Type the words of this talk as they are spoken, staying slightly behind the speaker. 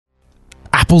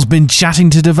Apple's been chatting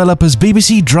to developers,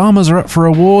 BBC dramas are up for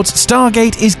awards,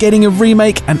 Stargate is getting a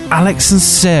remake, and Alex and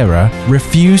Sarah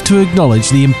refuse to acknowledge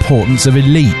the importance of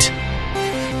Elite.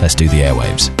 Let's do the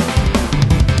airwaves.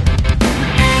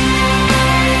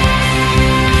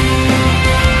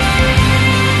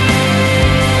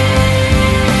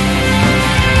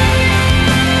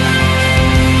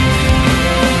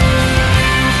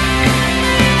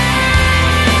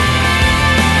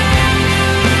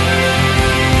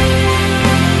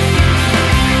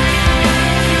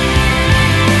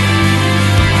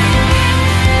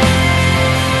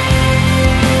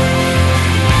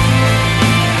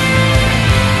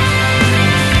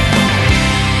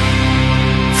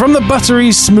 From the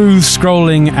buttery, smooth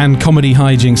scrolling and comedy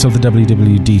hijinks of the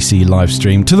WWDC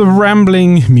livestream to the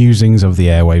rambling musings of the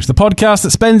airwaves, the podcast that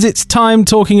spends its time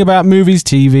talking about movies,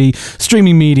 TV,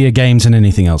 streaming media, games, and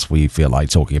anything else we feel like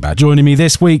talking about. Joining me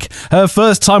this week, her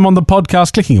first time on the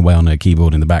podcast, clicking away on her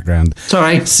keyboard in the background.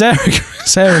 Sorry.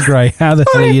 Sarah Gray, how the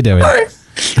hell are you doing?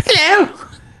 Hello.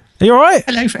 Are you all right?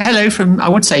 Hello from, I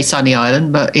would say sunny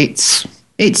Ireland, but it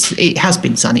has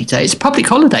been sunny today. It's a public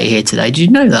holiday here today. Did you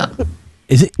know that?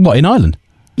 Is it, what, in Ireland?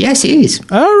 Yes, it is.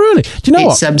 Oh, really? Do you know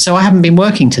what? So I haven't been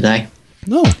working today.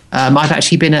 No. I've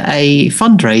actually been at a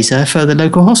fundraiser for the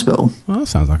local hospital. Well, that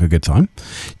sounds like a good time.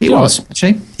 It was,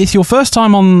 actually. It's your first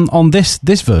time on this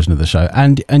version of the show,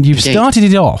 and you've Indeed. started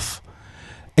it off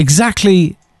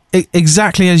exactly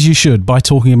as you should by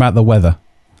talking about the weather.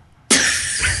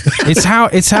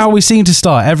 It's how we seem to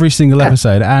start every single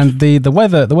episode, and the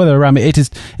weather around me, it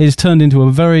has turned into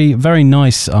a very, very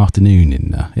nice afternoon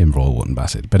in Royal Wootton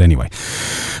Bassett. But anyway,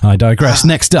 I digress.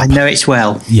 Next up, I know it's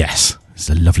well. Yes, it's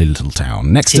a lovely little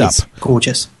town. Next up,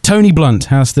 gorgeous. Tony Blunt,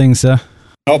 how's things, sir?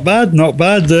 Not bad.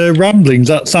 The ramblings,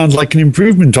 that sounds like an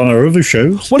improvement on our other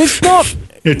shows. Well, it's not.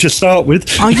 To start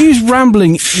with, I use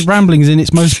ramblings in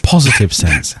its most positive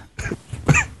sense.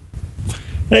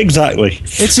 Exactly.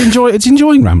 It's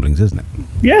enjoying ramblings, isn't it?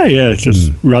 Yeah, it's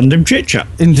just random chit chat.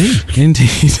 Indeed.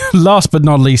 Last but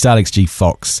not least, Alex G.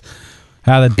 Fox.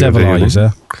 How the devil are you,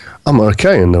 sir? I'm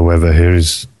okay, and the weather here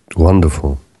is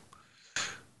wonderful.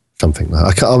 Something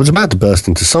like that. I was about to burst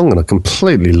into song, and I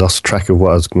completely lost track of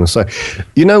what I was going to say.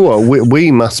 You know what?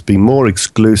 We must be more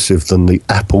exclusive than the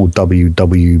Apple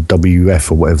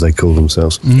WWF or whatever they call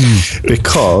themselves,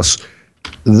 because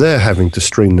they're having to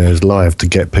stream theirs live to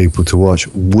get people to watch.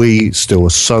 We still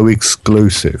are so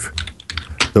exclusive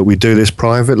that we do this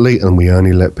privately, and we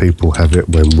only let people have it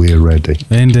when we're ready.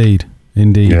 Indeed.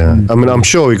 Yeah. I mean, I'm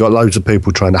sure we got loads of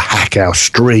people trying to hack our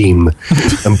stream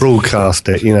and broadcast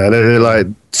it. You know, they're like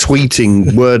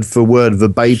tweeting word for word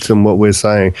verbatim what we're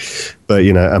saying. But,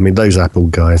 you know, I mean, those Apple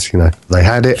guys, you know, they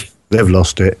had it, they've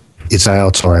lost it. It's our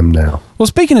time now. Well,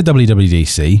 speaking of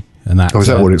WWDC, and that, is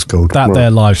that what it's called? That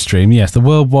their live stream, yes, the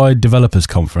Worldwide Developers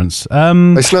Conference.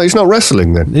 It's not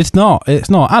wrestling then. It's not.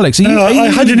 Alex,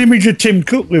 I had an image of Tim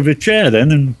Cook with a chair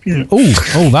then, and you know.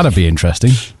 Oh, that'd be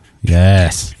interesting.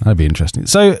 Yes, that'd be interesting.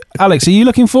 So, Alex, are you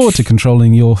looking forward to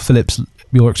controlling your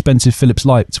expensive Philips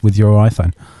lights with your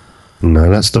iPhone?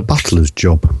 No, that's the butler's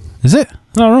job. Is it?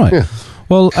 All right. Yeah.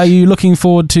 Well, are you looking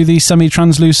forward to the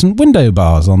semi-translucent window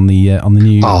bars on the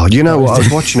new? Oh, you know what? I was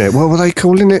watching it. What were they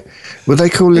calling it? Were they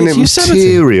calling it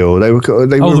material? They were.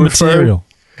 The material.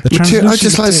 I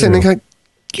just like sitting there going,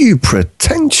 "You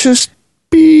pretentious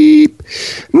beep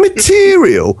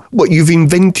material! What, you've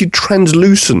invented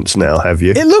translucence now, have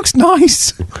you?" It looks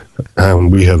nice. And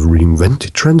we have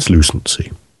reinvented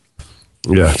translucency.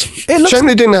 Yeah. Shame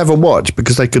they didn't have a watch,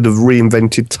 because they could have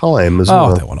reinvented time as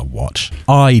well. Oh, they want a watch.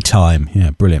 Time. Yeah,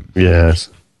 brilliant.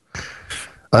 Yes.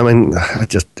 I mean,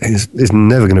 it's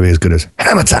never going to be as good as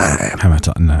Hammer Time. Hammer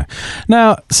Time, no.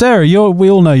 Now, Sarah, we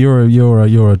all know you're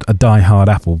a die-hard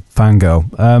Apple fangirl.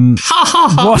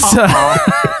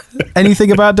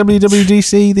 Anything about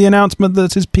WWDC, the announcement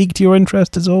that has piqued your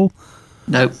interest at all?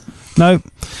 No.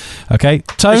 Okay,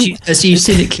 Tone? As you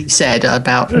cynically said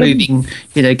about moving,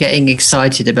 getting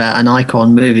excited about an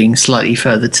icon moving slightly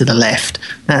further to the left,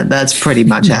 that's pretty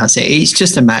much how it's. It's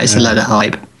just a load of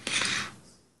hype.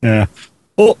 Yeah.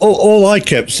 All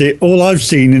I've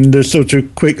seen in the sort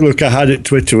of quick look I had at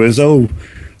Twitter was,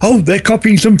 they're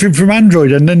copying something from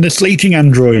Android, and then they're slating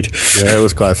Android. Yeah, it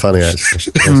was quite funny,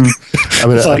 actually. I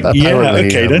mean, it's like,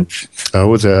 okay then.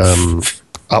 Was it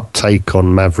uptake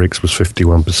on Mavericks was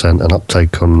 51%, and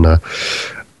uptake on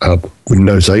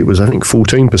Windows 8 was, I think,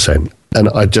 14%. And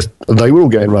they were all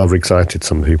getting rather excited,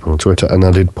 some people on Twitter, and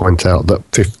I did point out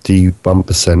that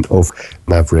 51% of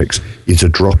Mavericks is a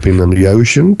drop in the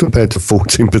ocean compared to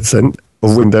 14%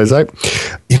 of Windows 8.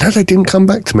 They didn't come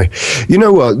back to me. You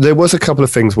know what? There was a couple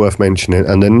of things worth mentioning,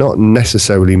 and they're not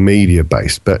necessarily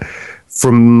media-based, but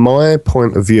from my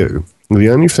point of view, the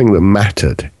only thing that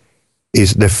mattered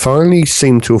is they finally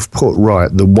seemed to have put right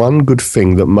the one good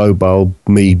thing that Mobile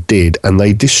Me did, and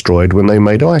they destroyed when they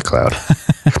made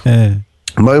iCloud.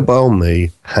 Mobile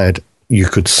Me you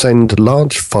could send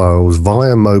large files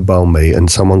via Mobile Me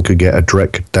and someone could get a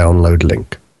direct download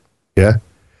link. Yeah?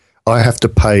 I have to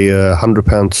pay a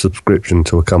 £100 subscription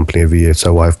to a company every year,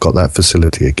 so I've got that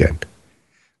facility again.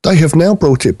 They have now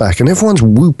brought it back, and everyone's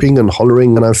whooping and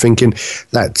hollering, and I'm thinking,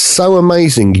 that's so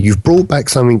amazing. You've brought back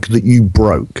something that you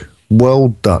broke. Well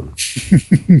done.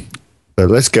 But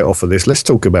let's get off of this. Let's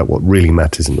talk about what really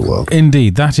matters in the world.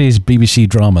 Indeed, that is BBC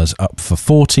dramas up for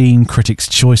 14 Critics'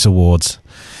 Choice Awards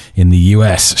in the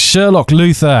US. Sherlock,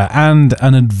 Luther, and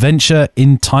An Adventure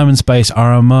in Time and Space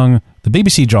are among the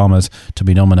BBC dramas to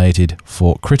be nominated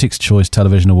for Critics' Choice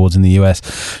Television Awards in the US.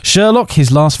 Sherlock,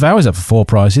 His Last Vow is up for 4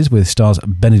 prizes, with stars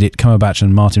Benedict Cumberbatch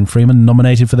and Martin Freeman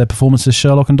nominated for their performances as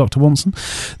Sherlock and Dr. Watson.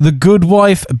 The Good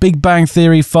Wife, Big Bang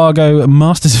Theory, Fargo,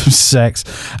 Masters of Sex,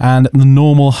 and The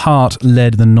Normal Heart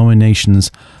led the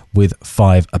nominations with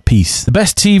 5 apiece. The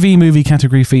Best TV Movie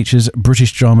category features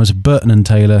British dramas Burton and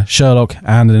Taylor, Sherlock,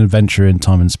 and An Adventure in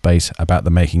Time and Space about the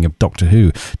making of Doctor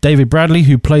Who. David Bradley,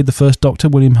 who played the first Doctor,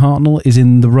 William Hartnell, is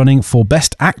in the running for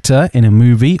Best Actor in a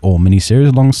movie or miniseries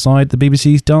alongside the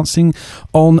BBC's Dancing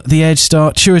on the Edge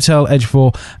star Chiwetel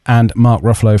Ejiofor and Mark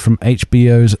Ruffalo from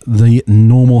HBO's The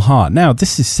Normal Heart. Now,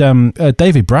 this is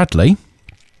David Bradley.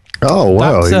 Oh,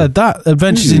 wow. That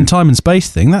Adventures in Time and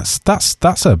Space thing, that's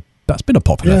been a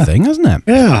popular thing, hasn't it?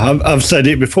 Yeah, I've said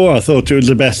it before. I thought it was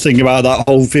the best thing about that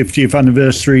whole 50th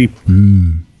anniversary,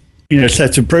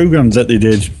 set of programs that they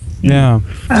did. Yeah.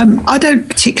 I don't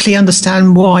particularly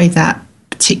understand why that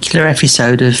particular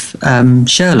episode of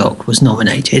Sherlock was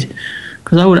nominated,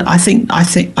 because I think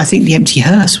The Empty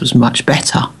Hearse was much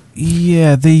better.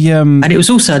 Yeah, and it was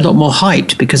also a lot more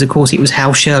hyped because, of course, it was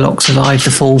how Sherlock survived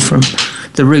the fall from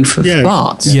the roof of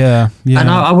Bart's. Yeah. And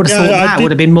I would have thought that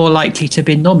would have been more likely to have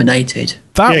been nominated.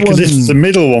 Because it's the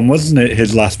middle one, wasn't it?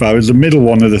 His Last Vow. It was the middle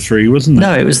one of the 3, wasn't it?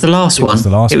 No, it was the last one.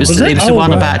 It was the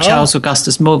one about Charles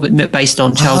Augustus Milverton, based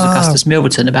on Charles Augustus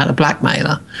Milverton, about a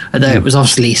blackmailer. Although it was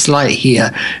obviously slightly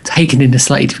taken in a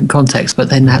slightly different context. But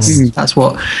then that's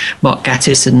what Mark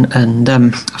Gatiss and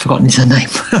I've forgotten his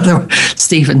name,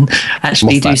 Stephen,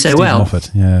 actually do so well. Moffat,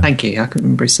 yeah. Thank you. I couldn't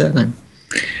remember his surname.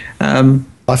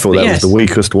 I thought that was the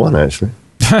weakest one, actually.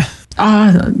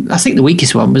 I think the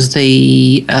weakest one was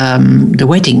the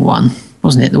wedding one,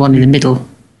 wasn't it? The one in the middle.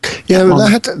 Yeah,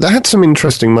 that had some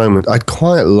interesting moments. I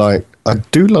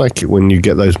do like it when you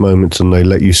get those moments and they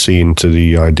let you see into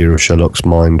the idea of Sherlock's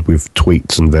mind with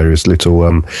tweets and various little,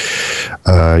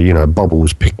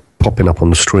 bubbles popping up on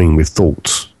the screen with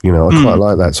thoughts. I quite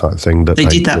like that type of thing. They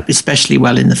did that especially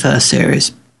well in the first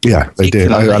series. Yeah, they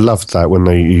did. I loved that when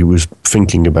he was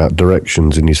thinking about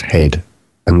directions in his head,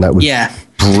 and that was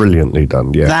brilliantly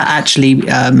done. Yeah, that actually,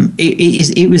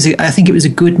 it was. I think it was a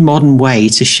good modern way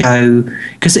to show,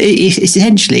 because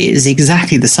essentially it is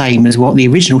exactly the same as what the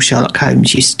original Sherlock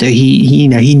Holmes used to do. He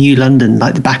knew London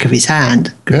like the back of his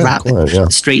hand. Could rattle the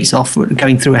streets off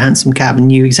going through a hansom cab and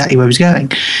knew exactly where he was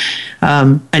going.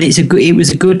 And it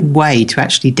was a good way to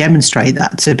actually demonstrate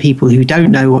that to people who don't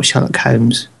know what Sherlock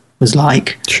Holmes was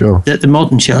like. Sure. That the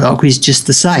modern Sherlock is just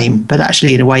the same, but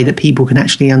actually in a way that people can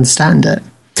actually understand it.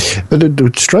 But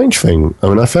the strange thing,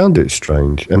 I found it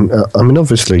strange. And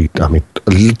obviously,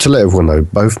 to let everyone know,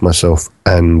 both myself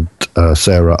and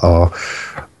Sarah are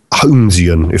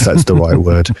Holmesian, if that's the right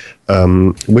word.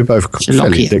 We're both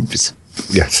fairly addicted.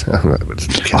 Yes.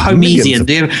 Homesian,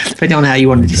 depending on how you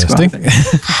want to describe it.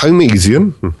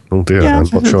 Homesian? Oh dear, I'm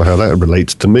not sure how that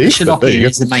relates to me. Schlockian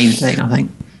is the main thing, I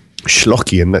think.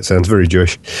 Schlockian, that sounds very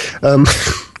Jewish.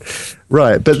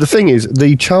 Right, but the thing is,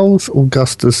 the Charles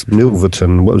Augustus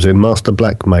Milverton, Master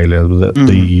Blackmailer, that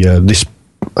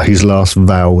His Last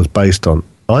Vow was based on.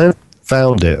 I have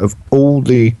found it of all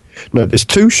the... No, there's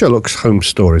 2 Sherlock Holmes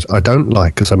stories I don't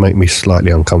like because they make me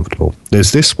slightly uncomfortable.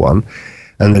 There's this one,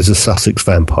 and there's a Sussex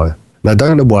vampire. Now, I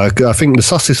don't know why. I think the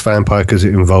Sussex vampire, because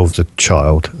it involves a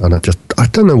child, and I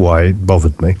don't know why it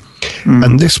bothered me.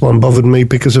 And this one bothered me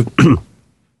because of...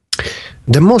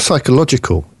 They're more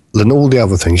psychological than all the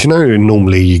other things.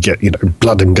 Normally you get,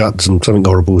 blood and guts and something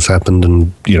horrible has happened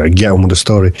and, get on with the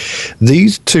story.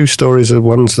 These 2 stories are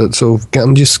ones that sort of get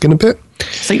under your skin a bit. I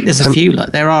think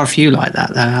there are a few like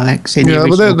that, though, Alex. They're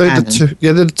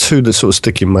the 2 that sort of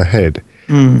stick in my head.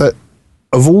 But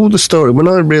of all the story, when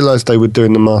I realised they were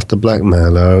doing the Master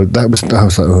Blackmailer, I was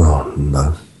like, oh,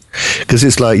 no. Because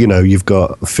it's like, you've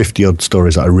got 50-odd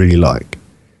stories that I really like.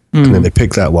 And then they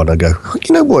pick that one. I go,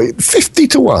 you know what, 50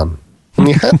 to 1. And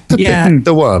you had to pick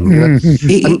the one.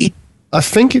 I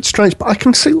think it's strange, but I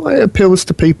can see why it appeals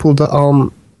to people that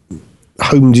aren't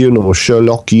Holmesian or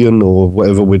Sherlockian or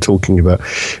whatever we're talking about,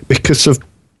 because of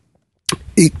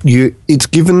it's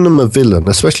given them a villain,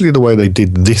 especially the way they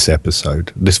did this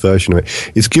episode, this version of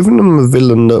it. It's given them a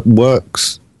villain that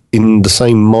works in the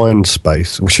same mind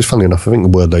space, which is funny enough, I think the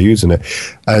word they're using it,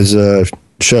 as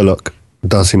Sherlock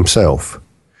does himself.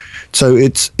 So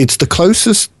it's the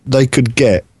closest they could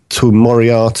get to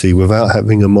Moriarty without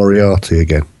having a Moriarty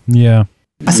again. Yeah.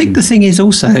 I think the thing is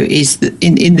also is that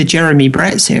in the Jeremy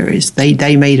Brett series, they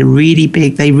really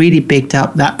bigged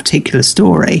up that particular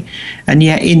story, and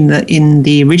yet in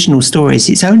the original stories,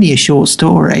 it's only a short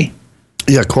story.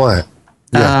 Yeah, quite.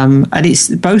 Yeah. And it's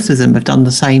both of them have done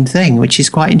the same thing, which is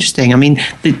quite interesting. I mean,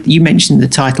 you mentioned the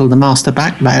title, "The Master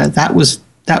Blackmailer." That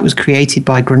was created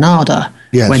by Granada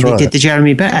when they did the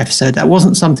Jeremy Brett episode. That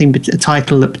wasn't a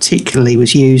title that particularly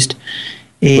was used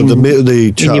in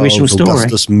the original story.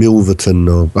 Augustus Milverton,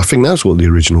 or I think that's what the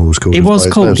original was called. It was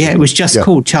called, it was just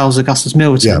called Charles Augustus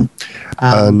Milverton.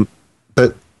 Yeah.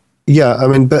 But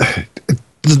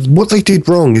what they did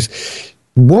wrong is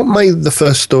what made the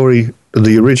first story,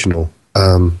 the original,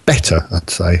 better, I'd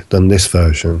say, than this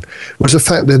version, was the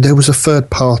fact that there was a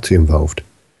third party involved.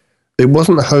 It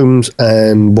wasn't Holmes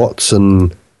and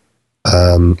Watson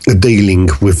dealing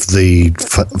with the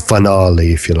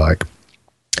finale, if you like.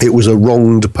 It was a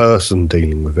wronged person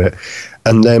dealing with it,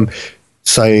 and them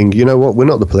saying, you know what, we're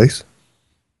not the police.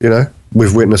 You know,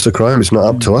 we've witnessed a crime. It's not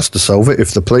up to us to solve it.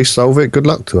 If the police solve it, good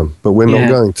luck to them. But we're not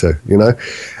going to, you know.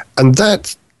 And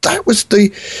that was the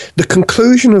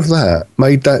conclusion of that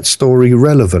made that story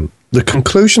relevant. The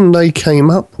conclusion they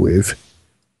came up with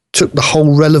took the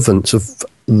whole relevance of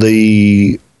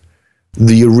the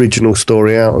original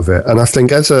story out of it. And I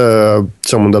think as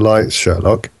someone that likes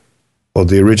Sherlock, or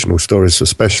the original stories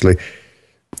especially,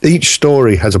 each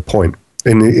story has a point,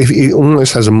 and it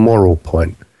almost has a moral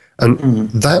point. And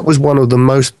that was one of the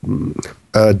most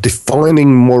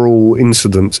defining moral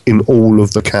incidents in all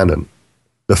of the canon.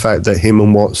 The fact that him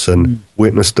and Watson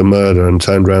witnessed the murder and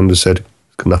turned around and said,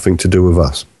 it's got nothing to do with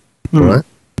us. Right?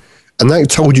 And that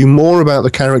told you more about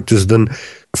the characters than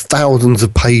thousands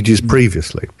of pages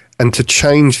previously. And to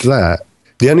change that,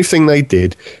 the only thing they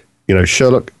did, you know,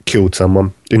 Sherlock killed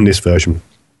someone in this version.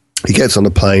 He gets on a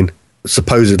plane,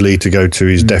 supposedly to go to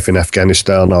his death in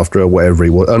Afghanistan after whatever he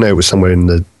was. Oh, no, it was somewhere in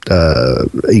the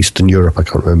Eastern Europe. I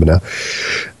can't remember now.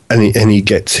 And he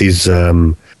gets his,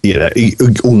 he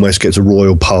almost gets a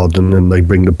royal pardon, and they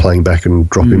bring the plane back and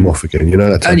drop him off again. You know,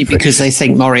 that's only because they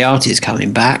think Moriarty's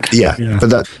coming back. Yeah.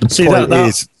 But the point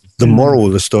is, the moral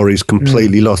of the story is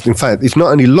completely lost. In fact, it's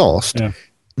not only lost,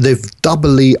 they've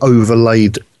doubly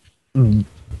overlaid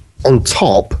on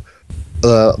top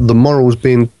the morals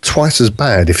being twice as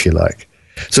bad, if you like.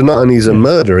 So not only is a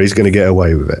murderer, he's going to get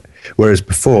away with it, whereas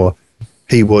before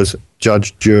he was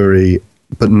judge, jury,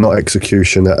 but not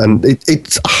executioner. And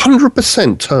it's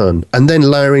 100% turn, and then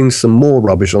layering some more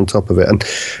rubbish on top of it. And,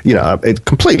 you know, it's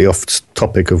completely off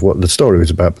topic of what the story was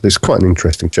about, but it's quite an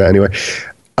interesting chat anyway.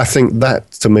 I think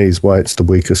that, to me, is why it's the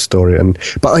weakest story.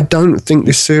 But I don't think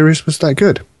this series was that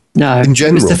good. No, in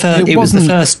general. It was the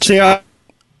first.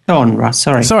 Go on, Russ.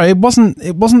 Sorry, it wasn't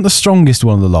the strongest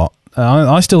one of the lot.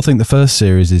 I still think the first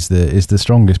series is the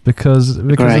strongest because of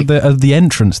the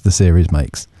entrance the series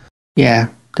makes. Yeah,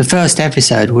 the first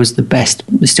episode was the best.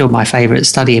 Still my favourite.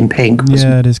 Studying Pink.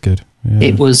 It is good. Yeah.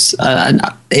 It was.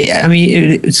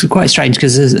 It's quite strange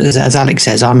because, as Alex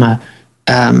says, I'm an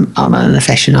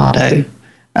aficionado,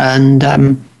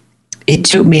 and it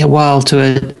took me a while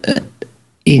to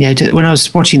when I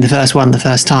was watching the first one the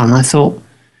first time, I thought,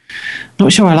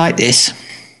 not sure I like this.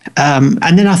 And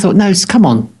then I thought, no, come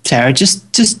on, Sarah,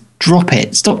 just drop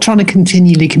it. Stop trying to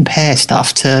continually compare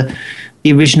stuff to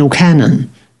the original canon.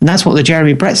 And that's what the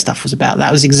Jeremy Brett stuff was about.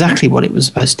 That was exactly what it was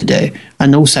supposed to do.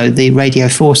 And also the Radio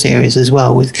 4 series as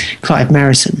well with Clive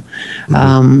Merrison.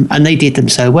 And they did them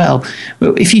so well.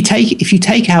 But if you take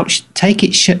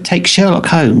Sherlock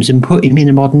Holmes and put him in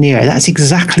a modern era, that's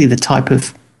exactly the type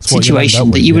of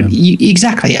situation that you would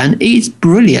exactly, and it's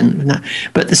brilliant.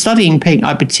 But the Studying Pink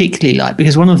I particularly like,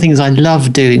 because one of the things I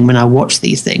love doing when I watch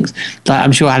these things, like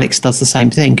I'm sure Alex does the same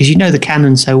thing, because you know the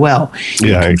canon so well,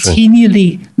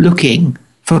 continually looking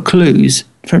for clues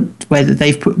from where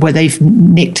they've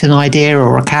nicked an idea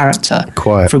or a character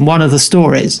from one of the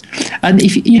stories. And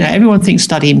if everyone thinks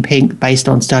Studying Pink based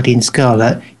on Studying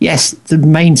Scarlet, yes, the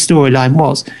main storyline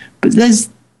was, but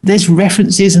there's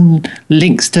references and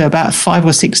links to about 5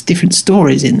 or 6 different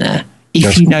stories in there,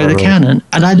 if you know the canon.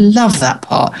 And I love that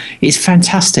part. It's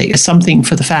fantastic. It's something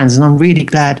for the fans, and I'm really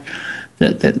glad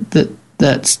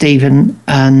that Stephen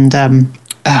and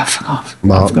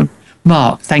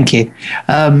Mark, thank you.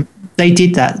 They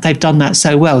did that. They've done that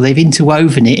so well. They've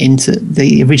interwoven it into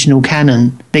the original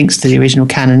canon, links to the original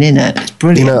canon in it. It's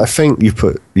brilliant. I think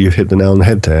you've hit the nail on the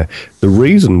head there. The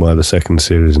reason why the second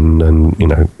series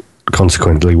and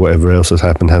consequently whatever else has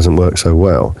happened hasn't worked so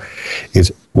well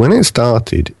is when it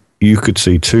started, you could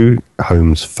see two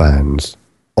Holmes fans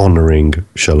honouring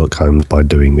Sherlock Holmes by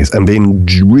doing this and being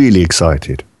really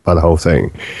excited by the whole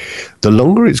thing. The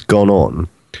longer it's gone on,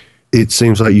 it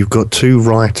seems like you've got two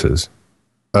writers,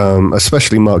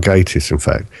 especially Mark Gatiss, in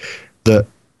fact, that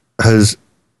is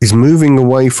moving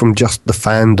away from just the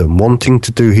fandom, wanting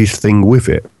to do his thing with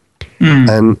it.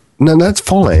 And no, that's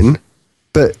fine,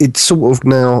 but it's sort of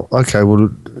now, okay, well,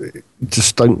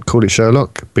 just don't call it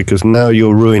Sherlock, because now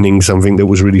you're ruining something that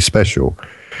was really special.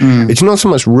 It's not so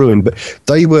much ruined, but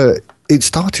it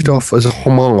started off as a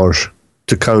homage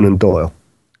to Conan Doyle,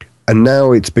 and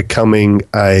now it's becoming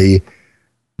a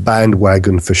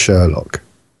bandwagon for Sherlock,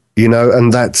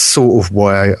 and that's sort of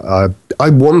why I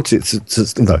want it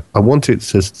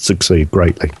to succeed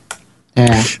greatly.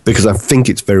 Yeah. Because I think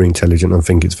it's very intelligent, I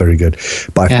think it's very good,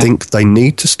 but I think they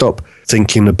need to stop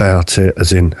thinking about it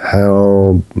as in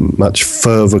how much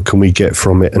further can we get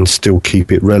from it and still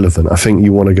keep it relevant. I think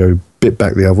you want to go a bit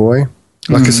back the other way.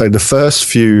 Like I say, the first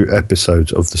few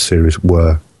episodes of the series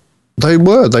were, I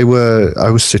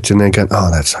was sitting there going,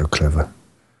 oh, that's so clever.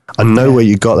 I know where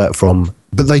you got that from,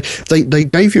 but they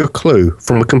gave you a clue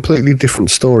from a completely different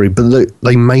story, but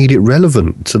they made it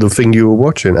relevant to the thing you were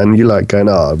watching, and you're like going,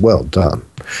 oh, well done.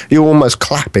 You're almost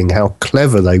clapping how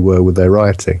clever they were with their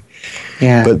writing.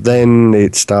 Yeah. But then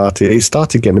it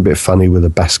started getting a bit funny with the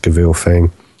Baskerville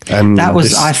thing. And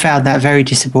I found that very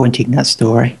disappointing, that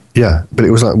story. Yeah, but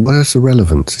it was like, where's the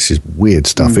relevance? This is weird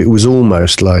stuff. It was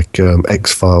almost like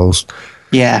X-Files.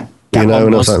 Yeah, that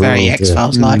one was very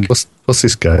X-Files-like. What's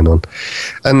this going on?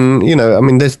 And,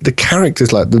 there's the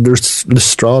characters, like the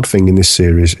Lestrade thing in this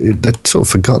series, they've sort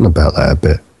of forgotten about that a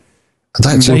bit.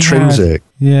 That's intrinsic.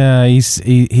 He's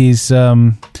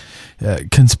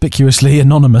conspicuously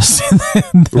anonymous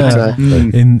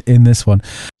in this one.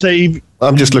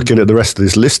 I'm just looking at the rest of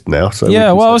this list now. So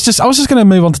I was just going to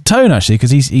move on to Tone, actually,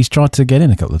 because he's tried to get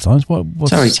in a couple of times.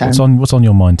 What's on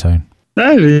your mind, Tone?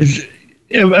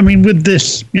 With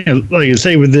this, like you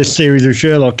say, with this series of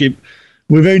Sherlock,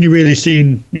 we've only really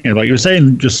seen, like you were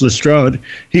saying, just Lestrade.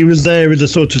 He was there as a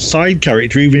sort of side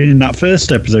character, even in that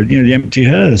first episode, the empty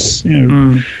hearse.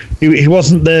 He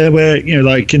wasn't there where,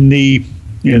 like in the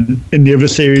other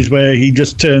series where he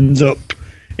just turns up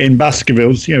in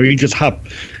Baskervilles. He just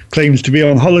claims to be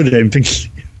on holiday and thinks.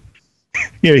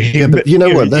 But you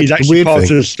know what? That's he's actually part of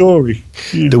the story.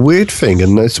 The weird thing,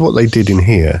 and that's what they did in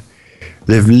here.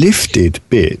 They've lifted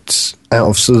bits out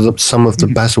of some of the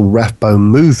Basil Rathbone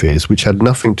movies, which had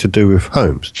nothing to do with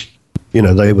Holmes.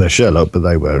 They were Sherlock, but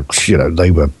they were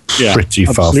pretty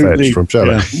far-fetched from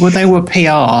Sherlock. Yeah. Well, they were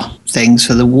PR things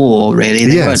for the war, really.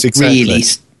 They weren't really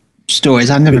stories.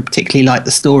 I never particularly liked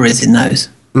the stories in those.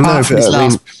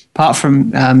 Apart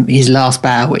from his last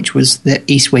bow, which was the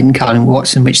East Wind, Carlin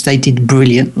Watson, which they did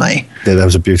brilliantly. Yeah, that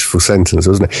was a beautiful sentence,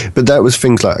 wasn't it? But that was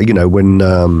things like, when,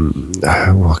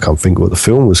 I can't think what the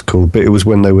film was called, but it was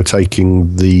when they were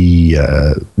taking the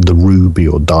ruby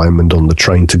or diamond on the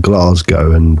train to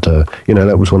Glasgow, and,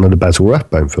 that was one of the Basil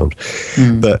Rathbone films.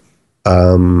 But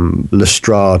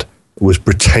Lestrade was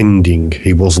pretending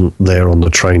he wasn't there on the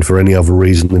train for any other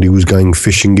reason than he was going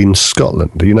fishing in Scotland,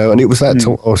 and it was that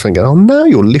I was thinking, oh, now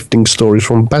you're lifting stories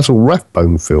from Basil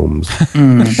Rathbone films.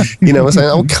 I was saying,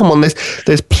 oh, come on,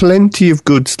 there's plenty of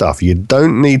good stuff. You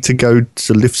don't need to go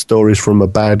to lift stories from a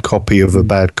bad copy of a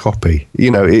bad copy.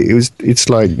 It's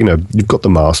like, you've got the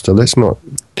master, let's not.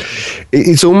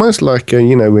 It's almost like,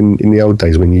 when in the old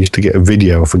days when you used to get a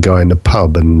video of a guy in the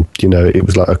pub and, it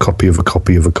was like a copy of a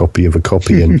copy of a copy of a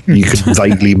copy, and you could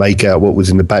vaguely make out what was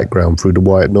in the background through the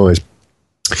white noise.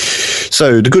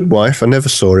 So, The Good Wife, I never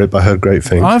saw it, but I heard great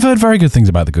things. I've heard very good things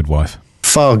about The Good Wife.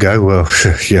 Fargo, well,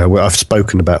 I've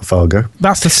spoken about Fargo.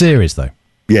 That's the series, though.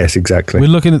 Yes, exactly. We're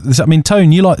looking at this.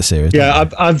 Tone, you like the series? Yeah,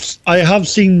 I have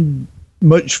seen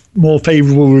much more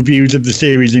favourable reviews of the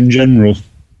series in general.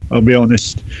 I'll be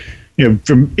honest.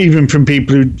 From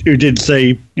people who did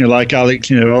say, like Alex,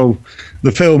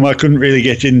 the film I couldn't really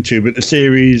get into, but the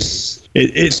series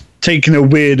it's taken a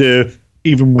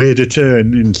even weirder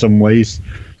turn in some ways.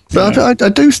 But I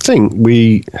do think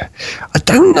I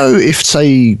don't know if,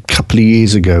 say, a couple of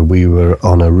years ago we were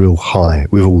on a real high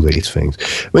with all these things.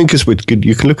 Because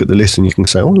you can look at the list and you can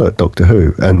say, oh, look, Doctor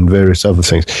Who and various other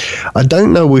things. I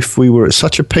don't know if we were at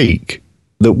such a peak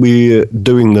that we're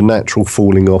doing the natural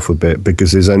falling off a bit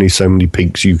because there's only so many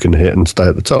peaks you can hit and stay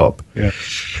at the top. Yeah.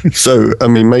 So, I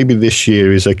mean, maybe this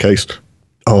year is a case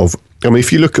of, I mean,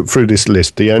 if you look through this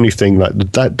list, the only thing like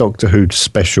that Doctor Who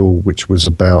special, which was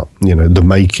about,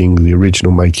 the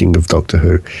original making of Doctor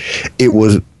Who, it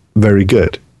was very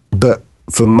good. But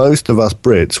for most of us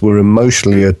Brits, we're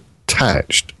emotionally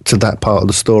attached to that part of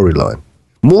the storyline.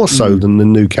 More so than the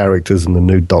new characters and the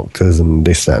new doctors and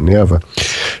this, that and the other.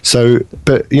 So,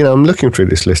 but, I'm looking through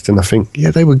this list and I think, yeah,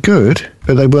 they were good,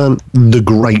 but they weren't the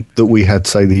great that we had,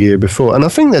 say, the year before. And I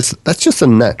think that's just a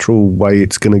natural way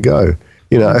it's going to go.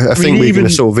 I think we're going to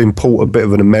sort of import a bit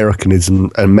of an Americanism,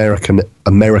 Americana,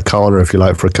 if you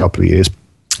like, for a couple of years,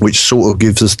 which sort of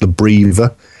gives us the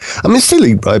breather. I mean, it's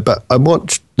silly, right? But I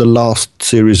watched the last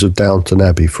series of Downton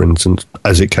Abbey, for instance,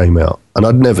 as it came out. And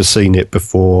I'd never seen it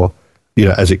before,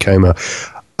 as it came out.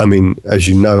 I mean, as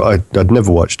you know, I'd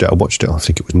never watched it. I watched it, I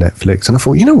think it was Netflix. And I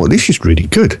thought, you know what, this is really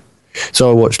good. So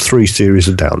I watched 3 series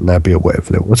of Downton Abbey or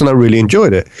whatever it was, and I really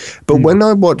enjoyed it. But when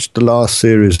I watched the last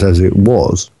series as it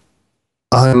was,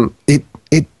 it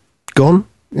gone.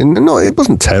 No, it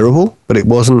wasn't terrible, but it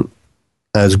wasn't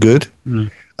as good. And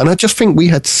I just think we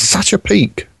had such a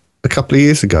peak a couple of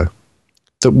years ago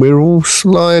that we're all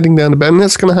sliding down the bed, and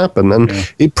that's going to happen. And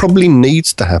it probably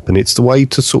needs to happen. It's the way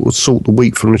to sort of sort the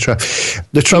wheat from the chaff.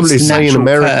 The trouble is, say in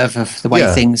America, curve of the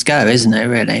way things go, isn't it?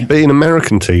 Really, but in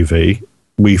American TV,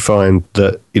 we find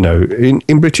that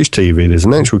in British TV, there's a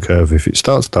natural curve. If it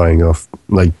starts dying off,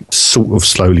 they sort of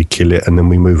slowly kill it, and then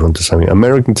we move on to something.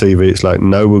 American TV, it's like,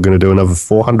 no, we're going to do another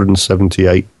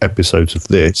 478 episodes of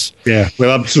this. Yeah, we'll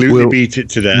absolutely beat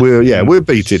it to death. We'll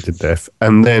beat it to death,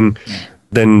 and then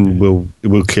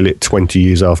we'll kill it 20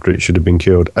 years after it should have been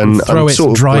killed, and throw its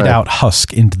dried out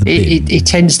husk into the bin. It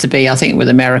tends to be, I think, with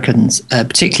Americans,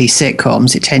 particularly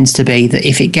sitcoms, it tends to be that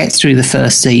if it gets through the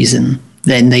first season,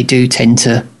 then they do tend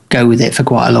to go with it for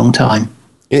quite a long time.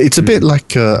 It's a bit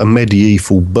like a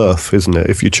medieval birth, isn't it?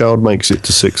 If your child makes it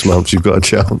to 6 months, you've got a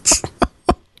chance.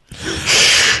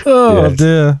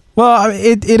 Dear. Well,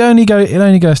 it only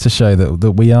goes to show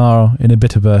that we are in a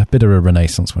bit of a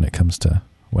renaissance when it comes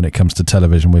to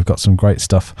television. We've got some great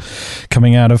stuff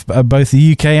coming out of both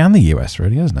the UK and the US,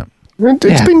 really, isn't it?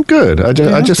 It's been good.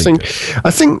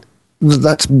 I think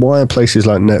that's why places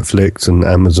like Netflix and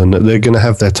Amazon, they're going to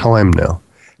have their time now,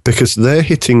 because they're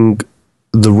hitting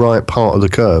the right part of the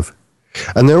curve.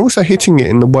 And they're also hitting it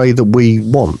in the way that we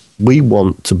want. We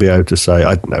want to be able to say,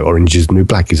 I don't know, Orange is the New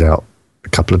Black is out a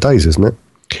couple of days, isn't it?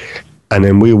 And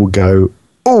then we will go,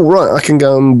 oh, right, I can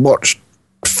go and watch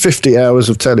 50 hours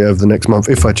of telly over the next month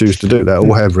if I choose to do that,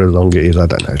 or however long it is. I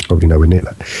don't know. It's probably nowhere near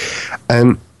that.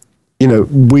 And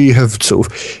we have sort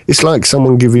of, it's like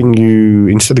someone giving you,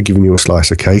 instead of giving you a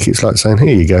slice of cake, it's like saying,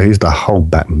 here you go, here's the whole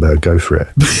Battenberg, go for it.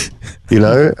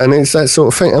 And it's that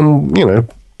sort of thing. And,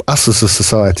 us as a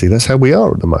society, that's how we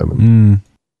are at the moment.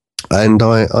 And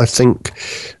I think,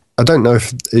 I don't know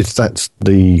if that's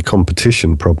the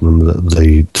competition problem that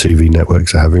the TV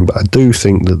networks are having, but I do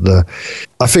think that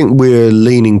I think we're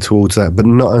leaning towards that, but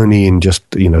not only in just,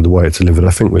 the way it's delivered,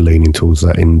 I think we're leaning towards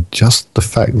that in just the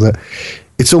fact that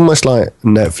it's almost like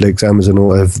Netflix, Amazon, or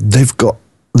whatever, they've got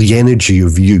the energy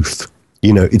of youth.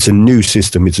 It's a new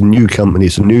system, it's a new company,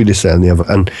 it's a new this, that, and the other.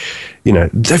 And,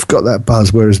 they've got that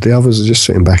buzz, whereas the others are just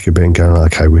sitting back a bit and going,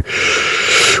 okay, we're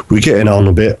getting on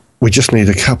a bit. We just need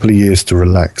a couple of years to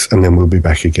relax, and then we'll be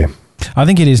back again. I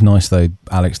think it is nice, though,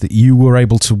 Alex, that you were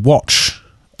able to watch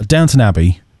Downton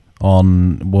Abbey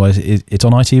on, it's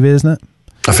on ITV, isn't it?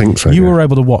 I think so. You were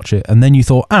able to watch it, and then you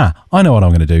thought, I know what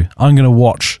I'm going to do. I'm going to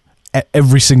watch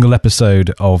every single episode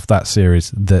of that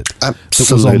series that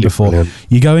was on before. Brilliant.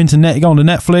 You go on to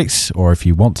Netflix, or if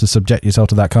you want to subject yourself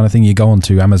to that kind of thing, you go on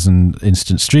to Amazon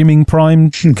Instant Streaming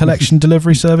Prime Collection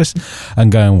Delivery Service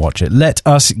and go and watch it. Let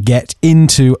us get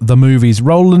into the movies.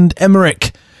 Roland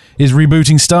Emmerich is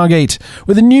rebooting Stargate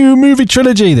with a new movie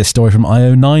trilogy. This story from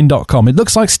io9.com. It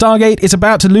looks like Stargate is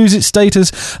about to lose its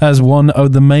status as one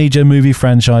of the major movie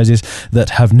franchises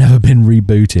that have never been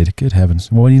rebooted. Good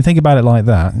heavens. Well, when you think about it like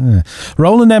that.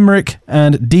 Roland Emmerich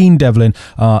and Dean Devlin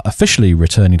are officially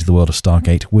returning to the world of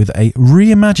Stargate with a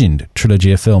reimagined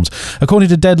trilogy of films. According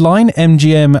to Deadline,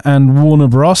 MGM and Warner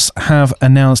Bros. Have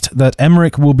announced that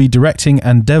Emmerich will be directing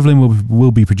and Devlin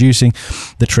will be producing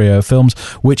the trio of films,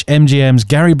 which MGM's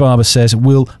Gary Barber says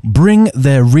will bring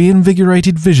their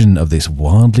reinvigorated vision of this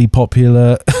wildly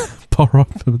popular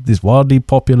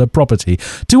property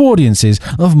to audiences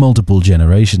of multiple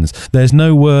generations. There's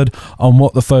no word on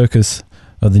what the focus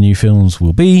of the new films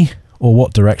will be or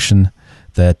what direction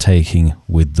they're taking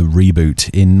with the reboot.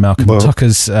 In Malcolm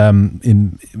Tucker's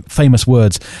in famous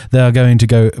words, they are going to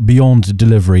go beyond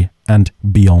delivery and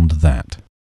beyond that.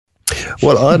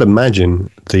 Well, I'd imagine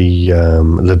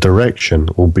the direction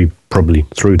will be probably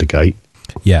through the gate.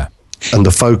 Yeah. And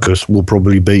the focus will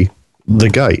probably be the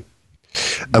gate.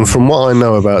 And from what I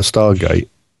know about Stargate,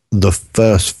 the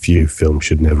first few films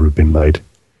should never have been made.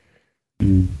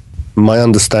 My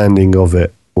understanding of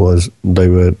it was they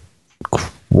were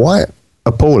quite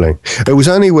appalling. It was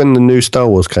only when the new Star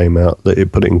Wars came out that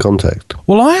it put it in context.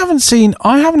 Well, I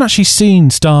haven't actually seen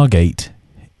Stargate.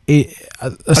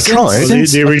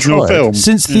 The original film.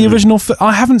 Since the original,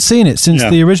 I haven't seen it since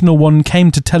the original one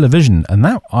came to television, and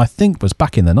that I think was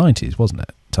back in the 90s, wasn't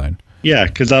it, Tone? Yeah,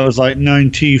 because that was like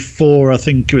 94, I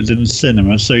think it was in the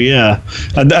cinema. So yeah,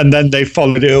 and then they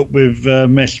followed it up with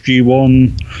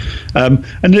SG-1. And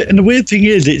the weird thing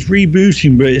is, it's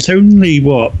rebooting, but it's only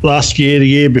last year, the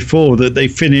year before that they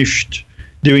finished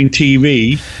doing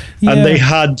TV, and they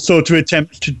had sort of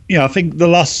attempts to, I think the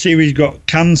last series got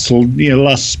cancelled,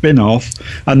 last spin-off,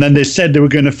 and then they said they were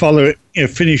going to follow it,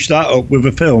 finish that up with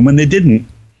a film, and they didn't.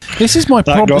 This is my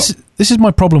problem. This is my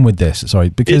problem with this. Sorry,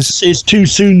 because it's too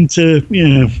soon to,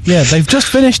 Yeah, they've just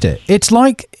finished it. It's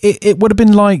like it would have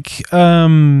been like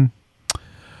remaking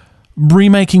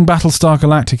Battlestar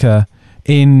Galactica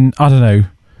in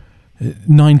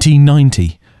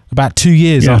 1990. About 2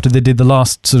 years after they did the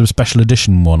last sort of special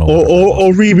edition one,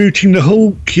 or rebooting the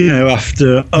Hulk,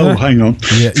 after. Oh, hang on.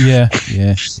 Yeah.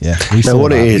 Now,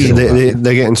 what it is,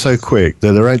 they're getting so quick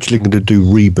that they're actually going to do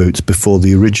reboots before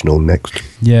the original next.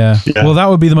 Yeah. Well, that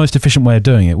would be the most efficient way of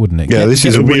doing it, wouldn't it? Yeah, this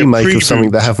is a remake of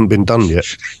something that haven't been done yet.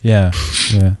 Yeah.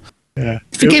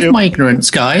 Forgive my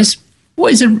ignorance, guys.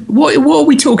 What are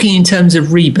we talking in terms of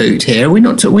reboot here? We're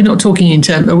not talking in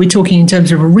terms. Are we talking in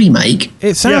terms of a remake?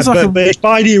 It sounds but it's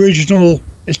by the original.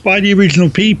 It's by the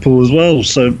original people as well.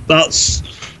 So that's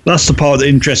the part that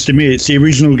interested me. It's the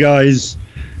original guys.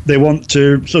 They want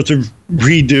to sort of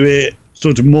redo it,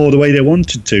 sort of more the way they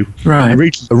wanted to. Right. A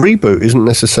reboot isn't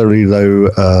necessarily, though,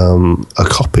 a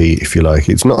copy, if you like.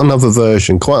 It's not another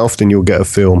version. Quite often you'll get a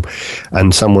film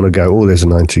and someone will go, there's a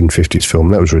 1950s film.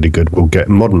 That was really good. We'll get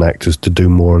modern actors to do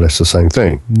more or less the same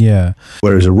thing. Yeah.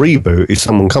 Whereas a reboot is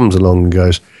someone comes along and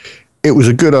goes, it was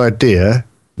a good idea.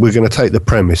 We're going to take the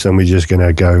premise and we're just going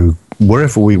to go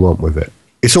wherever we want with it.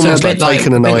 It's almost like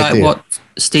taking an idea. Like what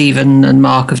Stephen and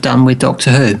Mark have done with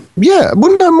Doctor Who. Yeah,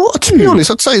 well, no more. To be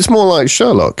honest, I'd say it's more like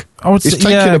Sherlock. I would say,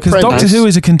 because Doctor Who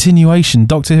is a continuation.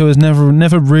 Doctor Who has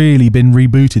never really been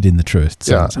rebooted in the truth.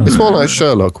 So it's more like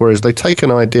Sherlock, whereas they take an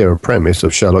idea, a premise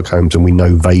of Sherlock Holmes, and we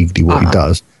know vaguely what he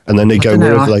does, and then they go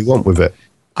wherever they want with it.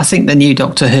 I think the new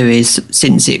Doctor Who is,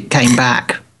 since it came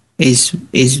back, is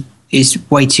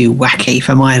way too wacky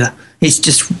for my. It's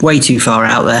just way too far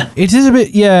out there. It is a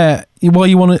bit, yeah. Well,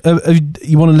 you want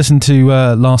to listen to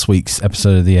last week's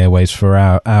episode of the Airwaves for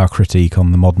our critique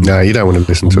on the modern. No, you don't want to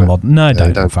listen to it. No,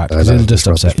 don't. In fact, because it'll just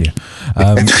upset you.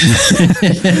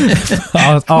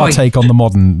 Our take on the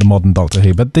modern Doctor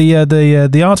Who, but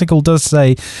the article does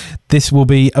say this will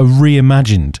be a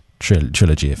reimagined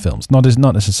trilogy of films.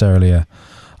 Not necessarily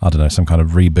some kind of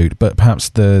reboot, but perhaps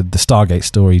the Stargate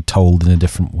story told in a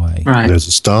different way. Right. There's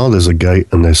a star, there's a gate,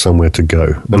 and there's somewhere to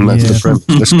go. And that's the premise.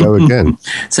 Let's go again.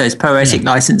 So it's poetic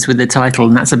license with the title,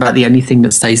 and that's about the only thing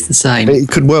that stays the same. It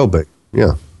could well be,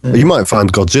 yeah. You might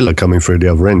find Godzilla coming through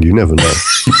the other end, you never know.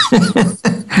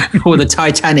 Or the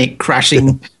Titanic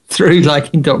crashing through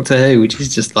like in Doctor Who, which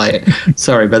is just like,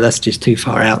 sorry, but that's just too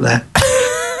far out there.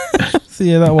 So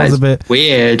yeah, that was a bit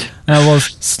weird. That was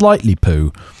slightly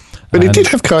poo. But it did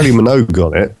have Kylie Minogue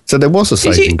on it, so there was a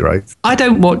saving grace. I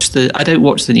don't watch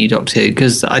the new Doctor Who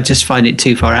because I just find it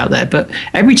too far out there. But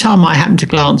every time I happen to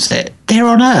glance at it, they're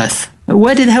on Earth.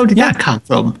 Where the hell did that come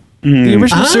from? The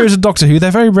original series of Doctor Who, they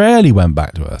very rarely went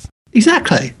back to Earth.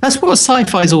 Exactly. That's what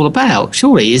sci-fi is all about.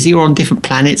 Surely, is you're on different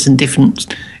planets and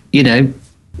different,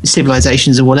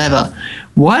 civilizations or whatever.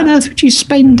 Why on earth would you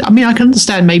spend? I mean, I can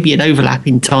understand maybe an overlap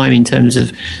in time in terms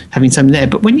of having something there,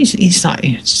 but when it's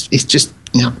just.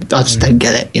 I just don't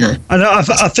get it, And I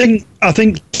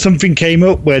think something came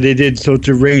up where they did sort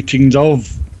of ratings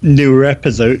of newer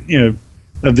episodes,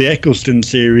 of the Eccleston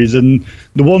series, and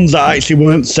the ones that actually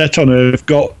weren't set on Earth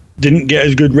didn't get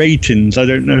as good ratings. I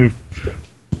don't know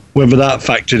whether that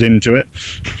factored into it.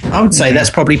 I would say that's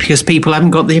probably because people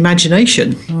haven't got the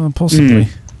imagination. Possibly.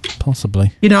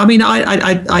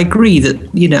 I agree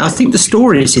that, I think the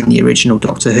stories in the original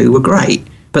Doctor Who were great.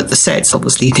 But the sets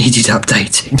obviously needed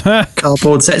updating.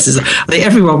 Cardboard sets. I think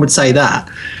everyone would say that.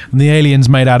 And the aliens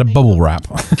made out of bubble wrap.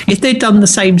 If they'd done the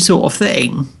same sort of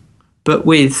thing, but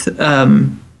with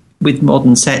with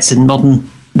modern sets and modern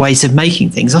ways of making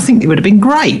things, I think it would have been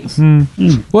great.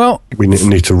 Well, we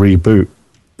need to reboot.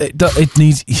 It does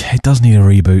need a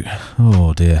reboot.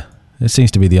 Oh dear, it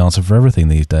seems to be the answer for everything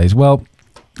these days. Well,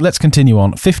 let's continue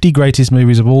on. 50 greatest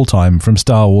movies of all time, from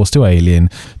Star Wars to Alien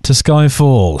to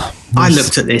Skyfall. I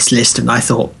looked at this list and I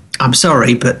thought, I'm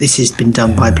sorry, but this has been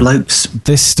done by blokes.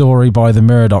 This story by the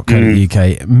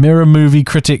Mirror.co.uk. Mirror movie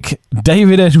critic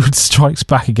David Edwards strikes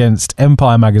back against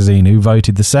Empire magazine, who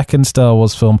voted the second Star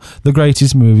Wars film the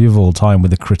greatest movie of all time,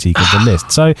 with a critique of the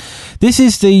list. So this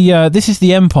is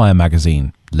the Empire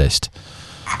magazine list,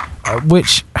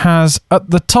 which has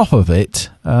at the top of it,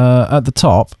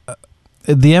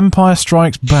 The Empire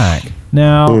Strikes Back.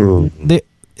 Now,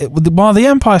 while The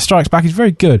Empire Strikes Back is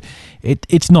very good,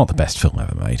 it's not the best film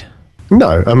ever made.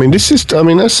 No, I mean,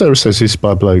 as Sarah says, it's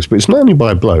by blokes, but it's not only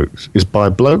by blokes, it's by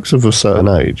blokes of a certain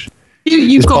age.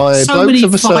 You've got by so blokes many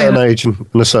of a certain age and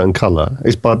a certain colour.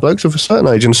 It's by blokes of a certain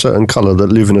age and a certain colour that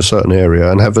live in a certain area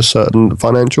and have a certain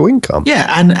financial income.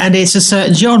 Yeah, and it's a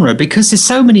certain genre, because there's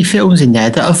so many films in there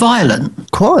that are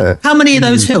violent. Quite. How many of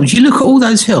those films? You look at all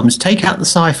those films, take out the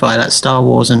sci-fi, like Star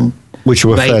Wars and Which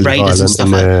were fairly Raiders and violent. stuff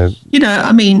like that. You know,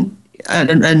 I mean,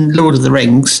 and Lord of the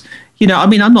Rings. You know, I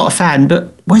mean, I'm not a fan,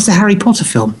 but where's the Harry Potter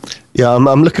film? Yeah,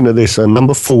 I'm looking at this,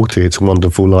 number 40, It's a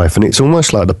Wonderful Life, and it's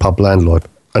almost like The Pub Landlord,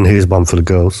 and here's one for the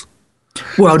girls.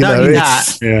 Well, not only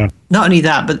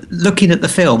that, but looking at the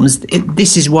films,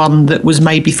 this is one that was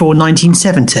made before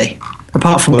 1970,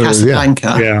 apart from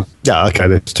Casablanca. Yeah, okay,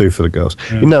 there's two for the girls.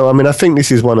 Yeah. You know, I mean, I think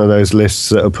this is one of those lists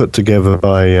that are put together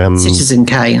by... Citizen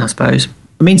Kane, I suppose.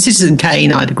 I mean, Citizen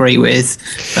Kane, I'd agree with.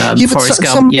 Forrest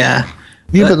Gump, Yeah,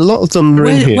 but a lot of them are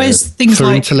in here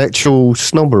for intellectual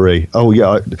snobbery. Oh, yeah,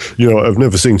 I've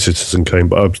never seen Citizen Kane,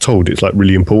 but I was told it's like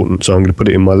really important, so I'm going to put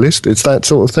it in my list. It's that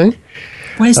sort of thing.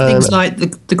 Where's things like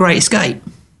The Great Escape?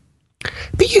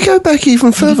 But you go back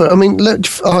even further. I mean,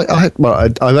 I've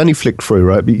only flicked through,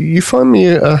 right? But you find me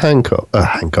a Hancock.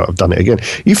 I've done it again.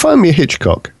 You find me a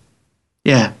Hitchcock.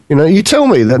 Yeah. You know, you tell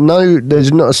me that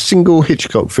there's not a single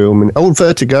Hitchcock film in... Oh,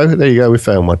 Vertigo. There you go. We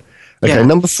found one. Okay,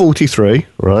 number 43,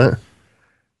 right?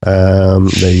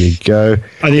 There you go.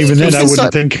 And even then, I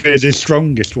wouldn't think it's the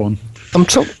strongest one.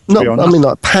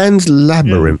 Like Pan's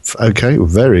Labyrinth. Okay,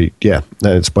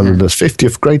 that's one of the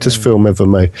 50th greatest film ever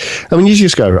made. I mean, you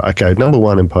just go, right, okay, number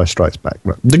 1, Empire Strikes Back.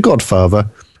 Right. The Godfather,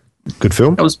 good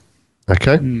film.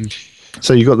 Okay.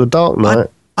 So you got The Dark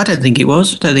Knight. I don't think it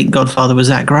was. I don't think Godfather was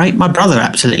that great. My brother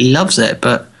absolutely loves it,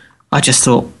 but I just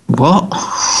thought, what?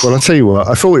 Well, I'll tell you what,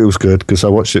 I thought it was good because I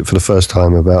watched it for the first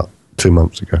time about 2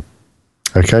 months ago.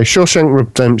 Okay, Shawshank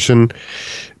Redemption,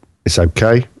 it's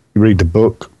okay. You read the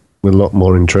book, a lot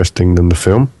more interesting than the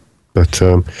film. But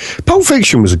Pulp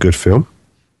Fiction was a good film.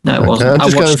 No, it wasn't. I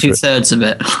watched 2/3 of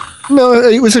it. No,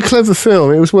 it was a clever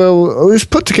film. It was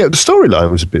put together. The storyline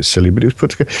was a bit silly, but it was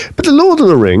put together. But The Lord of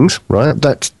the Rings, right?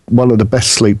 That's one of the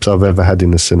best sleeps I've ever had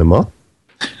in the cinema.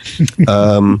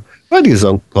 Raiders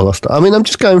of the Lost Ark. I mean, I'm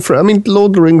just going for it. I mean,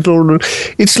 Lord of the Rings,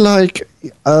 it's like,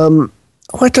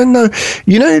 I don't know.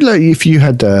 You know, like if you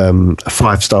had a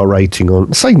 5-star rating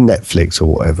on, say, Netflix or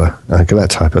whatever, okay, that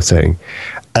type of thing,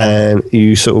 and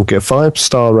you sort of get a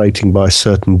 5-star rating by a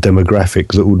certain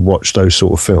demographic that would watch those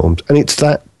sort of films, and it's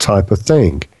that type of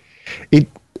thing.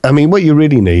 I mean, what you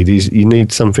really need is you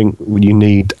need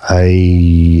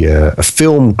a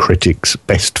film critics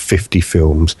best 50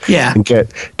 films. Yeah. And get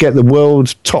the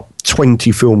world's top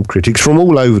 20 film critics from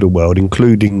all over the world,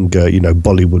 including,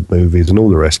 Bollywood movies and all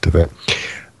the rest of it.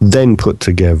 Then put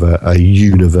together a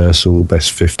universal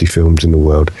best 50 films in the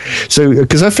world. So,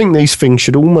 because I think these things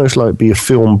should almost like be a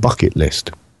film bucket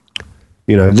list.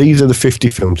 You know, these are the 50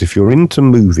 films. If you're into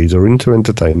movies or into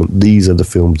entertainment, these are the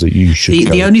films that you should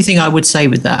The only thing I would say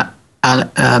with that,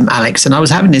 Alex, and I was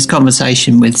having this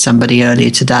conversation with somebody earlier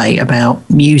today about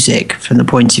music from the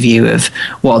point of view of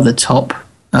what are the top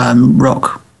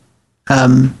rock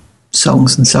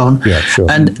songs and so on. Yeah,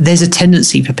 sure. And there's a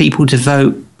tendency for people to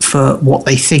vote for what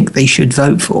they think they should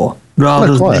vote for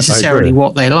rather than necessarily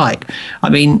what they like. I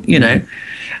mean, you know...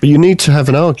 But you need to have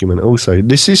an argument also.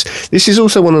 This is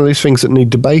also one of those things that need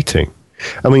debating.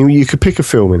 I mean, you could pick a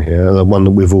film in here, the one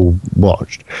that we've all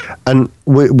watched, and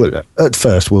at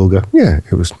first we'll go, yeah,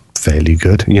 it was fairly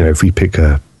good. You know, if we pick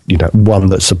one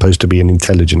that's supposed to be an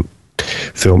intelligent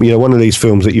film, one of these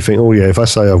films that you think, oh yeah, if I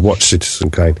say I've watched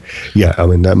Citizen Kane, yeah, I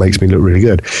mean, that makes me look really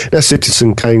good. Now,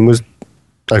 Citizen Kane was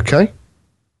okay.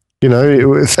 You know, it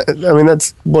was. I mean,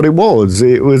 that's what it was.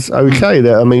 It was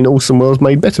okay. I mean, Orson Welles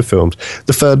made better films.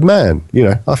 The Third Man,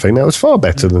 I think that was far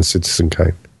better than Citizen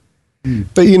Kane.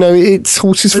 But it's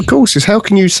horses for courses. How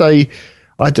can you say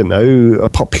I don't know, a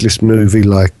populist movie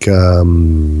like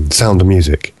Sound of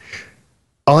Music.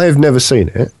 I've never seen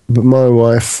it, but my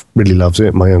wife really loves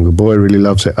it. My younger boy really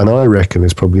loves it. And I reckon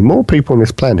there's probably more people on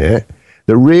this planet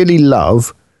that really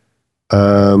love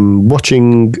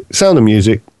watching Sound of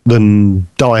Music than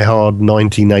Die Hard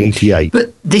 1988.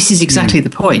 But this is exactly the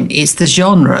point. It's the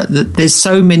genre that there's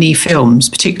so many films,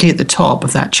 particularly at the top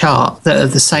of that chart, that are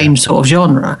the same sort of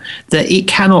genre, that it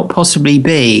cannot possibly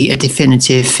be a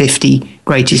definitive 50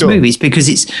 greatest movies, because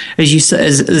it's,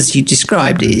 as you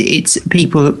described, it's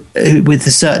people with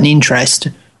a certain interest,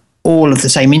 all of the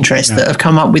same interest, that have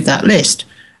come up with that list.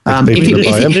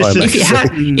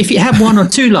 If it had one or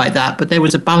two like that, but there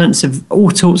was a balance of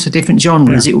all sorts of different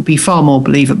genres, it would be far more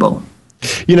believable.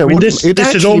 You know, this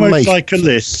is almost like a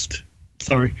list.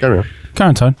 Sorry, carry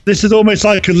on, Tone. This is almost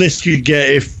like a list you'd get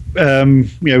if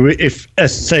if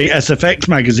say SFX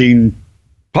magazine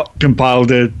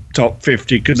compiled a top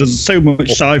 50, because there's so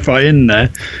much sci-fi in there,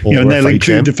 and they'll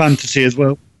include the fantasy as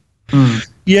well.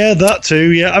 Yeah, that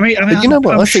too. Yeah, I mean, you know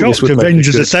what? I'm shocked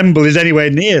Avengers Assemble is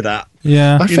anywhere near that.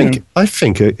 Yeah, I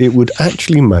think it would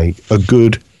actually make a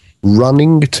good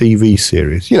running TV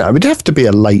series. It'd have to be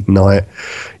a late night.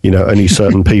 Only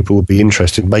certain people would be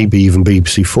interested. Maybe even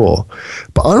BBC 4.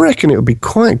 But I reckon it would be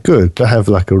quite good to have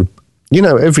like a.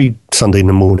 Every Sunday in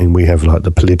the morning we have like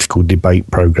the political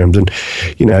debate programs, and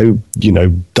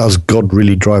does God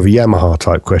really drive a Yamaha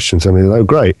type questions? I mean, they're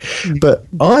great, but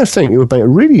I think it would make it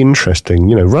really interesting.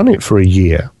 Run it for a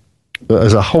year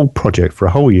as a whole project for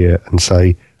a whole year, and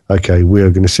say, okay, we are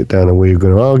going to sit down and we are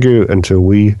going to argue until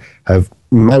we have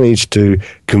managed to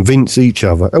convince each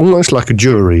other, almost like a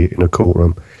jury in a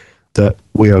courtroom, that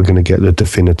we are going to get the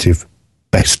definitive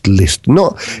best list.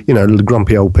 Not, the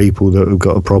grumpy old people that have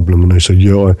got a problem and they say,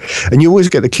 yeah. And you always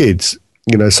get the kids,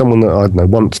 someone that I don't know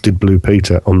once did Blue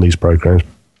Peter on these programs,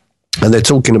 and they're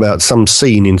talking about some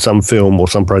scene in some film or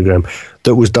some program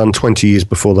that was done 20 years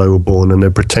before they were born, and they're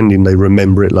pretending they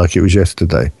remember it like it was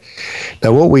yesterday.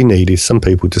 Now, what we need is some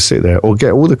people to sit there, or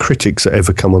get all the critics that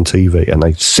ever come on TV, and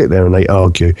they sit there and they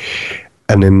argue,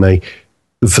 and then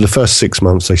for the first 6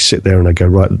 months, they sit there and they go,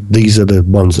 right, these are the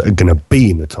ones that are going to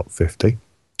be in the top 50.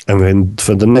 And then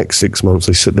for the next 6 months,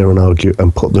 they sit there and argue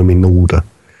and put them in order.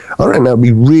 I reckon that would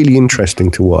be really interesting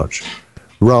to watch,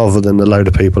 rather than a load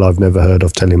of people I've never heard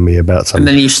of telling me about something. And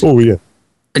then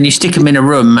and you stick them in a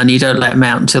room and you don't let them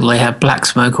out until they have black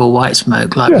smoke or white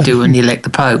smoke, like we do when you elect the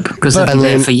Pope, because they'll be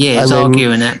there for years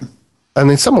arguing it. And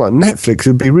then something like Netflix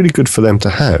would be really good for them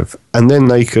to have. And then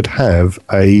they could have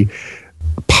a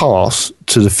pass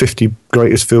to the 50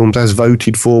 greatest films as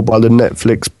voted for by the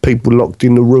Netflix people locked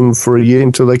in the room for a year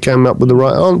until they came up with the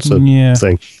right answer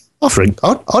thing.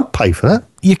 I'd pay for that.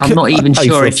 I'm not even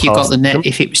sure if you got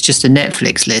if it was just a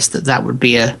Netflix list that would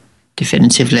be a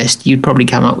definitive list. You'd probably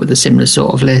come up with a similar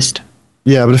sort of list.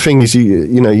 Yeah, but the thing is,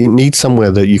 you need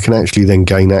somewhere that you can actually then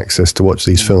gain access to watch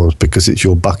these films, because it's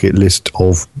your bucket list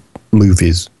of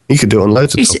movies. You could do it on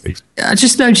loads of topics. I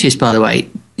just noticed, by the way,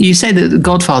 you say that The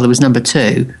Godfather was number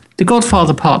 2. The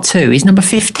Godfather Part 2 is number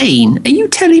 15. Are you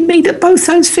telling me that both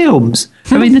those films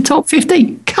are in the top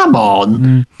 15? Come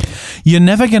on. You're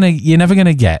never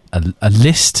gonna get a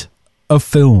list of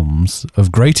films,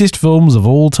 of greatest films of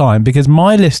all time, because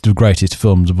my list of greatest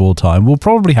films of all time will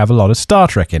probably have a lot of Star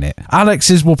Trek in it.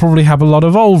 Alex's will probably have a lot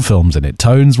of old films in it.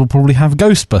 Tone's will probably have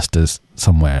Ghostbusters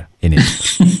somewhere in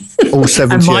it. All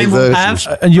 78 versions.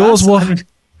 And yours will...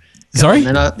 Sorry?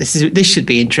 This should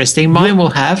be interesting. Mine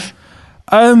will have...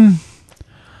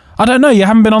 I don't know. You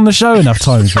haven't been on the show enough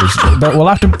times recently, but we'll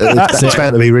have to... That's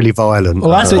bound to be really violent.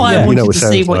 Well, that's why I wanted to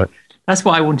see what... That's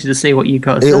why I wanted to see what you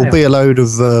guys. It'll be a load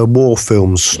of war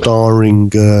films starring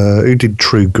who did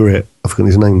True Grit? I've forgotten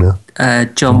his name now.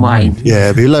 John Wayne. Yeah,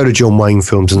 it'll be a load of John Wayne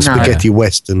films and spaghetti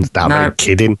westerns. I'm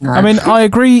kidding. No. I mean, I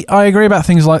agree about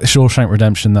things like The Shawshank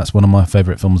Redemption. That's one of my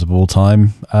favourite films of all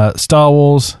time. Star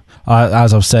Wars.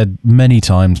 As I've said many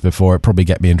times before, it probably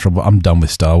get me in trouble. I'm done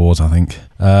with Star Wars, I think.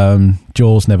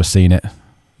 Jaws, never seen it.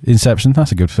 Inception,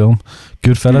 that's a good film.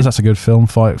 Goodfellas, that's a good film.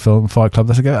 Fight Club,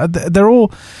 that's a good. They're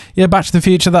all, Back to the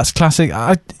Future, that's classic.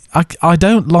 I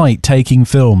don't like taking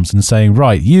films and saying,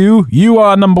 right, you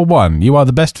are number one. You are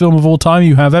the best film of all time.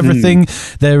 You have everything.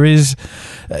 There is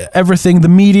everything the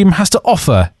medium has to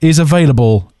offer is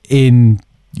available in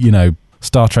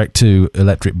Star Trek 2,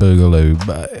 Electric Boogaloo.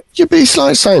 Yeah, but it's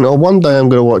like saying, one day I'm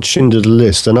going to watch Schindler's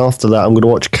List, and after that I'm going to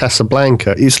watch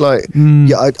Casablanca. It's like,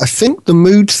 I think the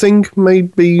mood thing may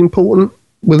be important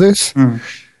with this.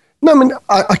 No, I mean,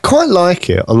 I quite like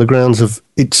it on the grounds of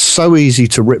it's so easy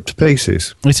to rip to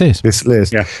pieces. It is. This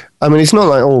list. Yeah. I mean, it's not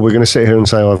like, we're going to sit here and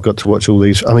say, I've got to watch all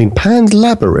these. I mean, Pan's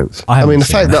Labyrinth. I mean, the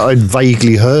fact that I'd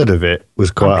vaguely heard of it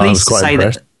was I was quite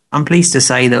impressed. I'm pleased to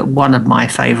say that one of my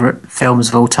favourite films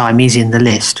of all time is in the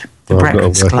list, The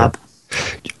Breakfast Club.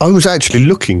 I was actually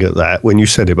looking at that when you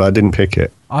said it, but I didn't pick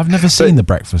it. I've never seen The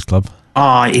Breakfast Club.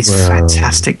 Oh, it's a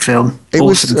fantastic film. It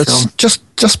awesome was film.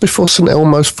 just before St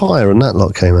Elmo's Fire and that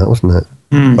lot came out, wasn't it?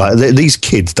 Right, these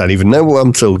kids don't even know what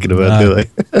I'm talking about, do they?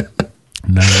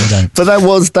 No, they don't. But that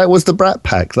was the Brat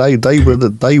Pack. They were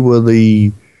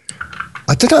the.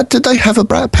 I don't know. Did they have a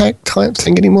Brat Pack type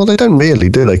thing anymore? They don't really,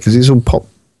 do they? Because it's all pop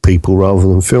people rather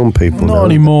than film people. Not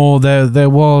anymore. There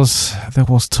was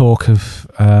talk of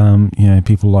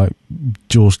people like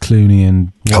George Clooney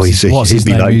and what's his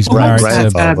name? Like who's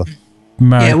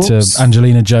married to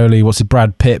Angelina Jolie. What's it?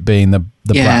 Brad Pitt being the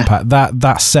Brat Pack.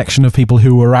 That section of people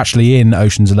who were actually in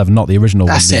Ocean's 11, not the original.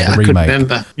 That's it. The I remake. couldn't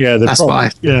remember. Yeah, that's why I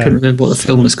couldn't remember what the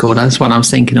film was called. That's what I was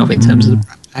thinking of in terms of the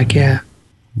Brat Pack.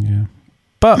 Yeah.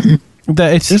 But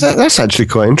that's actually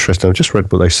quite interesting. I've just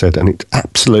read what they said, and it's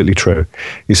absolutely true.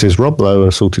 He says Rob Lowe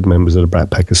assaulted members of the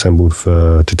Brat Pack assembled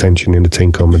for detention in a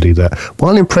teen comedy that,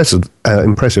 while impressive,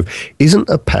 isn't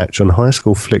a patch on high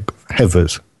school flick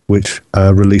Heathers, which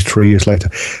released 3 years later.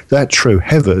 That's true.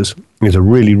 Heathers is a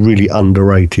really, really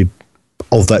underrated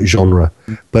of that genre,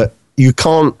 but you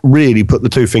can't really put the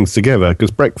two things together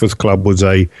because Breakfast Club was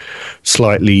a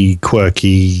slightly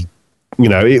quirky.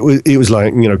 It was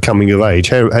like, coming of age.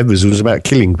 Heathers was about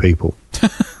killing people.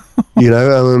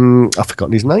 I've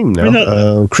forgotten his name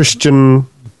now. Christian.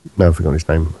 No, I've forgotten his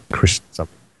name. Chris.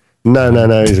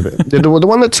 No. He's a bit. The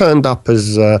one that turned up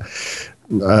as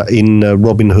in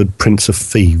Robin Hood, Prince of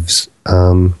Thieves.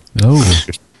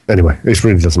 Anyway, it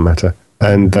really doesn't matter.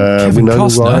 And we know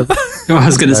Costner. I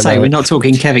was going to say, we're not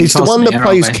talking Kevin Costner. It's the one that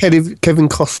plays Kevin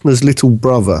Costner's little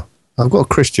brother. I've got a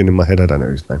Christian in my head. I don't know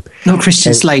his name. Not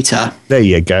Christian Slater. There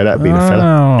you go. That'd be the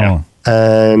fella. Yeah.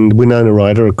 And Winona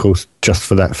Ryder, of course, just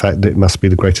for that fact that it must be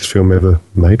the greatest film ever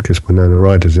made because Winona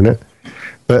Ryder's in it.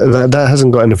 But that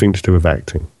hasn't got anything to do with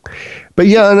acting. But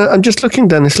yeah, and I'm just looking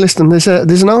down this list, and there's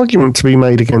an argument to be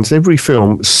made against every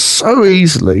film so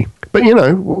easily. But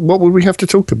what would we have to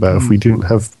talk about if we didn't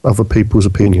have other people's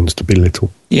opinions to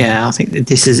belittle? Yeah, I think that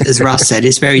this is, as Russ said,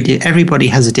 it's very. Everybody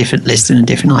has a different list and a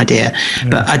different idea. Yeah.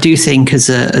 But I do think, as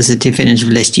a definitive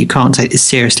list, you can't take this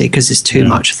seriously because there's too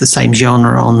much of the same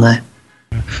genre on there.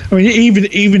 I mean,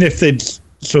 even if they'd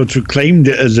sort of claimed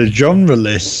it as a genre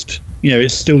list,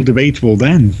 it's still debatable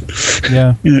then.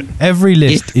 Yeah, every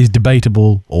list is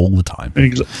debatable all the time.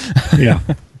 Yeah.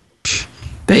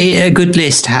 But a good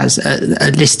list has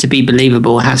a list to be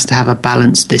believable has to have a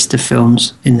balanced list of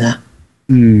films in there.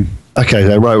 Okay,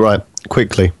 then right.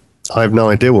 Quickly, I have no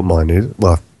idea what mine is.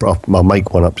 Well, I'll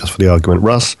make one up just for the argument.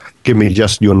 Russ, give me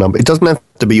just your number. It doesn't have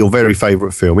to be your very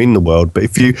favourite film in the world, but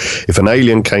if an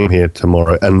alien came here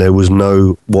tomorrow and there was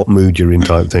no what mood you're in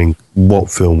type thing,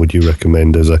 what film would you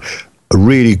recommend as a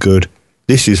really good?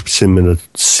 This is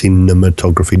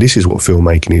cinematography. This is what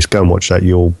filmmaking is. Go and watch that.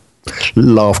 You'll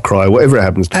laugh, cry, whatever it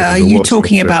happens to. Are you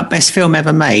talking about best film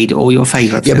ever made or your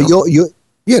favourite film?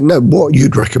 Yeah, but what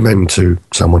you'd recommend to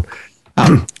someone.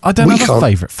 I don't have a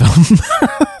favourite film.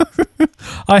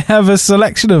 I have a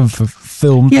selection of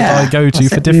films that I go to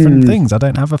for different things. I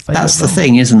don't have a favourite. That's the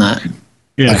thing, isn't it?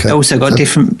 Yeah. Okay. Also got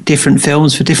different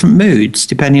films for different moods,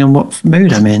 depending on what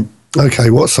mood I'm in. Okay,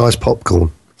 what size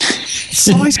popcorn?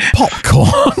 Size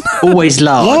popcorn? Always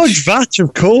large. Large vat,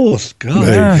 of course.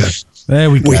 God.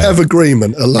 There we go. We have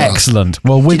agreement. Alas. Excellent.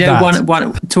 Well, with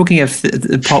talking of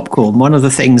the popcorn, one of the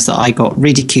things that I got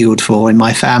ridiculed for in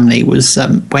my family was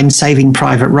when Saving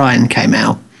Private Ryan came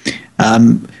out.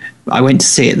 I went to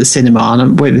see it at the cinema and I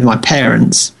went with my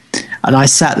parents, and I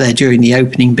sat there during the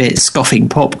opening bit scoffing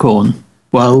popcorn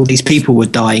while all these people were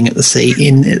dying at the sea.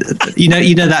 You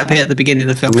know that bit at the beginning of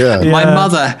the film. Yeah.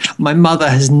 My mother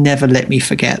has never let me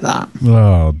forget that.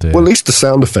 Oh dear. Well, at least the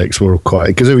sound effects were quite,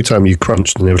 because every time you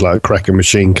crunched and there was like a cracking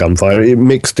machine come fire, it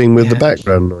mixed in with the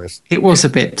background noise. It was a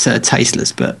bit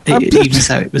tasteless, but even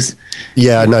so, it was.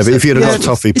 Yeah, no, but if you'd have got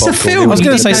toffee popcorn, it's a film. I was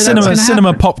going to say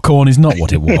cinema popcorn is not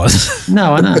what it was.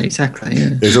 No, I know exactly. Yeah.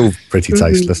 It's all pretty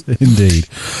tasteless, indeed.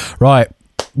 Right.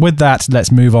 With that,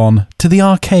 let's move on to the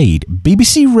arcade.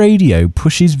 BBC Radio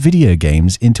pushes video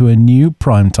games into a new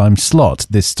primetime slot.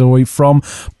 This story from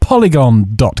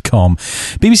Polygon.com.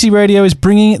 BBC Radio is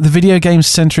bringing the video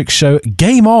game-centric show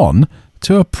Game On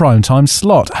to a primetime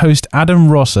slot, host Adam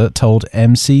Rosser told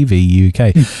MCV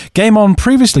UK. Game On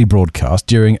previously broadcast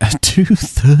during a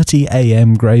 2:30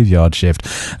 a.m. graveyard shift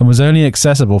and was only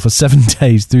accessible for 7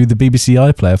 days through the BBC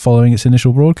iPlayer following its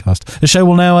initial broadcast. The show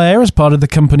will now air as part of the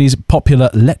company's popular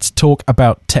Let's Talk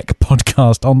About Tech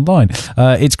podcast online.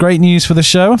 It's great news for the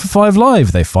show and for 5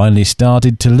 Live. They finally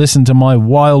started to listen to my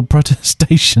wild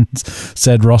protestations,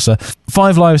 said Rosser.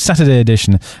 5 Live's Saturday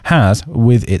edition has,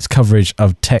 with its coverage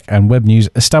of tech and web news,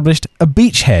 established a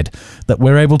beachhead that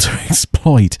we're able to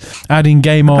exploit. Adding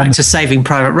Game On... Back to Saving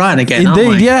Private Ryan again, Indeed,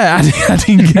 aren't we? yeah.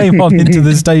 Adding Game On into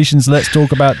the station's Let's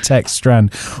Talk About Tech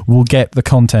strand will get the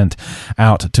content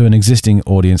out to an existing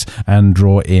audience and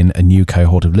draw in a new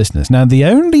cohort of listeners. Now, the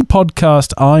only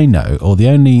podcast I know, or the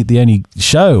only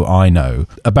show I know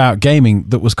about gaming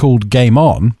that was called Game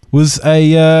On was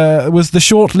the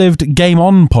short-lived Game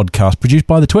On podcast produced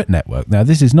by the Twit Network. Now,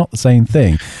 this is not the same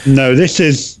thing. No, this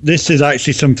is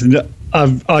actually something that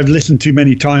I've listened to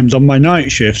many times on my night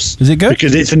shifts. Is it good?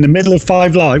 Because it's in the middle of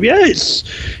 5 Live. Yeah, it's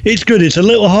good. It's a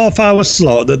little half-hour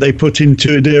slot that they put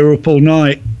into their up all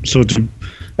night sort of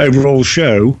overall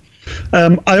show.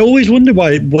 I always wonder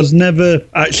why it was never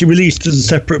actually released as a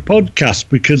separate podcast,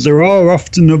 because there are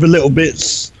often other little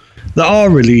bits that are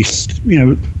released,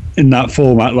 in that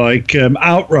format, like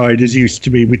Outriders used to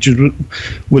be, which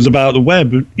was about the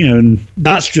web, and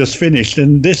that's just finished,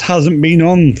 and this hasn't been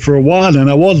on for a while, and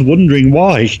I was wondering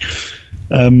why.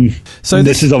 So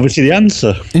this is obviously the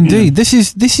answer. Indeed, this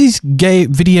is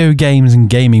video games and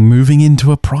gaming moving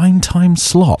into a primetime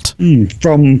slot.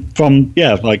 From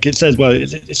like it says. Well,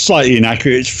 it's slightly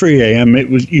inaccurate. It's 3 a.m. It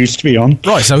used to be on.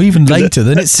 Right, so even later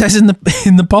than it says in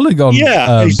the Polygon.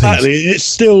 Yeah, exactly.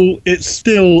 Piece. It's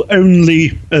still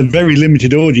only a very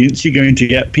limited audience. You're going to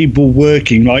get people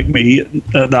working like me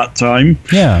at that time.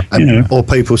 Yeah, or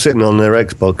people sitting on their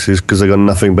Xboxes because they've got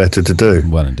nothing better to do.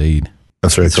 Well, indeed.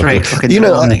 That's very cool.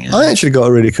 I actually got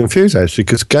really confused actually,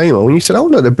 because Game On, when you said, "Oh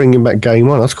look, they're bringing back Game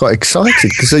On," I was quite excited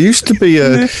because there used to be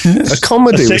a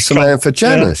comedy with Samantha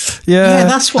Janice. Yeah,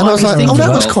 that's what. And I was like, "Oh,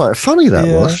 that was quite funny." That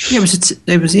was. Yeah, it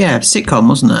was a sitcom,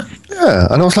 wasn't it? Yeah,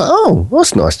 and I was like, "Oh,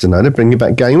 that's nice to know they're bringing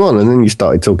back Game On." And then you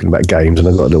started talking about games, and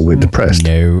I got a little bit depressed.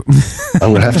 No,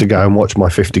 I'm going to have to go and watch my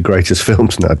 50 greatest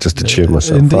films now just to cheer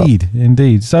myself up.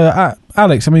 Indeed. So,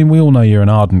 Alex, I mean, we all know you're an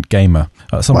ardent gamer.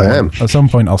 At some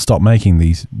point, I'll stop making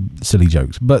these silly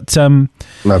jokes. But no,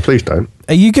 please don't.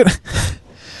 Are you gonna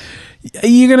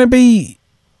be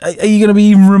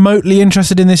even remotely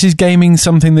interested in this? Is gaming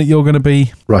something that you're going to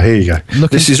be? Right, here you go.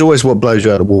 This is always what blows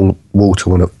you out of the water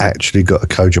when I've actually got a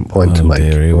cogent point to make.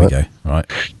 Dear, here we go. Right.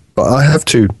 But I have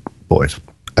 2 boys,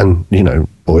 and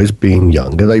boys being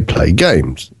younger, they play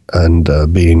games, and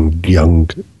being young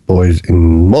boys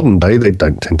in modern day, they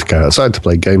don't tend to go outside to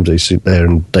play games. They sit there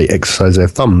and they exercise their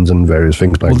thumbs and various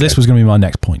things. Well, this was going to be my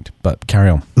next point, but carry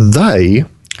on. They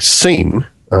seem,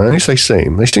 I only say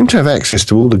seem, they seem to have access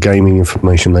to all the gaming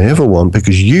information they ever want,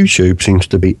 because YouTube seems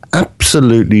to be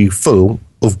absolutely full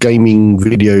of gaming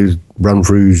videos,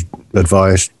 run-throughs,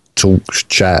 advice, talks,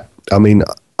 chat. I mean,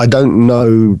 I don't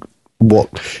know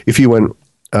if you went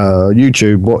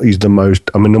YouTube, what is the most,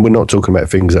 I mean, we're not talking about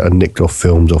things that are nicked off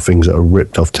films or things that are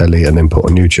ripped off telly and then put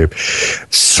on YouTube.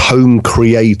 Home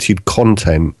created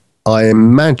content, I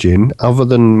imagine, other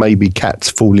than maybe cats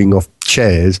falling off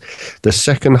chairs, the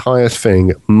second highest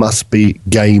thing must be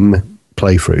game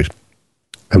playthroughs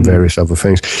and various other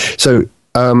things. So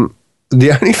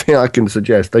the only thing I can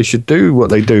suggest, they should do what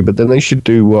they do, but then they should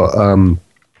do what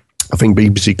I think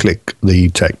BBC Click, the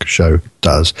tech show,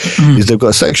 does, is they've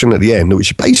got a section at the end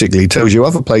which basically tells you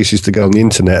other places to go on the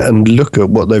internet and look at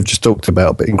what they've just talked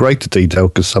about, but in greater detail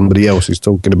because somebody else is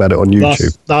talking about it on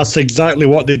YouTube. That's exactly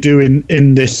what they do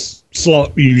in this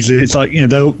slot usually. It's like,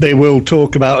 they will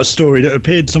talk about a story that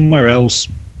appeared somewhere else,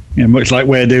 much like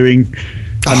we're doing.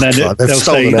 And then they'll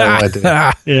say, our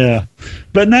idea. Yeah.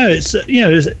 But no, it's,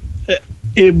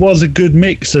 it was a good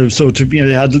mix of sort of, they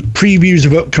had previews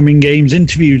of upcoming games,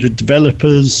 interviews with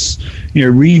developers,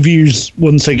 reviews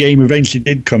once a game eventually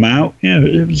did come out.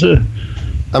 It was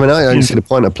I mean, I only see the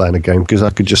point of playing a game because I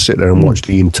could just sit there and watch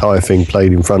the entire thing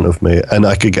played in front of me, and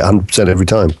I could get 100% every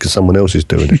time because someone else is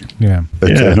doing it. Yeah.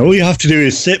 But, and all you have to do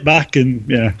is sit back and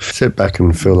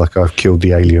feel like I've killed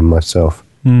the alien myself.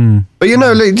 But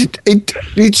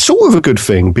it's sort of a good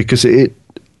thing because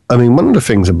I mean, one of the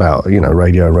things about,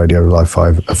 Radio Live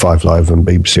 5 Live and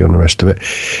BBC and the rest of it,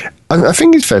 I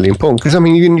think it's fairly important because, I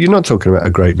mean, you're not talking about a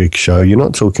great big show. You're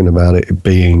not talking about it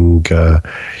being,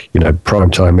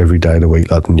 prime time every day of the week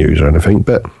like the news or anything.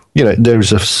 But,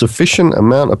 there's a sufficient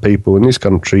amount of people in this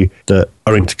country that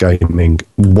are into gaming.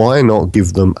 Why not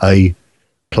give them a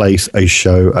place a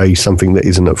show, something that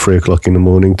isn't at 3:00 in the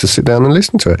morning to sit down and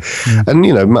listen to it. And,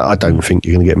 I don't think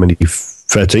you're going to get many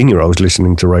 13-year-olds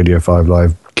listening to Radio 5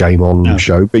 Live Game On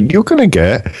show, but you're going to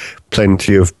get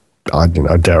plenty of,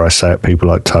 dare I say it, people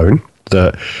like Tone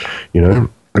that,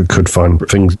 could find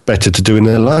things better to do in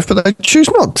their life, but they choose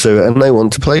not to, and they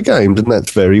want to play games, and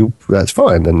that's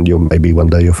fine. And maybe one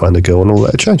day you'll find a girl and all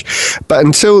that change. But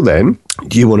until then,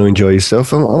 you want to enjoy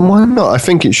yourself, and why not? I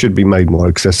think it should be made more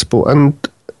accessible. And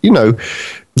the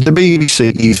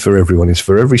BBC is for everyone. It's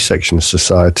for every section of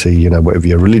society. Whatever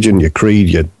your religion, your creed,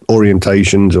 your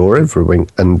orientations, or everything.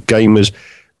 And gamers,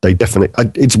 they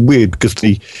definitely. It's weird because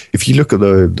if you look at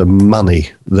the money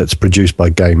that's produced by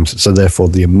games, so therefore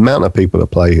the amount of people that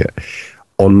play it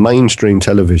on mainstream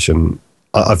television,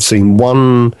 I've seen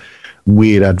one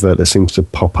weird advert that seems to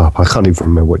pop up. I can't even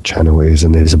remember what channel it is,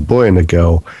 and there's a boy and a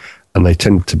girl, and they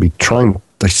seem to be trying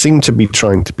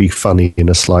to be funny in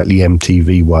a slightly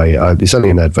MTV way. It's only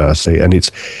an advert, and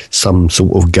it's some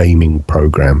sort of gaming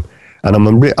program. And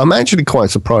I'm actually quite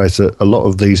surprised that a lot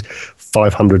of these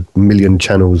 500 million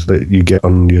channels that you get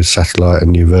on your satellite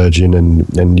and your Virgin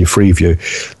and your Freeview,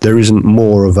 there isn't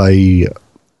more of a,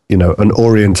 an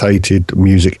orientated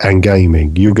music and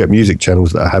gaming. You get music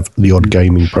channels that have the odd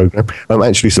gaming program. I'm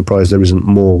actually surprised there isn't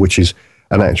more, which is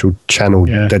an actual channel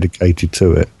dedicated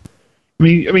to it. I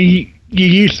mean, you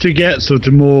used to get sort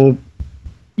of more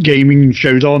gaming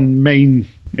shows on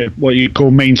what you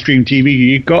call mainstream TV.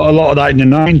 You got a lot of that in the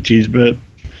 90s, but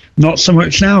not so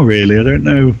much now, really. I don't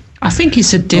know. I think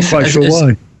it's a different. Not quite sure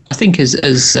why. I think as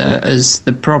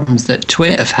the problems that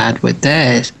Twitter have had with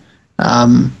their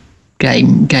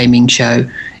gaming show,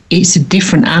 it's a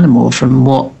different animal from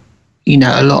what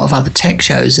a lot of other tech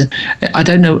shows. And I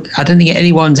don't think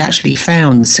anyone's actually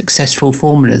found the successful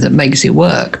formula that makes it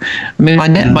work. I mean,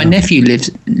 my nephew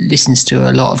listens to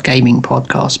a lot of gaming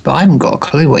podcasts, but I haven't got a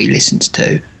clue what he listens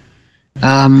to. There's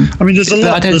a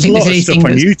lot. I don't think there's anything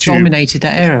that's dominated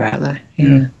that era out there.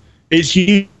 Yeah. It's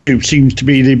YouTube seems to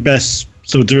be the best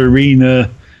sort of arena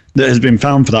that has been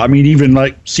found for that. I mean, even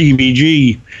like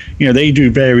CVG, they do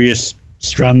various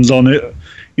strands on it,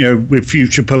 with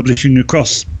Future publishing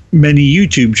across many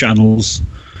YouTube channels,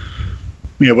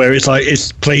 where it's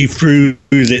playthroughs,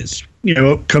 it's,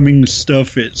 upcoming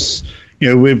stuff. It's,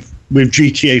 with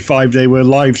GTA 5, they were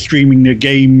live streaming the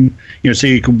game, so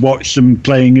you could watch them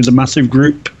playing as a massive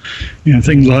group,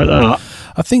 things like that.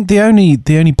 I think the only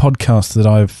podcast that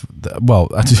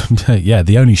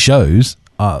the only shows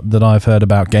that I've heard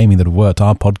about gaming that have worked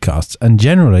are podcasts, and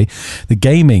generally the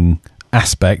gaming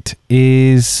aspect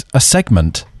is a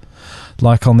segment.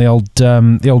 Like on the old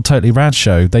Totally Rad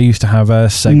show, they used to have a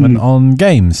segment on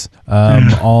games.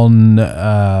 There's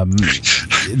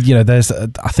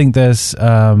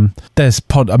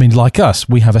like us,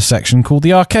 we have a section called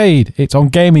the Arcade. It's on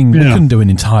gaming. We couldn't do an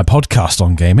entire podcast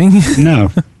on gaming. No.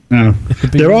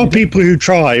 There are people who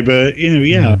try, but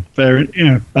fair.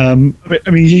 I mean,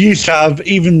 you used to have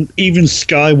even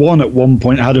Sky One at one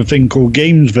point had a thing called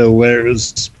Gamesville, where it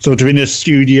was sort of in a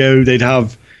studio. They'd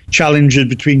have challenges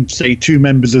between, say, two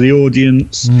members of the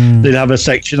audience. They'd have a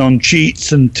section on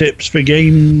cheats and tips for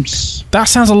games. That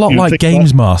sounds a lot like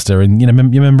Games Master, and you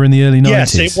remember in the early 90s.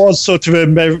 Yes, it was sort of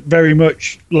very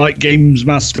much like Games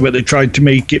Master, but they tried to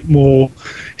make it more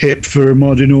hip for a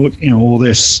modern, all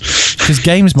this. Because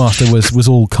Games Master was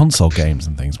all console games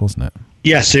and things, wasn't it?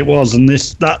 Yes, it was, and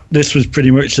this was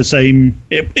pretty much the same.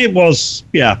 It was,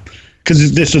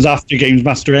 because this was after Games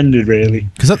Master ended, really.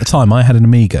 Because at the time I had an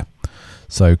Amiga.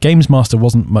 So Games Master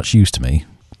wasn't much use to me.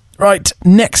 Right,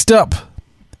 next up,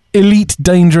 Elite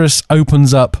Dangerous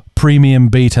opens up premium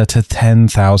beta to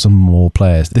 10,000 more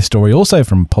players. This story also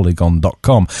from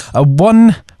Polygon.com. A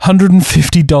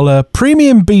 $150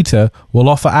 premium beta will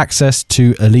offer access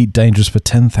to Elite Dangerous for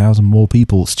 10,000 more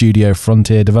people, Studio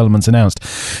Frontier Developments announced.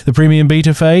 The premium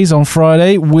beta phase on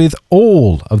Friday with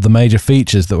all of the major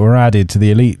features that were added to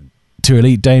Elite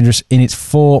Dangerous in its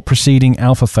 4 preceding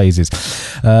alpha phases.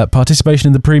 Participation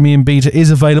in the premium beta is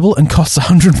available and costs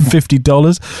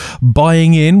 $150.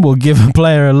 Buying in will give a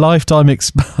player a lifetime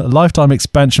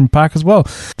expansion pack as well.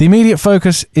 The immediate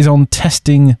focus is on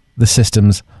testing the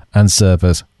systems and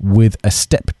servers with a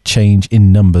step change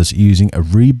in numbers using a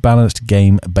rebalanced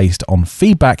game based on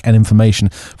feedback and information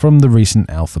from the recent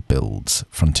alpha builds,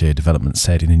 Frontier Development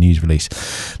said in a news release.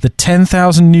 The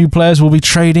 10,000 new players will be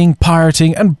trading,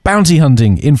 pirating and bounty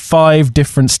hunting in 5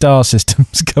 different star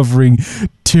systems covering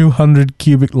 200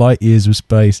 cubic light years of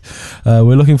space.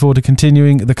 We're looking forward to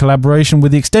continuing the collaboration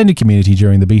with the extended community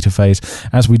during the beta phase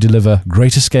as we deliver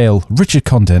greater scale, richer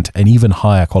content and even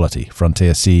higher quality,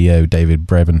 Frontier CEO David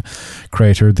Brevin,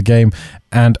 creator of the game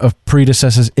and of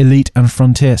predecessors Elite and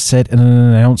Frontier, said in an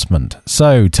announcement.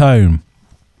 So, Tone,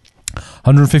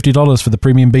 $150 for the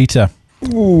premium beta.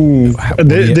 Ooh,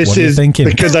 this is thinking?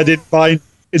 Because I didn't buy.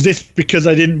 Is this because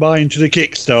I didn't buy into the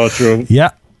Kickstarter?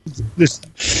 Yeah.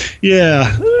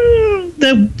 Yeah.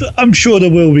 I'm sure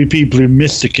there will be people who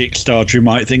missed the Kickstarter who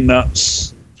might think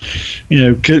that's,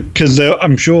 because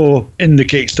I'm sure in the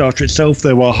Kickstarter itself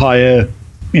there were higher,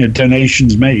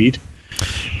 donations made.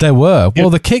 There were. Well,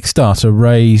 the Kickstarter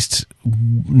raised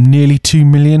nearly £2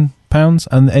 million,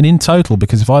 and in total,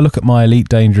 because if I look at my Elite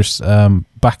Dangerous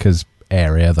backers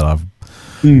area that I've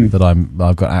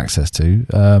got access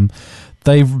to,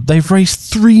 they've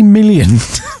raised £3 million,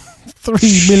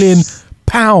 £3 million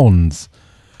pounds.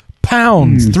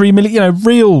 3 million,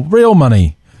 real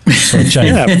money for a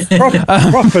change.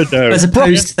 Proper dough. As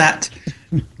opposed to that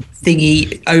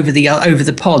thingy over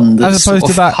the pond that's as opposed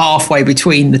to that halfway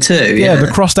between the two. Yeah, the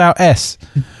crossed out S.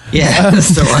 Yeah, that's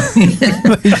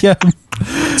the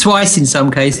one. Twice in some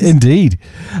cases. Indeed.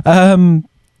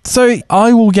 So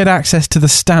I will get access to the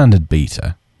standard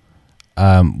beta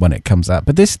when it comes out.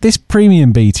 But this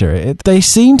premium beta, they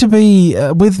seem to be,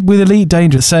 with Elite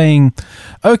Dangerous, saying,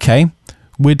 okay,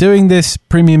 we're doing this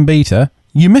premium beta.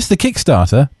 You missed the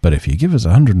Kickstarter, but if you give us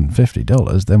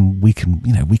 $150, then we can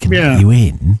let you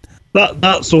in.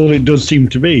 That's all it does seem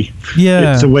to be.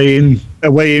 Yeah, it's a way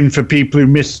in for people who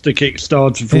missed the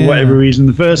Kickstarter for whatever reason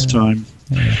the first time.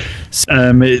 Yeah.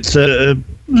 It's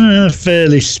a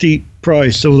fairly steep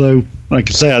price, although,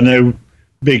 like I say, I know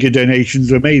bigger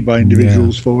donations were made by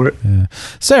individuals for it. Yeah.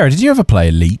 Sarah, did you ever play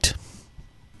Elite?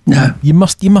 No. You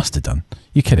must have done.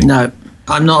 You're kidding? No.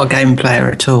 I'm not a game player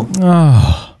at all.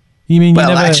 Oh, you mean?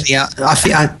 Well, actually,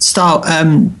 I start.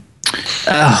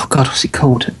 Oh God, what's it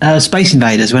called? Space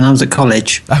Invaders. When I was at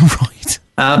college. Oh right.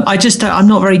 I'm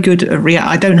not very good at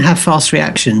I don't have fast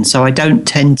reactions, so I don't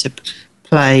tend to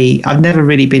play. I've never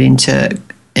really been into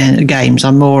games.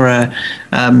 I'm more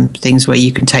things where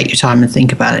you can take your time and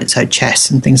think about it. So chess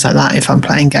and things like that. If I'm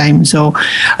playing games, or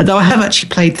though I have actually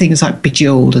played things like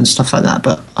Bejeweled and stuff like that,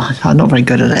 but I'm not very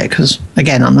good at it because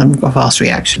again, I'm got fast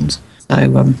reactions.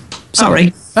 So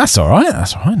sorry. That's all right.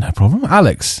 No problem.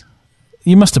 Alex,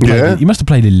 you must have played. You must have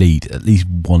played Elite at least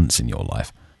once in your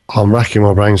life. I'm racking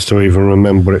my brains to even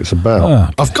remember what it's about. Oh,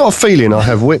 okay. I've got a feeling I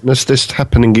have witnessed this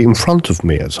happening in front of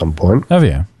me at some point. Have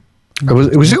you?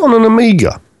 Was it on an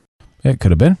Amiga? It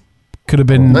could have been. Could have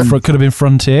been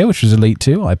Frontier, which was Elite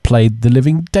 2. I played the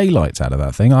living daylights out of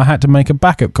that thing. I had to make a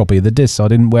backup copy of the disc so I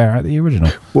didn't wear out the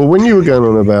original. Well, when you were going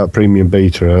on about premium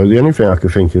beta, the only thing I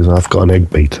could think is I've got an egg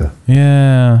beta.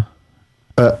 Yeah.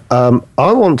 I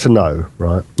want to know,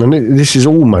 right, and this is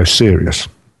almost serious,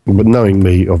 but knowing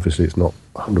me, obviously it's not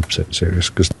 100% serious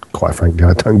because, quite frankly,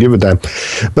 I don't give a damn.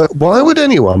 But why would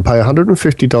anyone pay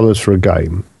 $150 for a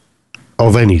game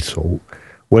of any sort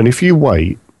when if you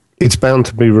wait, it's bound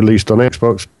to be released on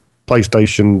Xbox,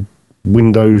 PlayStation,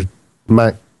 Windows,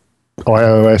 Mac,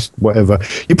 iOS, whatever.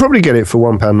 You probably get it for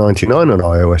 £1.99 on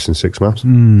iOS in 6 months.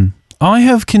 I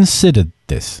have considered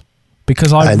this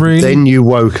because then you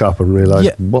woke up and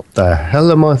realised, what the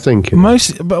hell am I thinking?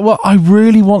 I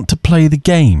really want to play the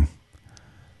game.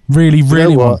 Really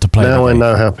want to play. Now I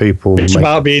know how people. It's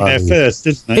about being there first,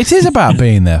 isn't it? It is about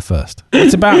being there first.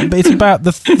 It's about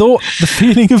the thought, the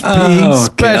feeling of being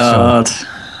special. God.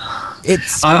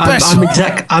 It's special.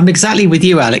 I'm exactly with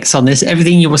you, Alex, on this.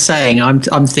 Everything you were saying, I'm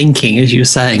thinking as you were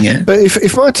saying it. But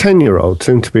if my 10-year-old,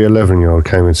 soon to be 11-year-old,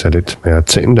 came and said it to me, I'd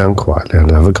sit him down quietly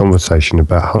and have a conversation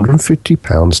about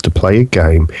 £150 to play a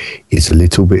game is a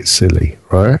little bit silly,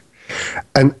 right?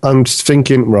 And I'm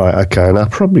thinking, right, okay, and I'll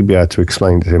probably be able to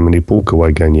explain to him, and he'd walk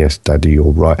away going, yes, Daddy,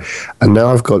 you're right. And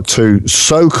now I've got two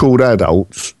so-called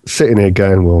adults sitting here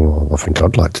going, well, I think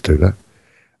I'd like to do that.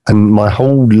 And my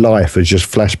whole life has just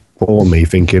flashed before me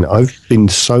thinking, I've been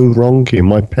so wrong here.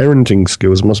 My parenting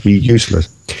skills must be useless.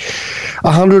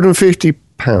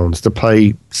 £150 to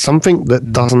play something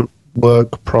that doesn't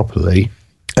work properly,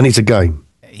 and it's a game.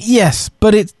 Yes,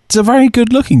 but it's a very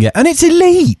good-looking game, and it's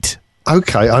Elite.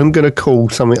 Okay, I'm going to call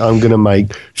something I'm going to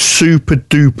make super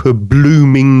duper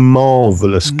blooming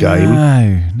marvelous game.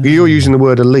 No. You're using the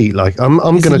word elite. Like I'm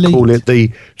going to call it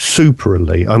the super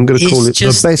elite. I'm going to call it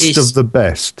the best of the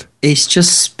best. It's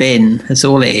just spin. That's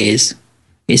all it is.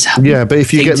 Yeah, but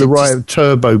if you get the right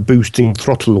turbo boosting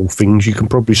throttle things, you can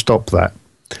probably stop that.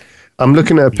 I'm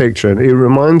looking at a picture, and it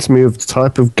reminds me of the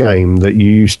type of game that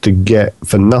you used to get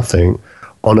for nothing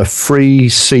on a free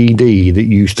CD that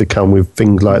used to come with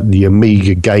things like the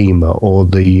Amiga Gamer or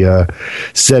the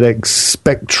ZX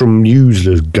Spectrum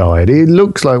User's Guide. It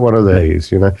looks like one of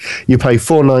these, you know. You pay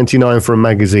 $4.99 for a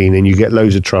magazine and you get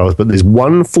loads of trials, but there's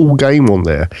one full game on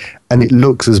there and it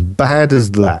looks as bad as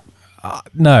that.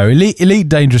 No, Elite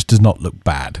Dangerous does not look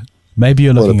bad. Maybe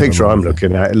you're looking the at picture I'm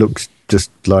looking at, it looks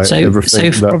just like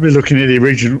everything. Probably looking at the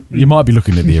original. You might be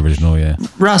looking at the original, yeah.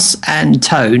 Russ and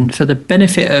Tone, for the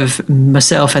benefit of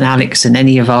myself and Alex and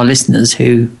any of our listeners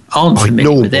who aren't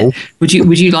familiar with it, would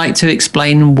you like to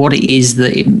explain what it is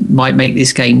that it might make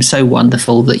this game so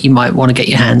wonderful that you might want to get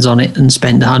your hands on it and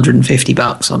spend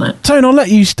 $150 on it? Tone, I'll let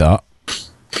you start.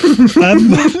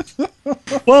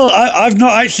 Well, I've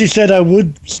not actually said I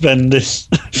would spend this.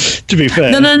 To be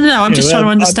fair, no. I'm just trying to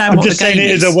understand what the game is. I'm just saying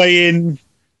it is a way in.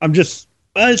 I'm just.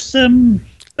 It's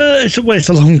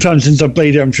a long time since I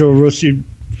played it. I'm sure Russ, you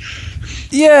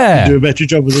do a better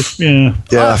job with this. Yeah.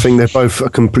 I think they're both.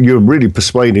 You're really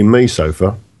persuading me so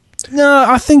far. No,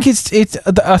 I think I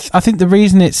think the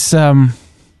reason it's the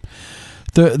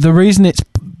reason it's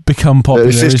become popular.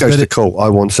 If this goes to court, I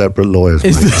want separate lawyers.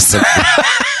 Is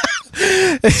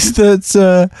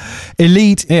that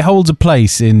Elite? It holds a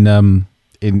place in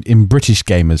British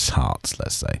gamers' hearts,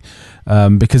 let's say,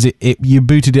 because you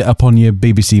booted it up on your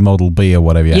BBC Model B or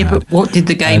whatever you had. But what did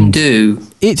the game do?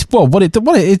 It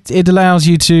allows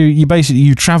you to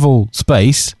you travel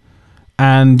space.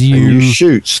 And you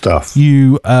shoot stuff.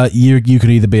 You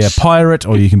can either be a pirate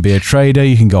or you can be a trader.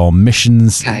 You can go on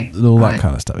missions, all that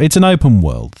kind of stuff. It's an open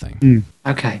world thing.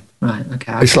 Okay, right.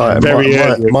 Okay. It's like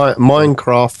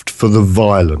Minecraft for the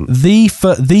violent.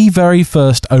 The very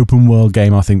first open world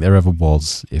game I think there ever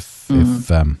was. If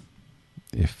I'm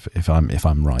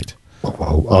right.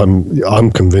 Well,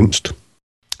 I'm convinced.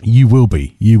 You will be.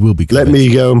 Convinced. Let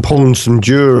me go and pawn some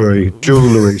jewelry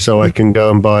so I can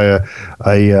go and buy a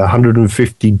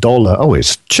 $150. Oh,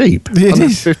 it's cheap. It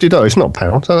is $150. It's not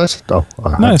pounds. So that's no,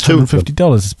 it's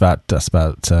 $150. It's about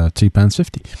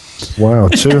 £2.50. Wow,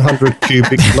 200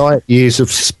 cubic light years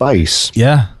of space.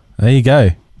 Yeah, there you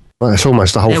go. Well, it's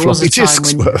almost a whole floppy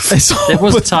disk's worth. There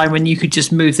was a time when you could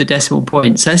just move the decimal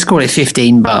point. So let's call it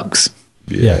 $15.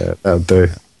 Yeah, that'll do.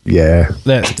 Yeah,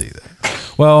 let's do that.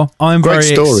 Well, I'm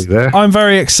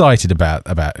very excited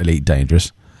about Elite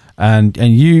Dangerous, and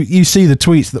you see the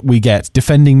tweets that we get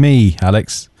defending me,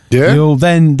 Alex. Yeah. You'll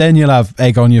have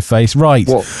egg on your face, right?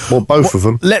 What both of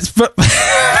them? Let's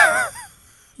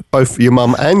both your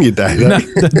mum and your dad. No,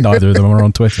 neither of them are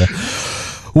on Twitter.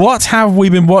 What have we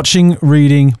been watching,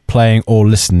 reading, playing, or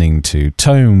listening to?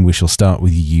 Tone, we shall start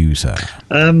with you, sir.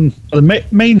 The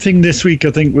main thing this week,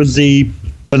 I think, was the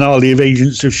finale of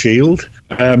Agents of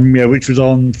S.H.I.E.L.D., which was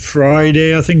on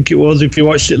Friday, I think it was, if you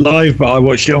watched it live, but I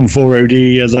watched it on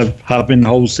 4OD as I have been the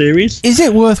whole series. Is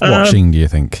it worth watching, do you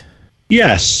think?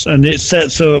 Yes, and it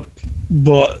sets up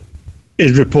what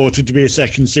is reported to be a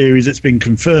second series that's been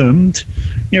confirmed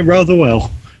rather well.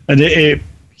 And it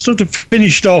sort of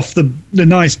finished off the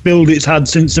nice build it's had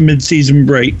since the mid-season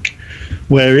break,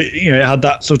 where it had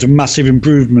that sort of massive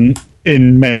improvement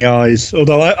in my eyes,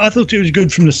 although I thought it was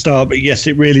good from the start, but yes,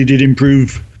 it really did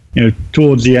improve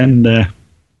towards the end there,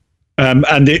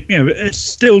 and it's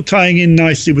still tying in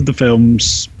nicely with the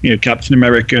films, Captain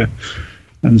America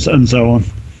and so on.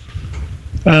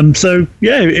 So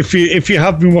yeah, if you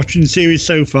have been watching the series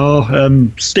so far,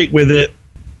 stick with it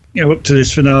up to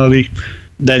this finale.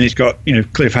 Then it's got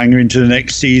cliffhanger into the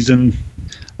next season.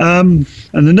 And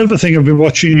another thing I've been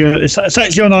watching, it's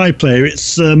actually on iPlayer.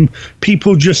 It's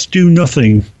People Just Do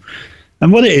Nothing.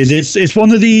 And what it is, it's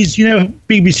one of these,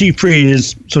 BBC Free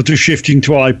is sort of shifting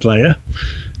to iPlayer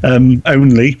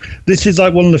only. This is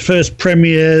like one of the first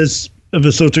premieres of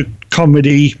a sort of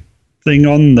comedy thing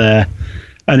on there.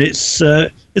 And it's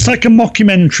like a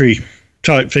mockumentary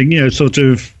type thing, sort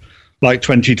of like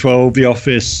 2012, The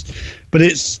Office. But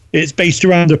it's based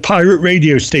around a pirate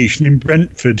radio station in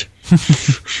Brentford.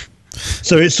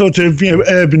 So it's sort of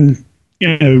urban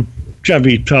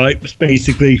Javi types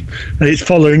basically, and it's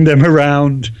following them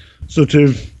around. Sort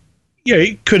of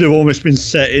it could have almost been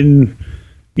set in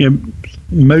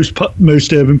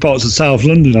most urban parts of South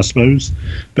London, I suppose,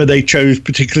 but they chose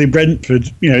particularly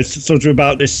Brentford. It's sort of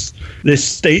about this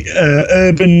state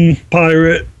urban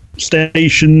pirate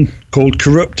station called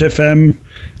Corrupt FM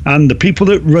and the people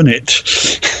that run it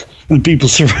and people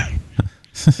surround.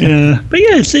 Yeah, but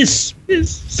yeah, it's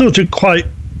sort of quite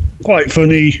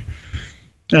funny.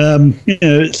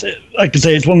 It's like I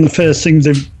say, it's one of the first things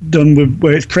they've done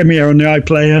where it's premiere on the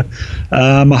iPlayer.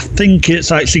 I think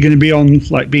it's actually going to be on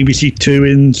like BBC Two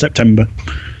in September.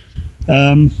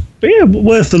 But yeah,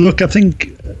 worth a look. I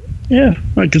think. Yeah,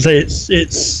 like I say,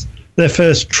 it's their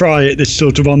first try at this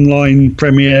sort of online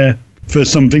premiere for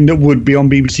something that would be on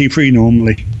BBC Three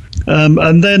normally.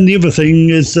 And then the other thing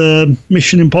is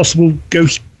Mission Impossible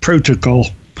Ghost Protocol,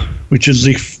 which is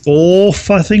the fourth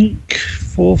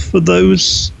of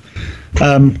those.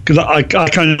 Because I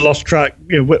kind of lost track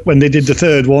when they did the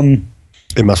third one.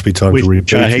 It must be time to reboot.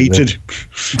 Which I hated.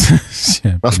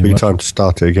 Yeah, must be time to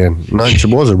start it again. No, it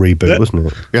was a reboot, wasn't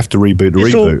it? You have to reboot the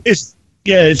reboot.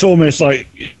 It's almost like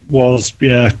it was,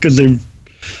 because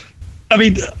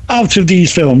out of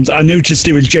these films, I noticed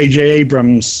it was J.J.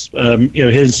 Abrams,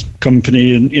 his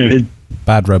company and his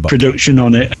Bad Robot production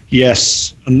on it.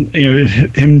 Yes, and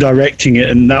him directing it,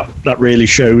 and that really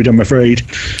showed, I'm afraid.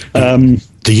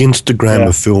 The Instagram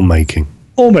of filmmaking.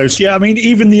 Almost, yeah.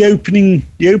 Even the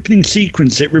opening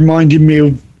sequence, it reminded me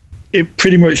of. It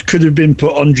pretty much could have been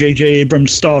put on J.J.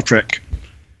 Abrams' Star Trek.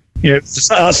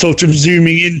 That sort of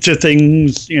zooming into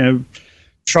things.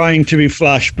 Trying to be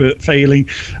Flash but failing.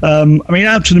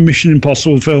 Out of the Mission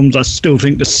Impossible films, I still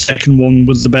think the second one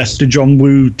was the best. The John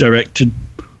Woo directed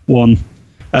one,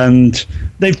 and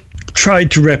they've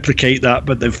tried to replicate that,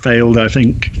 but they've failed, I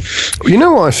think. You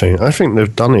know what I think? I think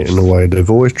they've done it in a way. They've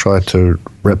always tried to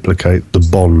replicate the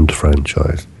Bond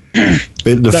franchise.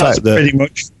 The fact that pretty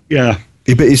much, yeah.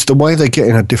 But it's the way they get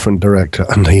in a different director,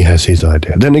 and he has his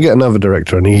idea. Then they get another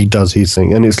director, and he does his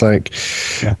thing, and it's like,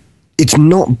 it's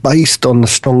not based on the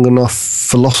strong enough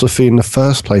philosophy in the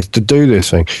first place to do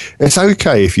this thing. It's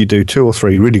okay if you do 2 or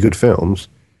 3 really good films,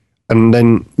 and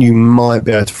then you might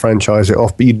be able to franchise it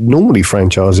off, but you'd normally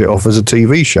franchise it off as a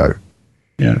TV show.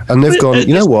 Yeah. And they've gone,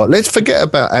 you know what, let's forget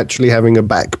about actually having a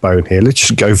backbone here. Let's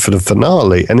just go for the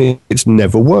finale. And it's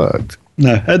never worked.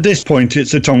 No, at this point,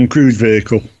 it's a Tom Cruise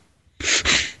vehicle.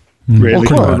 Really.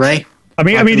 Probably.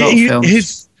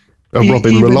 His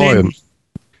Robin Reliant.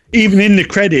 Even in the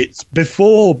credits,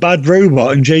 before Bad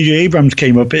Robot and J.J. Abrams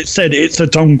came up, it said it's a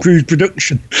Tom Cruise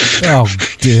production. Oh,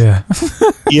 dear.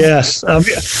 Yes.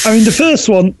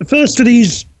 The first of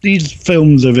these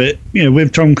films of it,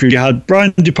 with Tom Cruise, you had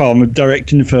Brian De Palma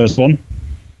directing the first one,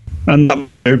 and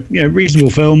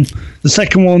reasonable film. The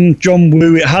second one, John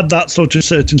Woo, it had that sort of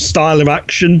certain style of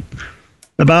action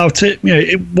about it.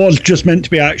 It was just meant to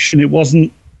be action. It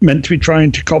wasn't meant to be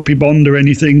trying to copy Bond or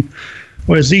anything.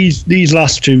 Whereas these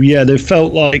last two, they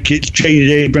felt like it's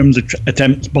J.J. Abrams'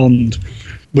 attempts Bond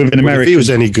with an American. If he was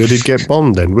any good, he'd get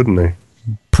Bond then, wouldn't he?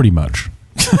 Pretty much.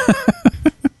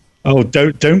 Oh,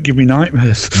 don't give me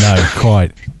nightmares. No,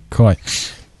 quite.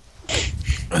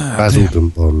 Basildon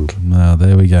Bond. No,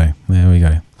 there we go.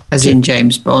 As in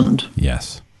James Bond.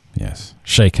 Yes.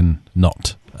 Shaken,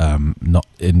 not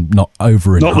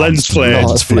over not lens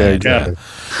flared. Yeah.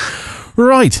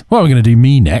 Right, well, we're going to do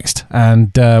me next,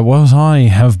 and what I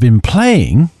have been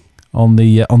playing on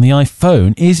the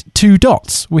iPhone is 2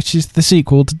 Dots, which is the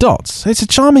sequel to Dots. It's a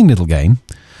charming little game.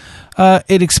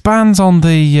 It expands on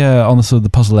the sort of the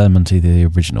puzzle element of the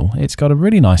original. It's got a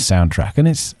really nice soundtrack, and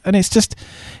it's a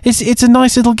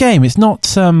nice little game. It's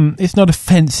not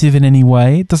offensive in any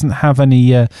way. It doesn't have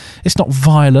any. It's not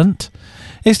violent.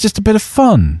 It's just a bit of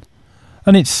fun.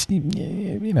 And it's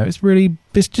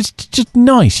it's just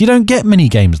nice. You don't get many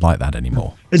games like that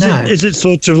anymore. Is it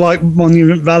sort of like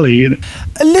Monument Valley?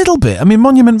 A little bit.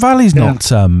 Monument Valley's not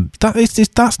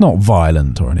that's not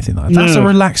violent or anything like that. That's a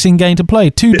relaxing game to play.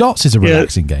 2 Dots is a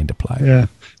relaxing game to play. Yeah.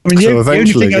 So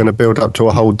eventually you're going to build up to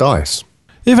a whole dice.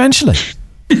 Eventually.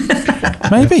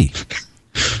 Maybe.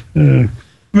 The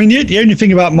only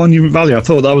thing about Monument Valley, I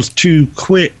thought that was too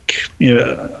quick.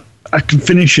 I can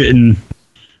finish it in.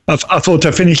 I thought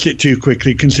I finished it too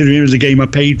quickly, considering it was a game I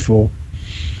paid for.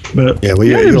 But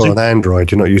you're on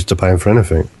Android. You're not used to paying for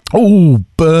anything. Oh,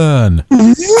 burn!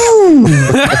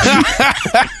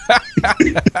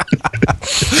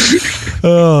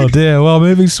 Oh dear. Well,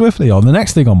 moving swiftly on. The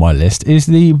next thing on my list is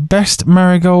the Best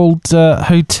Marigold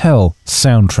Hotel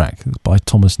soundtrack by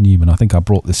Thomas Newman. I think I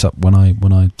brought this up when I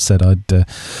said I'd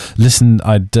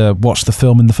watch the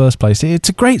film in the first place. It's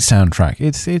a great soundtrack.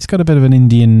 It's got a bit of an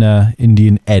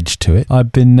Indian edge to it.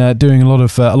 I've been doing a lot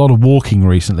of walking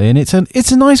recently, and it's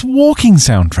a nice walking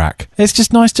soundtrack. It's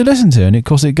just nice to listen to, and of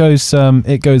course it goes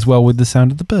well with the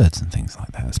sound of the birds and things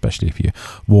like that, especially if you're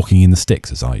walking in the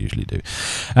sticks, as I usually do.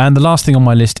 And the last thing on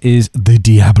my list is The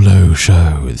Diablo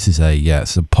Show. This is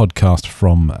it's a podcast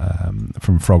from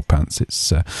Frog Pants.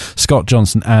 It's Scott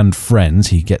Johnson and friends.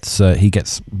 He gets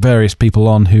various people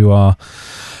on who are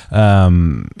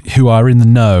in the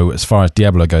know as far as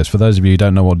Diablo goes. For those of you who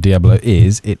don't know what Diablo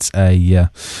is, it's a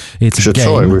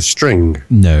game with string.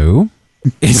 No,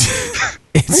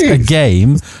 it's a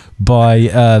game by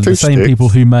the same people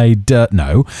who made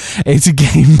no, it's a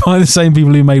game by the same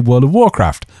people who made World of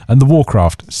Warcraft and the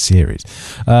Warcraft series.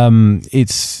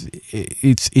 It's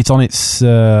on its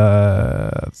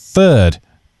third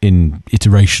in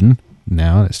iteration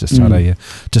now. It's just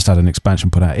had an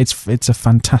expansion put out. It's a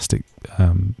fantastic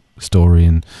story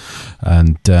and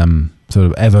sort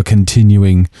of ever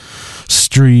continuing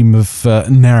stream of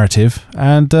narrative,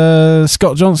 and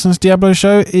Scott Johnson's Diablo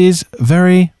show is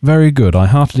very, very good. I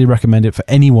heartily recommend it for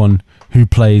anyone who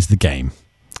plays the game.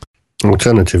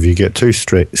 Alternative, you get two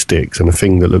sticks and a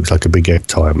thing that looks like a big egg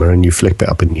timer, and you flip it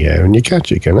up in the air and you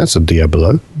catch it again. That's a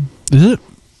Diablo. Is it?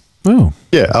 Oh.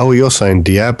 Yeah. Oh, you're saying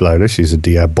Diablo. This is a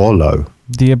Diabolo.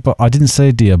 I didn't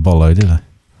say Diabolo, did I?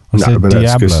 I said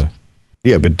Diablo.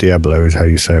 Yeah, but Diablo is how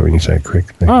you say it when you say it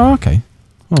quickly. Oh, okay.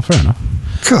 Well, fair enough.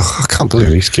 God, I can't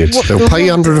believe these kids. They'll pay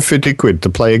 150 quid to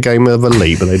play a game of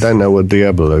Elite, but they don't know what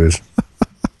Diablo is.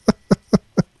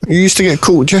 You used to get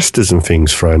court jesters and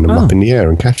things throwing them up in the air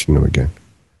and catching them again.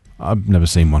 I've never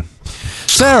seen one.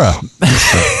 Sarah!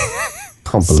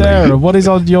 Can't believe Sarah, what is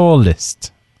on your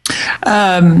list?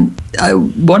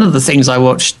 One of the things I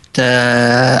watched,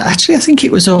 actually, I think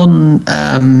it was on,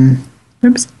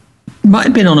 might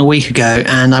have been on a week ago,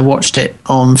 and I watched it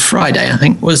on Friday, I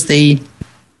think, was the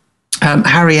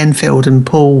Harry Enfield and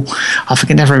Paul, I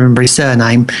can never remember his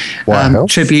surname,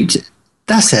 tribute.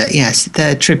 That's it, yes.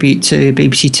 Their tribute to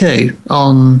BBC Two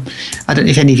on, I don't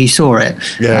know if any of you saw it.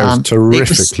 Yeah, it was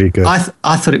terrifically good.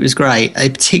 I thought it was great,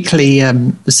 particularly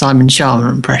the Simon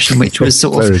Sharma impression, which was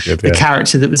sort of good, the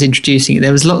character that was introducing it.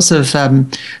 There was lots of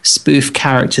spoof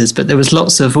characters, but there was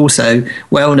lots of also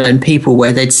well-known people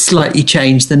where they'd slightly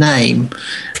changed the name,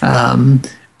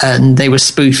 and they were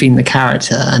spoofing the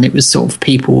character, and it was sort of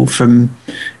people from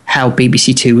how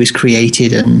BBC Two was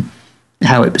created and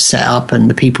how it was set up,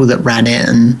 and the people that ran it,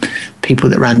 and people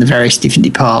that ran the various different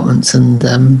departments, and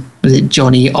was it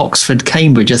Johnny Oxford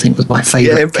Cambridge? I think was my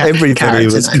favourite. Yeah, everybody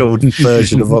was called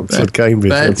version of Oxford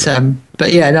Cambridge.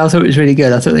 But yeah, no, I thought it was really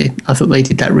good. I thought they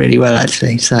did that really well,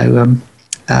 actually. So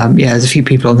there's a few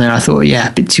people on there I thought,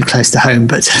 a bit too close to home,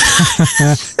 but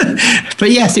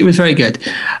but yes, it was very good,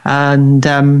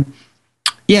 and.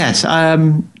 Yes,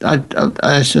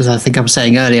 as I think I was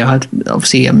saying earlier,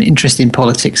 I'm interested in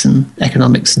politics and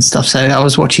economics and stuff. So I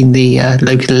was watching the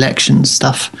local election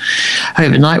stuff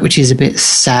overnight, which is a bit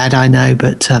sad, I know,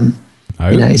 but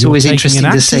it's always interesting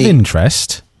to see.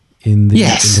 Interest in the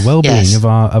well-being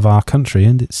of our country,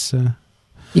 and it's.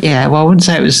 Yeah, well, I wouldn't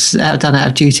say it was done out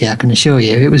of duty. I can assure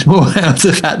you, it was more out of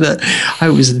the fact that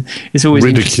it's always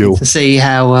interesting to see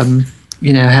how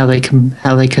how they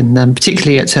can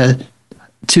particularly at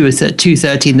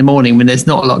 2:30 in the morning when there's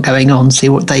not a lot going on, see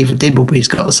what David Dimbleby's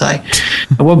got to say.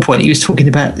 At one point he was talking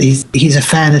about he's a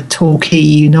fan of Torquay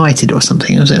United or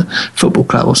something. It was a football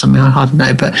club or something, I don't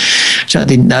know, but which I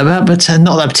didn't know about, but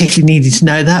not that I particularly needed to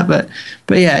know that, but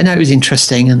yeah, no, it was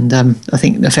interesting, and I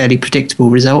think a fairly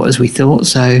predictable result as we thought,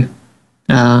 so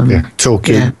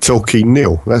Torquay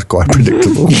nil. That's quite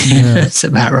predictable. That's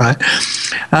about right.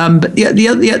 But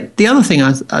the other thing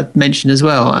I'd mention as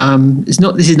well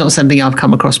this is not something I've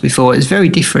come across before. It's very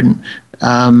different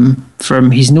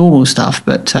from his normal stuff.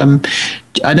 But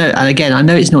I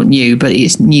know it's not new, but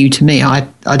it's new to me. I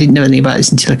didn't know anything about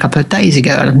this until a couple of days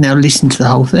ago, and I've now listened to the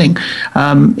whole thing.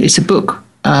 It's a book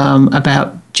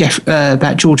about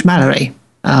George Mallory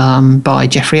by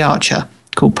Jeffrey Archer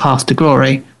called Path to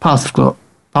Glory.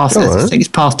 I think it's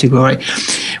Path to Glory,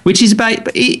 which is about.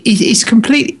 It's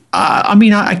complete.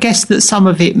 I guess that some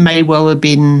of it may well have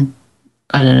been.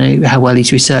 I don't know how well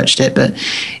he's researched it, but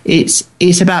it's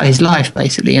about his life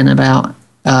basically, and about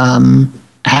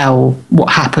what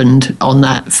happened on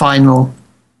that final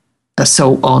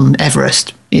assault on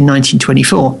Everest in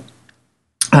 1924.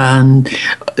 And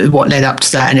what led up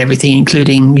to that and everything,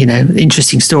 including,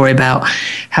 interesting story about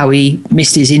how he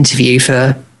missed his interview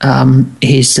for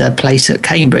his place at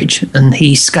Cambridge, and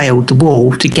he scaled the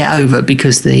wall to get over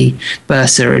because the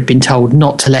bursar had been told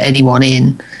not to let anyone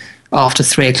in after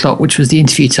 3:00, which was the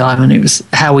interview time, and it was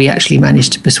how he actually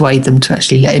managed to persuade them to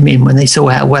actually let him in when they saw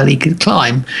how well he could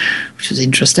climb, which was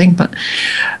interesting. But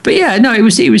yeah, no, it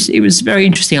was very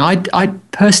interesting. I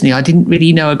personally, I didn't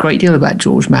really know a great deal about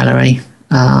George Mallory.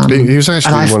 He was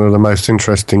actually one of the most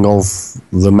interesting of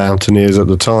the mountaineers at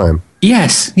the time.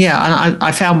 Yes, yeah, and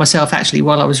I found myself actually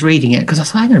while I was reading it, because I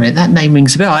thought, hang on a minute, that name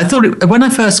rings a bell. I thought when I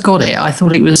first got it, I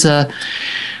thought it was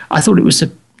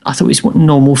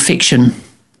normal fiction.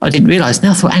 I didn't realise.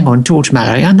 Now I thought, hang on, George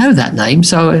Mallory, I know that name.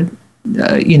 So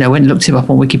went and looked him up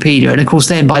on Wikipedia, and of course,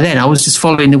 by then I was just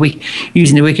following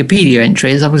using the Wikipedia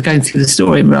entry as I was going through the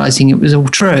story and realising it was all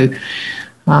true.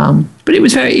 But it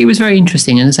was very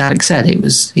interesting, and as Alex said,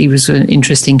 he was an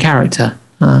interesting character.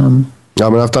 I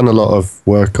mean, I've done a lot of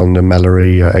work on the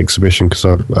Mallory exhibition because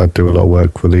I do a lot of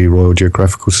work for the Royal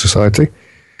Geographical Society,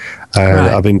 and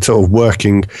Right. I've been sort of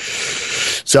working.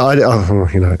 So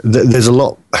there's a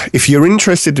lot. If you're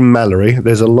interested in Mallory,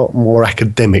 there's a lot more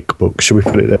academic books. Shall we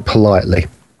put it politely?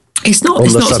 It's not. On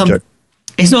It's the not subject.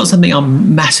 It's not something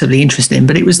I'm massively interested in,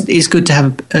 but it's good to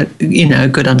have a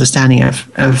good understanding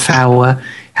of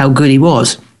how good he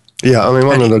was. Yeah, I mean,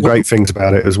 one of the great things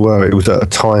about it as well, it was at a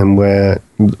time where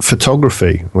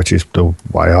photography, which is the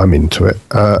way I'm into it,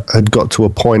 had got to a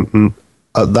point,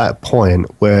 at that point,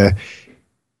 where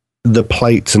the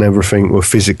plates and everything were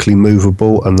physically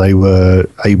movable and they were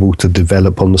able to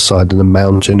develop on the side of the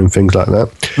mountain and things like that.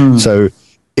 So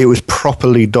it was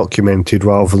properly documented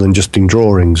rather than just in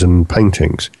drawings and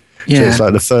paintings. So Yeah. it's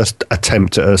like the first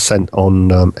attempt at ascent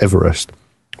on Everest,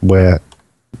 where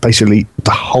basically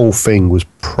the whole thing was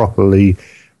properly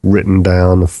written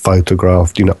down,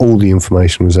 photographed, all the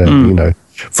information was there,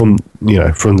 from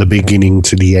the beginning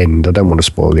to the end. I don't want to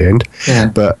spoil the end.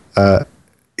 Yeah. But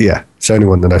so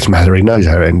anyone that knows Mallory knows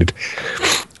how it ended.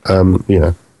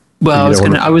 Well,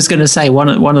 I was going to say one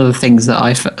of the things that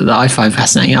I find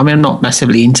fascinating. I mean, I'm not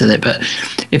massively into it, but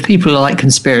if people like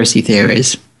conspiracy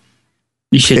theories,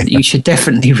 you should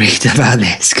definitely read about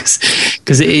this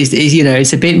because it is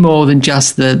it's a bit more than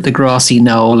just the grassy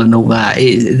knoll and all that.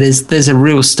 There's a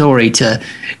real story to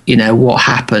what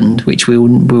happened, which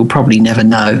we'll probably never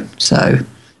know. So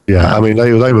I mean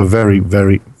they were very,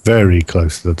 very, very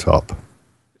close to the top.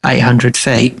 800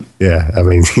 feet. Yeah, I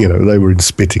mean, they were in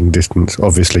spitting distance.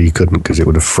 Obviously, you couldn't because it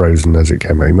would have frozen as it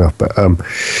came out of your mouth. But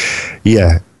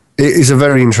it is a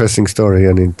very interesting story,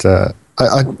 and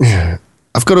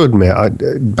I've got to admit,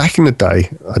 back in the day,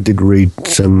 I did read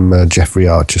some Jeffrey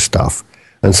Archer stuff,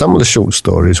 and some of the short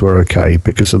stories were okay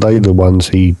because they were the ones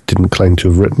he didn't claim to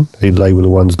have written. They were the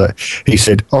ones that he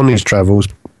said on his travels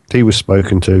he was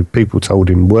spoken to. People told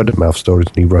him word of mouth stories,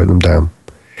 and he wrote them down.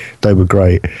 They were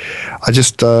great. I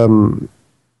just, I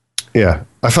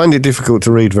find it difficult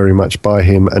to read very much by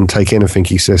him and take anything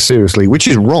he says seriously, which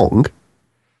is wrong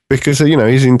because,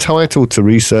 he's entitled to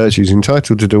research, he's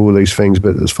entitled to do all these things,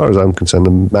 but as far as I'm concerned,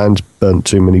 the man's burnt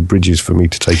too many bridges for me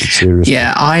to take it seriously.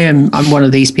 Yeah, I'm one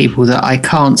of these people that I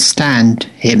can't stand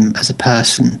him as a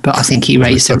person, but I think he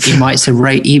writes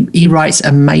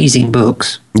amazing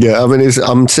books. Yeah, I mean,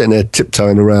 I'm sitting there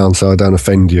tiptoeing around so I don't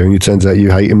offend you, and it turns out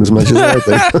you hate him as much as I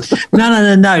do.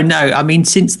 No. I mean,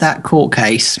 since that court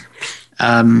case,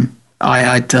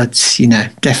 I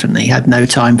definitely had no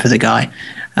time for the guy.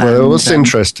 Well, what's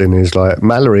interesting is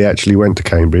Mallory actually went to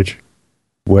Cambridge,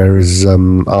 whereas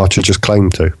Archer just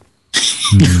claimed to.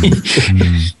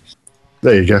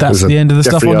 There you go. That's the end of the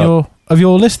stuff on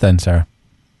your list, then, Sarah.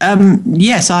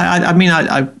 Yes, I mean,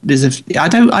 I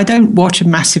don't watch a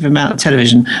massive amount of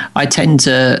television. I tend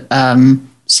to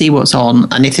see what's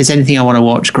on, and if there's anything I want to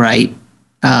watch, great.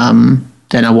 Then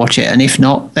I watch it, and if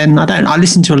not, then I don't. I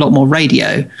listen to a lot more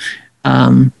radio,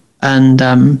 and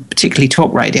particularly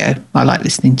talk radio. I like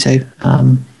listening to.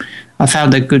 I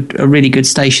found a really good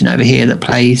station over here that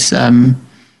plays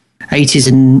 80s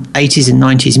and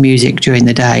 90s music during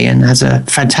the day, and has a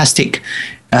fantastic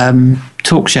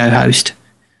talk show host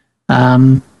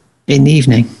in the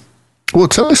evening. Well,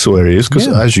 tell us where he is, because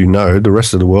as you know, the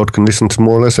rest of the world can listen to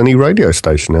more or less any radio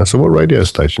station now. So what radio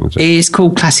station is it? It's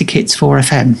called Classic Hits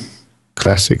 4FM.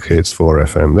 Classic Hits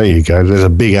 4FM. There you go. There's a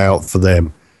big out for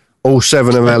them. All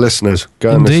 7 of our listeners,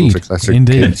 go and listen to Classic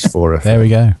Hits 4FM. There we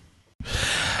go.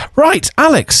 Right,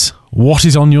 Alex, what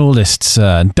is on your list,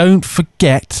 sir? And don't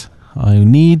forget, I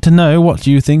need to know what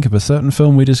you think of a certain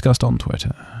film we discussed on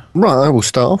Twitter. Right, I will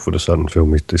start off with a certain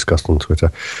film we discussed on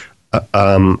Twitter,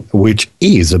 which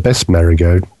is The Best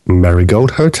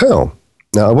Marigold Hotel.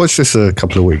 Now, I watched this a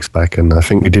couple of weeks back, and I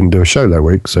think we didn't do a show that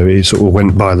week, so it sort of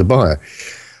went by the by.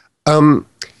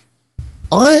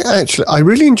 I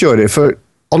really enjoyed it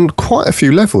on quite a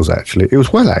few levels, actually. It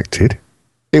was well acted.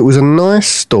 It was a nice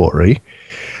story.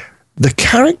 The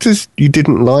characters you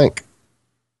didn't like,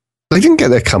 they didn't get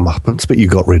their comeuppance, but you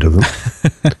got rid of them.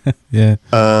 Yeah.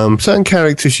 Certain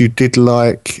characters you did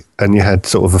like and you had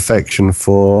sort of affection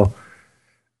for,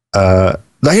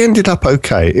 they ended up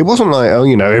okay. It wasn't like,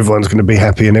 everyone's going to be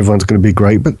happy and everyone's going to be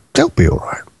great, but they'll be all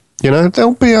right.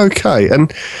 They'll be okay.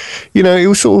 And, it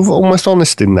was sort of almost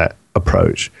honest in that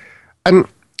approach. And,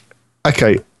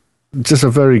 okay, just a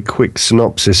very quick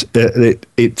synopsis.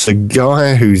 It's a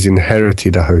guy who's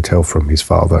inherited a hotel from his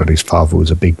father, and his father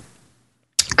was a big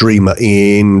dreamer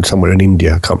somewhere in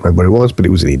India. I can't remember where it was, but it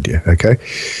was in India, okay?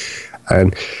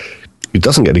 And he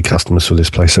doesn't get any customers for this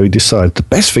place, so he decides the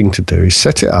best thing to do is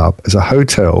set it up as a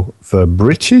hotel for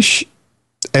British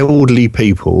elderly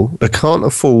people that can't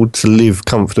afford to live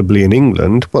comfortably in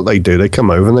England. What they do, they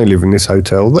come over and they live in this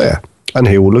hotel there, and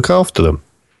he will look after them.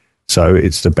 So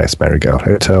it's the Best Marigold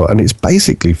Hotel, and it's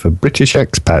basically for British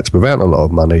expats without a lot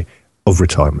of money of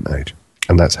retirement age.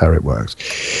 And that's how it works.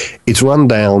 It's run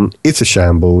down. It's a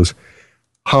shambles.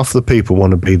 Half the people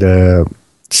want to be there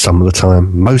some of the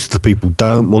time. Most of the people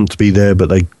don't want to be there, but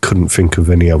they couldn't think of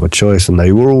any other choice. And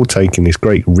they were all taking this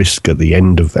great risk at the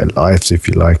end of their lives, if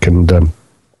you like. And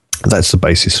that's the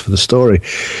basis for the story.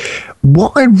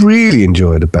 What I really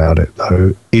enjoyed about it,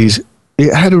 though, is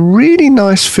it had a really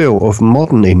nice feel of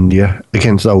modern India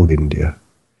against old India.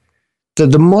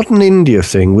 The modern India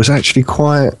thing was actually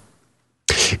quite...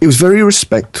 It was very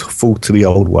respectful to the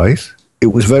old ways. It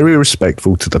was very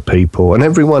respectful to the people, and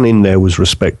everyone in there was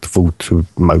respectful to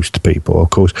most people. Of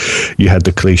course, you had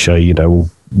the cliche,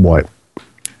 white,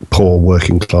 poor,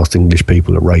 working class English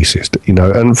people are racist,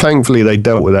 and thankfully they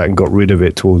dealt with that and got rid of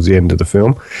it towards the end of the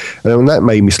film. And that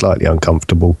made me slightly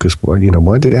uncomfortable because, why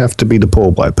did it have to be the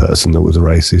poor white person that was a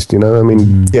racist?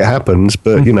 It happens,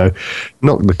 but,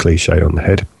 knock the cliche on the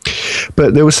head.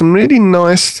 But there was some really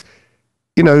nice,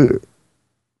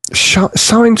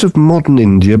 signs of modern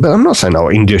India, but I'm not saying,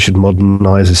 India should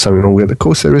modernise or something all that. Of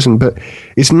course there isn't, but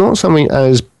it's not something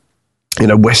as,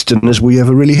 Western as we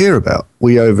ever really hear about.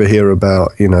 We overhear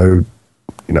about,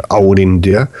 old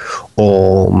India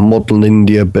or modern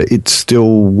India, but it's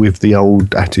still with the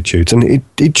old attitudes. And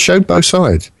it showed both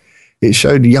sides. It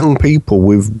showed young people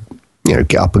with,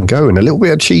 get up and go, and a little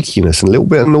bit of cheekiness and a little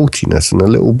bit of naughtiness and a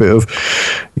little bit of,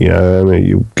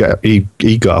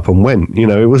 he got up and went.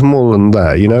 It was more than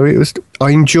that. I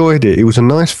enjoyed it. It was a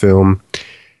nice film.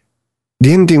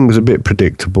 The ending was a bit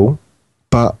predictable,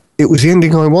 but it was the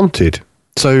ending I wanted.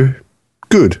 So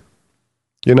good,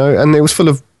 and it was full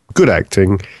of good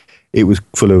acting. It was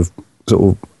full of sort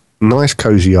of nice,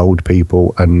 cozy old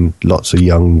people and lots of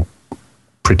young,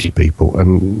 pretty people,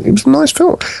 and it was a nice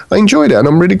film. I enjoyed it, and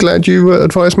I'm really glad you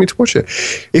advised me to watch it.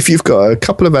 If you've got a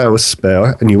couple of hours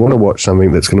spare and you want to watch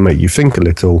something that's going to make you think a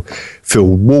little, feel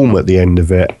warm at the end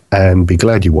of it, and be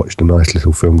glad you watched a nice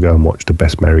little film, go and watch The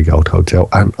Best Marigold Hotel.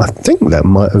 And I think that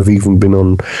might have even been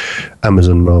on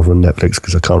Amazon rather than Netflix,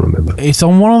 because I can't remember. It's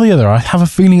on one or the other. I have a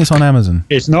feeling it's on Amazon.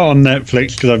 It's not on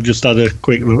Netflix because I've just had a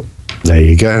quick look. There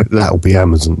you go. That'll be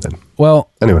Amazon then.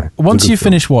 Well, anyway, once you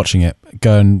finish watching it,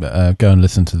 go and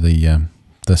listen to the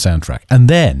soundtrack, and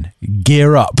then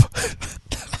gear up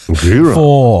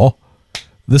for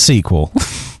the sequel,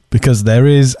 because there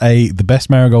is The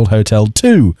Best Marigold Hotel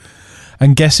 2,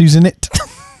 and guess who's in it?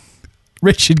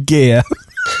 Richard Gere.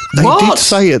 They did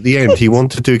say at the end he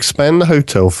wanted to expand the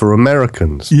hotel for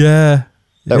Americans. Yeah.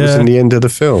 That was in the end of the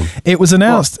film. It was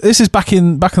announced. What? This is back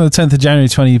on the 10th of January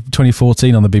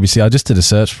 2014 on the BBC. I just did a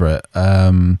search for it.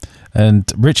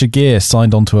 And Richard Gere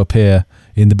signed on to appear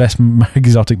in The Best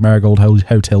Exotic Marigold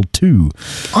Hotel 2.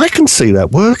 I can see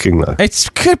that working, though.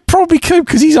 Probably could,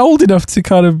 because he's old enough to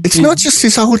kind of... It's not just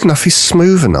he's old enough, he's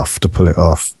smooth enough to pull it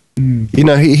off.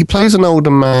 He plays an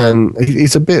older man.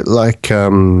 He's a bit like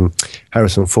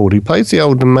Harrison Ford. He plays the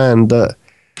older man that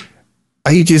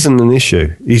age isn't an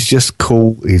issue. He's just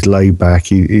cool. He's laid back.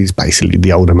 He's basically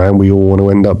the older man we all want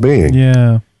to end up being.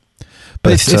 Yeah.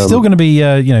 But it's still going to be,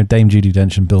 Dame Judi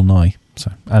Dench and Bill Nye,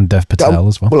 and Dev Patel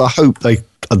as well. Well, I hope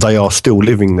they are still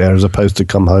living there as opposed to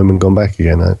come home and gone back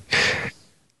again.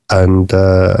 And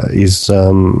he's,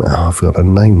 I forgot her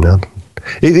name now.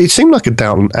 It seemed like a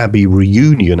Downton Abbey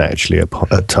reunion, actually,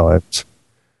 at times,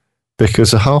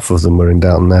 because half of them were in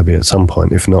Downton Abbey at some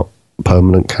point, if not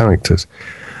permanent characters.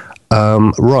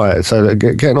 Right, so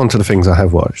getting on to the things I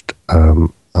have watched.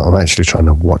 I'm actually trying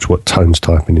to watch what Tone's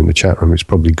typing in the chat room. It's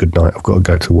probably good night, I've got to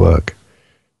go to work.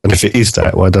 And if it is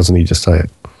that, why doesn't he just say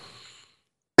it?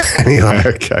 Anyway,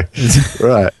 okay.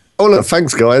 Right. Oh, look,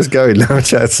 thanks, guys. Go now,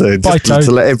 chat soon. Bye, just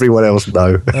to let everyone else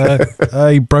know.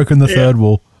 Hey, broken the third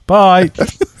wall. Bye.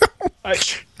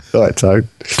 Right, Tone.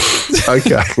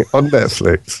 Okay, on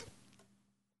Netflix,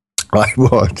 I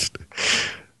watched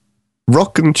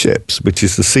Rock and Chips, which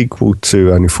is the sequel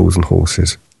to Only Fools and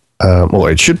Horses. Well,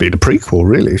 it should be the prequel,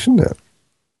 really, shouldn't it?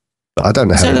 But I don't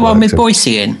know how. Is that the one with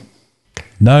Boise in?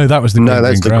 No, that was the green,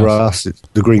 that's green the grass. It's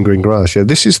the green grass. Yeah,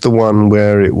 this is the one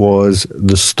where it was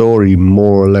the story,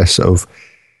 more or less, of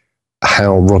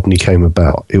how Rodney came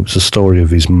about. It was a story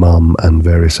of his mum and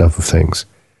various other things.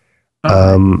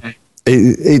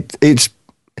 It's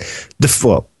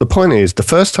the point is, the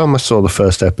first time I saw the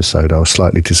first episode, I was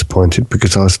slightly disappointed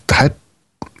because how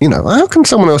can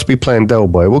someone else be playing Del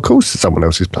Boy? Well, of course someone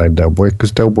else is playing Del Boy,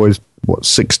 because Del Boy's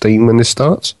 16 when this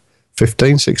starts,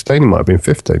 15, 16, he might have been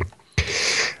 15.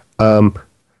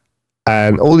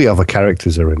 And all the other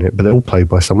characters are in it, but they're all played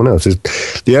by someone else.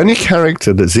 The only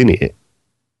character that's in it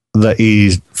that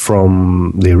is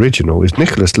from the original is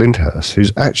Nicholas Lyndhurst,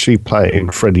 who's actually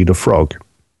playing Freddy the Frog,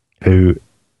 who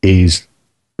is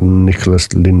Nicholas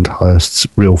Lyndhurst's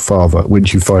real father,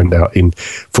 which you find out in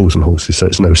Fools and Horses, so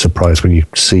it's no surprise when you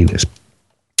see this.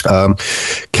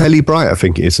 Kelly Bright, I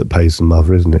think it is, that plays the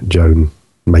mother, isn't it? Joan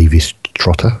Mavis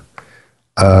Trotter.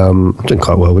 I'm doing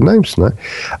quite well with names tonight.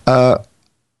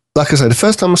 Like I said, the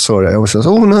first time I saw it, I was like,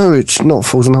 oh no, it's not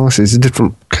Fools and Horses, it's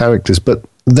different characters. But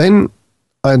then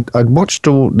I'd watched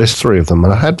there's three of them,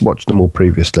 and I had watched them all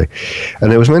previously.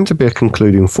 And there was meant to be a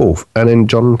concluding fourth, and then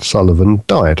John Sullivan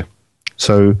died.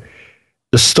 So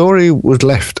the story was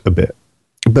left a bit.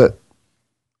 But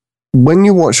when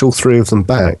you watch all three of them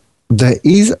back, there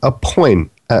is a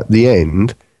point at the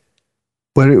end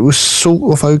where it was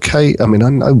sort of okay. I mean, I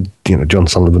know, John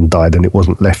Sullivan died and it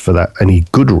wasn't left for that any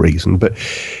good reason, but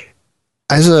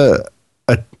as a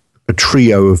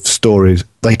trio of stories,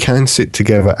 they can sit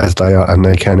together as they are and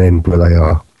they can end where they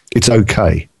are. It's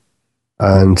okay.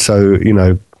 And so,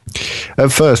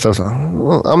 at first I was like,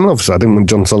 well, I didn't want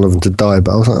John Sullivan to die,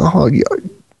 but I was like,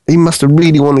 he must have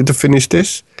really wanted to finish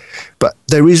this. But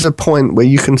there is a point where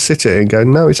you can sit it and go,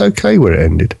 no, it's okay where it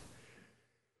ended.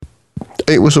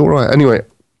 It was all right. Anyway,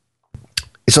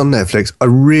 it's on Netflix. I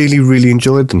really, really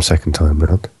enjoyed them second time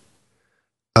round.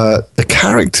 The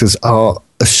characters are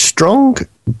as strong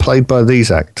played by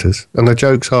these actors, and the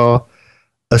jokes are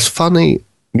as funny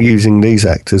using these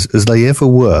actors as they ever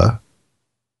were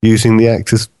using the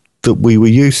actors that we were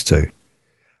used to.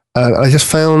 I just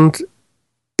found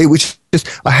it was just,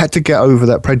 I had to get over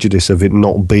that prejudice of it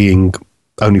not being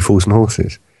only Fools and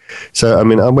Horses. So, I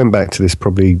mean, I went back to this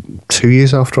probably 2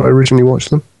 years after I originally watched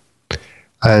them.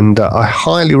 And I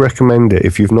highly recommend it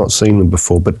if you've not seen them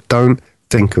before, but don't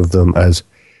think of them as,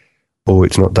 oh,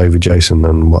 it's not David Jason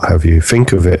and what have you.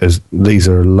 Think of it as these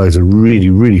are loads of really,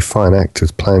 really fine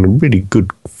actors playing really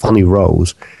good, funny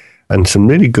roles and some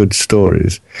really good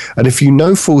stories. And if you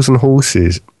know Fools and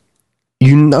Horses,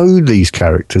 you know these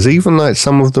characters, even like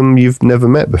some of them you've never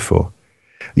met before.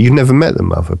 You've never met the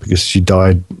mother because she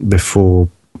died before,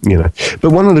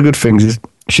 But one of the good things is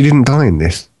she didn't die in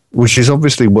this, which is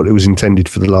obviously what it was intended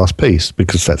for the last piece,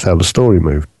 because that's how the story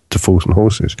moved to Fools and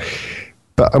Horses.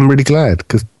 But I'm really glad,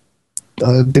 because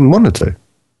I didn't want it to.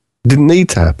 Didn't need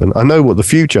to happen. I know what the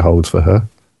future holds for her,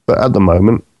 but at the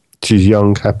moment, she's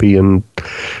young, happy, and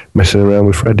messing around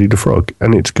with Freddy the Frog,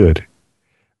 and it's good.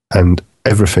 And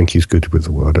everything is good with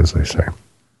the world, as they say.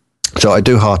 So I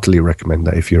do heartily recommend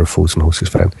that if you're a Fools and Horses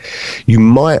fan.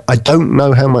 I don't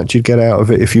know how much you'd get out of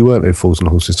it if you weren't a Fools and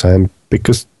Horses fan,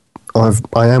 because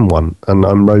I am one, and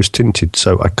I'm rose-tinted,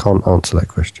 so I can't answer that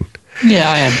question. Yeah,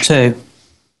 I am too.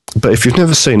 But if you've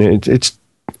never seen it, it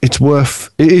is worth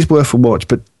a watch,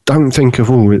 but don't think of,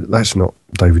 that's not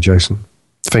David Jason.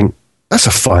 Think, that's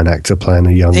a fine actor playing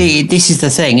a young... This is the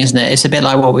thing, isn't it? It's a bit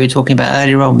like what we were talking about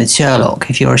earlier on with Sherlock,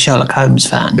 if you're a Sherlock Holmes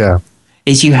fan. Yeah.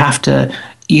 Is you have to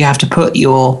put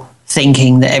your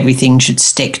thinking that everything should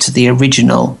stick to the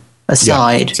original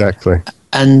aside. Yeah, exactly.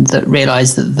 And that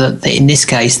realise that in this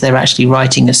case, they're actually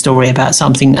writing a story about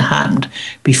something that happened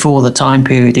before the time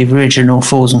period of the original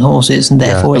Fools and Horses, and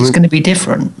therefore it's going to be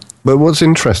different. But what's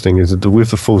interesting is that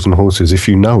with the Fools and Horses, if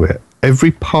you know it,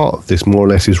 every part of this more or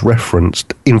less is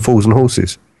referenced in Fools and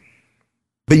Horses.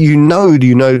 But you know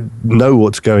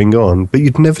what's going on, but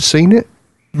you'd never seen it.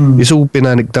 It's all been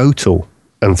anecdotal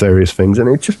and various things, and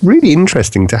it's just really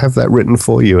interesting to have that written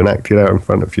for you and acted out in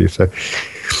front of you. So,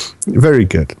 very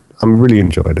good. I really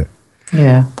enjoyed it.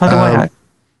 Yeah. By the way,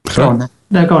 go on then.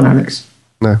 No, go on, Alex.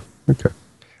 No, okay.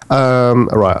 All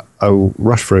right, I'll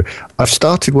rush through. I've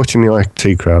started watching the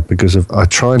IT Crowd because I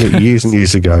tried it years and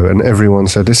years ago, and everyone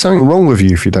said there's something wrong with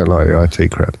you if you don't like the IT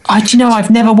Crowd.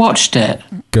 I've never watched it.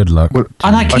 Good luck. Well,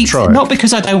 and I keep not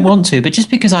because I don't want to, but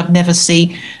just because I've never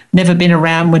been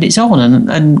around when it's on,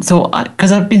 and thought,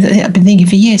 because I've been thinking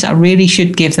for years I really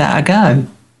should give that a go.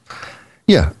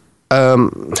 Yeah,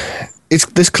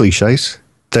 there's cliches.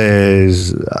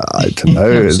 There's, I don't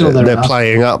know, they're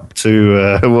playing up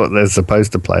to what they're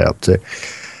supposed to play up to.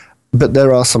 But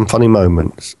there are some funny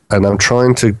moments, and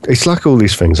it's like all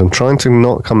these things, I'm trying to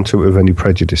not come to it with any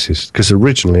prejudices, because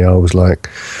originally I was like,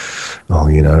 it's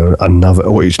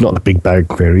not the Big Bang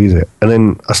Theory, is it? And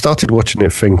then I started watching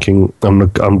it thinking, I'm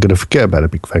going to forget about the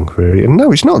Big Bang Theory, and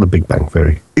no, it's not the Big Bang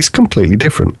Theory. It's completely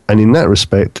different, and in that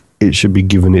respect, it should be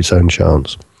given its own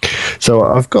chance. So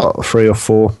I've got 3 or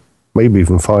 4, maybe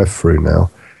even 5 through now.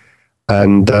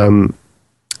 And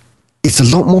it's a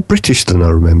lot more British than I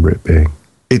remember it being.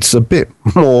 it's a bit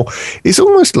more. It's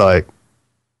almost like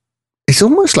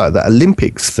that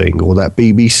Olympics thing or that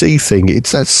BBC thing.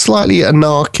 It's that slightly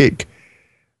anarchic,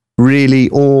 really,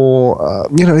 or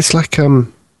it's like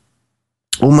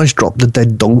almost drop the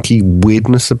dead donkey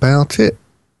weirdness about it,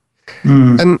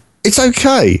 and it's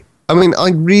okay. I mean, I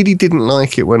really didn't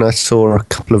like it when I saw a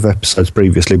couple of episodes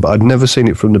previously, but I'd never seen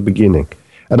it from the beginning,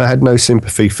 and I had no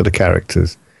sympathy for the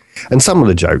characters. And some of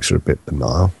the jokes are a bit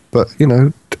banal, but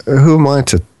who am I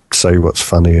to say what's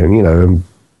funny? And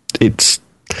it's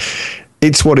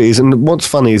what it is. And what's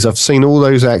funny is I've seen all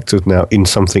those actors now in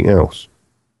something else.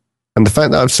 And the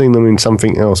fact that I've seen them in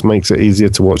something else makes it easier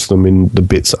to watch them in the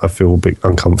bits that I feel a bit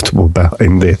uncomfortable about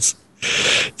in this.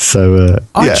 So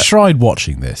I tried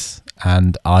watching this,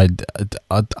 and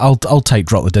I'll take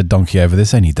Drop the Dead Donkey over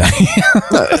this any day.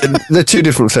 No, they're two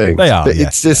different things. They are.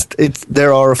 But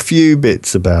there are a few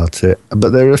bits about it, but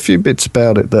there are a few bits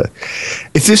about it that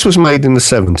if this was made in the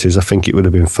 70s, I think it would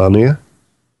have been funnier.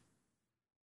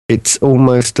 It's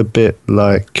almost a bit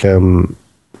like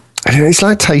it's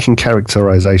like taking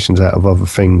characterizations out of other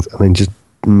things and then just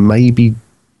maybe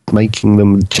making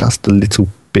them just a little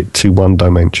bit too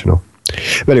one-dimensional.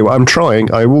 But anyway, I'm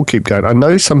trying. I will keep going. I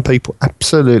know some people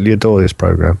absolutely adore this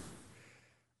program,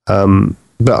 but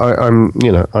I'm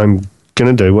going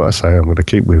to do what I say. I'm going to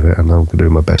keep with it, and I'm going to do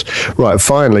my best. Right,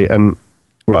 finally, I'm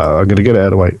going to get it out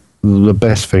of the way. The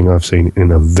best thing I've seen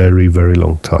in a very, very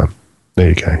long time. There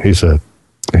you go. Here's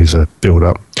a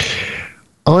build-up.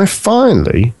 I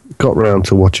finally got round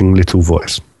to watching Little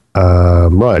Voice.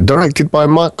 Right, directed by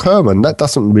Mike Herman. That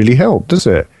doesn't really help, does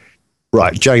it?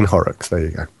 Right, Jane Horrocks. There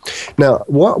you go. Now,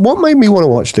 what made me want to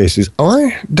watch this is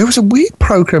there was a weird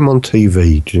program on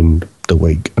TV during the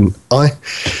week, and I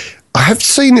have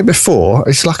seen it before.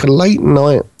 It's like a late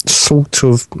night sort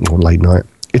of, or late night.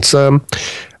 It's a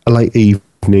late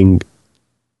evening.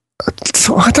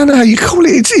 So I don't know how you call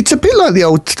it. It's a bit like the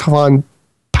old time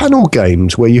panel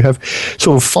games where you have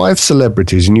sort of 5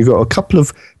 celebrities and you've got a couple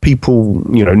of people,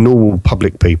 normal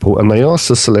public people, and they ask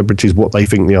the celebrities what they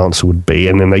think the answer would be,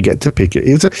 and then they get to pick it.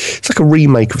 It's like a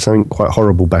remake of something quite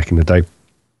horrible back in the day.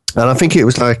 And I think it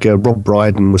was like Rob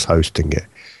Brydon was hosting it.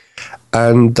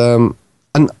 And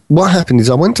what happened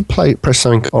is I went to press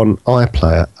something on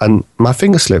iPlayer, and my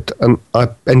finger slipped, and I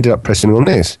ended up pressing on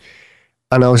this.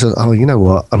 And I was like, oh, you know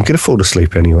what? I'm going to fall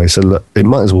asleep anyway, so look, it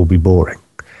might as well be boring.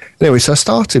 Anyway, so I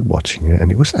started watching it,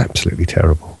 and it was absolutely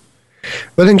terrible.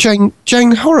 But then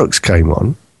Jane Horrocks came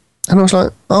on, and I was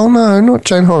like, oh no, not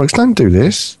Jane Horrocks, don't do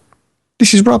this.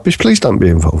 This is rubbish, please don't be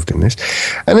involved in this.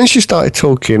 And then she started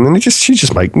talking, and she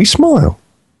just made me smile.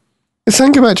 The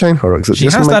thing about Jane Horrocks... She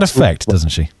has that effect, doesn't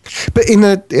she? But in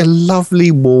a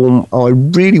lovely, warm... I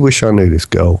really wish I knew this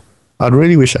girl. I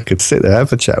really wish I could sit there,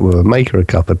 have a chat with her, make her a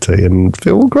cup of tea, and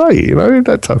feel great,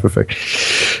 that type of thing.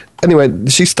 Anyway,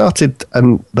 she started,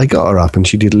 and they got her up, and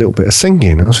she did a little bit of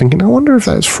singing. I was thinking, I wonder if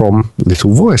that's from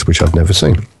Little Voice, which I've never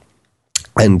seen.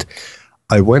 And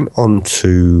I went on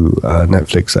to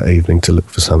Netflix that evening to look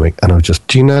for something, and I was just,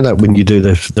 do you know that when you do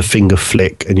the finger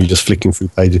flick, and you're just flicking through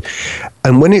pages?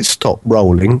 And when it stopped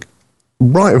rolling,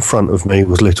 right in front of me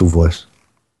was Little Voice.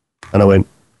 And I went,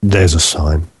 there's a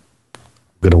sign.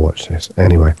 I'm going to watch this.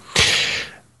 Anyway,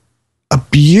 a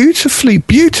beautifully,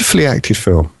 beautifully acted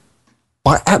film.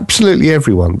 By absolutely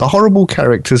everyone. The horrible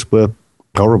characters were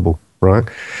horrible, right?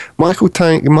 Michael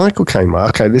Caine,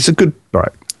 okay, this is a good,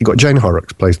 right. You got Jane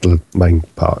Horrocks plays the main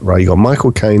part, right? You got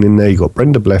Michael Caine in there, you got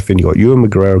Brenda Blethyn, you got Ewan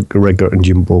McGregor and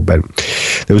Jim Broadbent.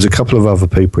 There was a couple of other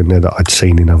people in there that I'd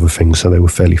seen in other things, so they were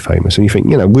fairly famous. And you think,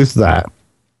 with that,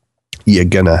 you're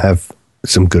going to have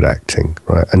some good acting,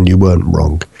 right? And you weren't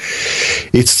wrong.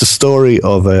 It's the story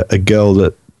of a girl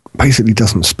that basically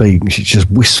doesn't speak. She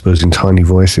just whispers in tiny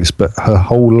voices, but her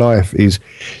whole life is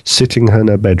sitting in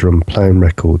her bedroom playing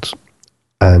records.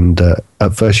 And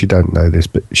at first you don't know this,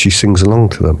 but she sings along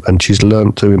to them, and she's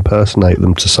learned to impersonate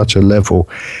them to such a level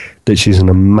that she's an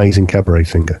amazing cabaret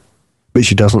singer. But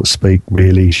she doesn't speak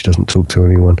really. She doesn't talk to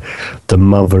anyone. The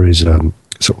mother is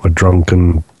sort of a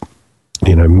drunken,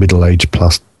 middle-aged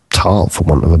plus tart, for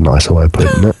want of a nicer way of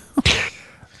putting it.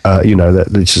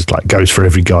 That just like goes for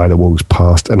every guy that walks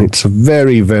past, and it's a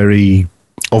very, very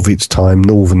of its time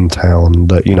northern town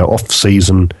that off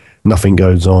season nothing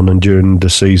goes on, and during the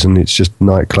season it's just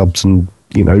nightclubs and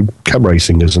cabaret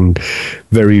singers and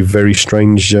very, very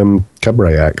strange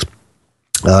cabaret acts.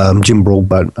 Jim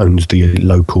Broadbent owns the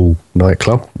local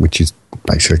nightclub, which is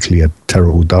basically a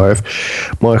terrible dive.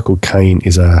 Michael Caine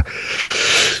is a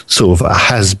sort of a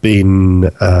has-been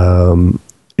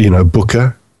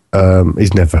booker.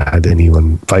 He's never had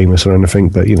anyone famous or anything,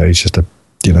 but he's just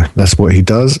that's what he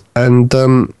does. And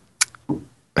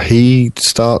he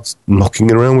starts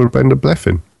knocking around with Brenda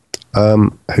Blethyn,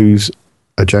 who's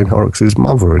Jane Horrocks'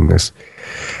 mother in this.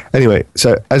 Anyway,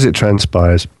 so as it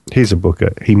transpires, he's a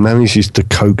booker. He manages to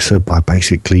coax her by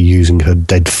basically using her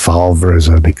dead father as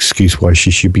an excuse why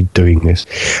she should be doing this.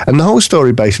 And the whole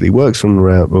story basically works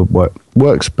about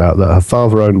that her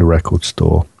father owned a record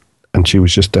store, and she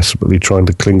was just desperately trying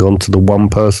to cling on to the one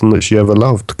person that she ever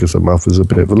loved because her mother's a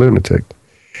bit of a lunatic.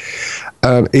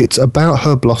 And it's about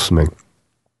her blossoming,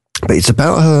 but it's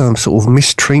about her sort of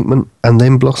mistreatment and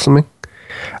then blossoming.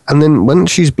 And then when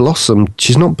she's blossomed,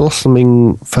 she's not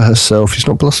blossoming for herself. She's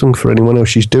not blossoming for anyone else.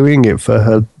 She's doing it for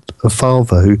her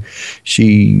father, who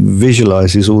she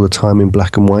visualizes all the time in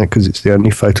black and white because it's the only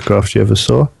photograph she ever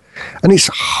saw. And it's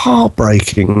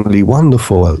heartbreakingly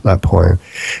wonderful at that point.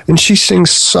 And she sings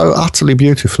so utterly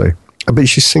beautifully. But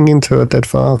she's singing to her dead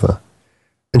father.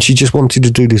 And she just wanted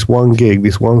to do this one gig,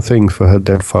 this one thing for her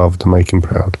dead father to make him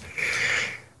proud.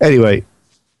 Anyway,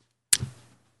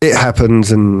 it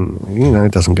happens and,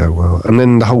 it doesn't go well. And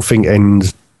then the whole thing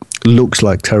ends, looks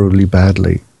like terribly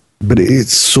badly, but it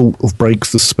sort of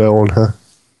breaks the spell on her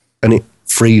and it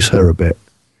frees her a bit.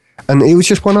 And it was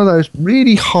just one of those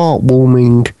really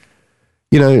heartwarming,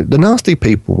 the nasty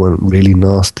people weren't really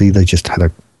nasty. They just had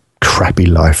a crappy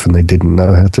life and they didn't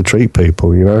know how to treat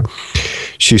people,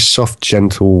 She's soft,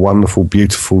 gentle, wonderful,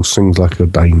 beautiful, sings like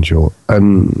an angel.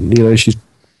 And, she's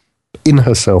in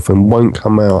herself and won't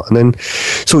come out. And then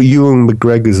sort of Ewan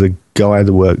McGregor's a guy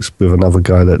that works with another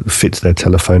guy that fits their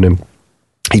telephone in.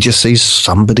 He just sees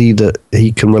somebody that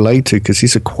he can relate to because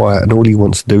he's a quiet and all he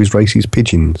wants to do is race his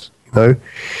pigeons, And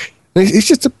it's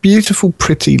just a beautiful,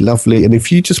 pretty, lovely. And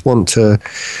if you just want to,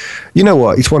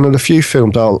 it's one of the few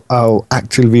films I'll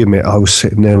actively admit I was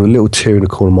sitting there with a little tear in the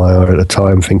corner of my eye at the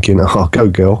time thinking, oh, go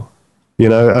girl.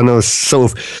 And I was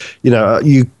sort of,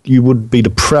 you would be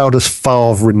the proudest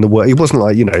father in the world. It wasn't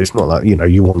like, it's not like,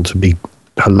 you want to be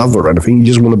her lover or anything. You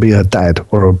just want to be her dad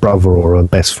or her brother or her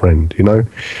best friend,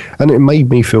 And it made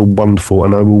me feel wonderful.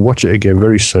 And I will watch it again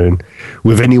very soon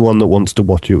with anyone that wants to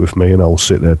watch it with me. And I'll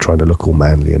sit there trying to look all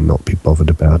manly and not be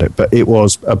bothered about it. But it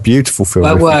was a beautiful film.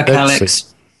 Well work,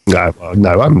 Alex. No,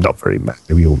 I'm not very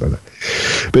manly. We all know that.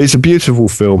 But it's a beautiful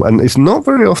film. And it's not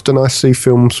very often I see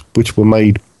films which were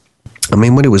made,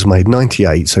 when it was made,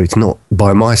 98, so it's not,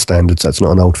 by my standards, that's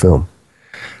not an old film.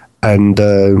 And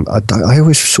I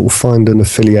always sort of find an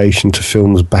affiliation to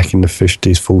films back in the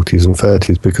 50s, 40s and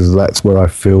 30s because that's where I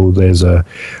feel there's a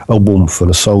warmth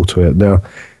and a soul to it. Now,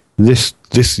 this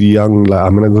young lady,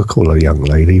 I'm going to call her a young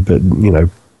lady, but,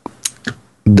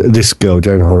 this girl,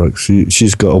 Jane Horrocks,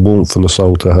 she's got a warmth and a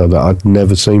soul to her that I'd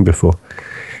never seen before.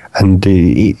 And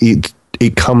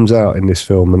it comes out in this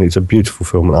film, and it's a beautiful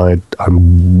film. And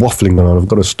I'm waffling on. I've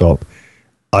got to stop.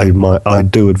 I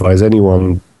do advise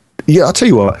anyone. Yeah, I'll tell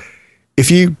you what. If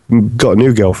you got a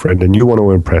new girlfriend and you want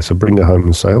to impress her, bring her home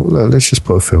and say, well, let's just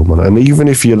put a film on it. And even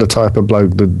if you're the type of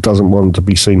bloke that doesn't want to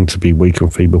be seen to be weak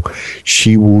and feeble,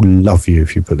 she will love you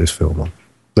if you put this film on.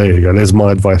 There you go. There's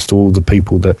my advice to all the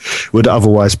people that would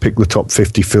otherwise pick the top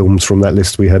 50 films from that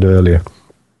list we had earlier.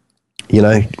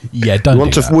 Yeah, don't you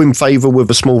want to win favour with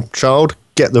a small child,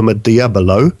 get them a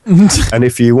Diablo. And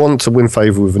if you want to win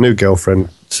favour with a new girlfriend,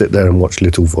 sit there and watch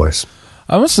Little Voice.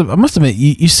 I must admit,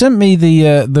 you sent me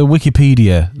the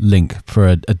Wikipedia link for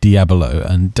a Diablo,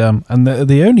 and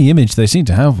the only image they seem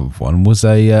to have of one was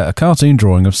a cartoon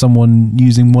drawing of someone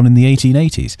using one in the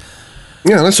 1880s.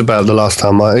 Yeah, that's about the last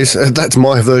time that's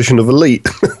my version of Elite.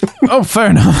 Oh, fair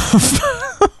enough.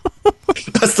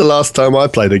 That's the last time I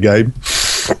played a game.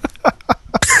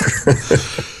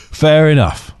 Fair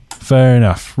enough.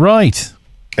 Right.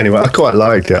 Anyway, I quite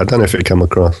liked it. I don't know if it came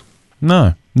across.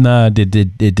 No, it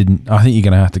didn't. I think you're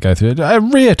going to have to go through it.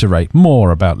 Reiterate more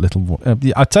about Little.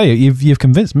 I tell you, you've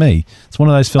convinced me. It's one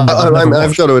of those films.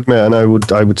 I've got to admit, and I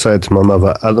would say it to my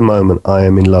mother. At the moment, I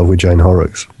am in love with Jane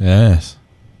Horrocks. Yes.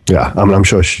 Yeah, I'm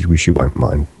sure she won't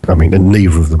mind. And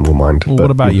neither of them will mind. Well,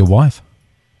 what about your wife?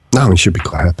 No, she'll be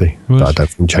quite happy. But I don't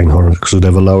think Jane Horrocks would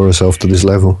ever lower herself to this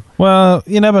level. Well,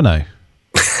 you never know.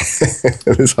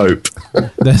 There's hope.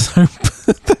 There's hope.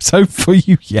 There's hope for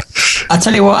you, yeah. I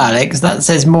tell you what, Alex, that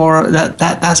says more.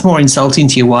 That's more insulting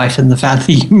to your wife than the fact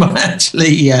that you might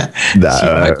actually she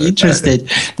might be interested.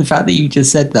 The fact that you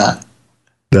just said that.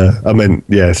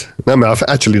 Yes.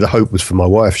 Actually, the hope was for my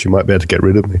wife. She might be able to get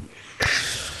rid of me.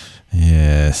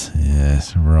 Yes.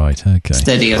 Right. Okay.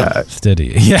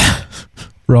 Steady. Yeah.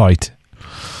 Right.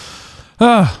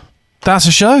 That's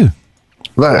a show.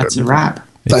 That's a wrap.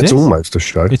 That's almost a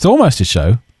show. It's almost a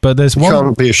show, but there's one. It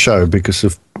can't be a show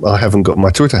because I haven't got my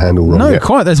Twitter handle wrong yet. No,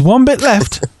 quite. There's one bit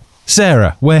left.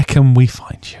 Sarah, where can we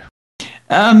find you?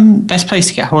 Best place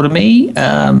to get hold of me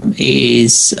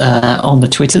is on the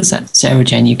Twitters at Sarah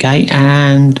Jane UK,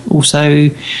 and also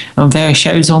on various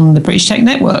shows on the British Tech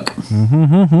Network.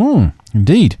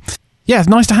 Indeed. Yeah, it's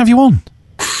nice to have you on.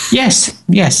 Yes.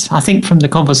 I think from the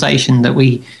conversation that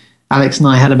Alex and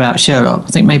I had about Sherlock, I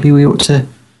think maybe we ought to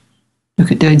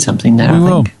look at doing something there.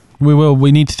 We will.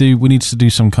 We need to do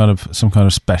some kind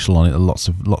of special on it. Lots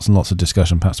and lots of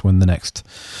discussion. Perhaps when the next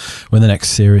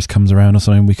series comes around or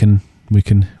something, we can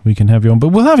have you on. But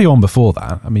we'll have you on before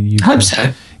that. I mean, hope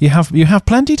so. You have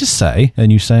plenty to say,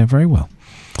 and you say it very well.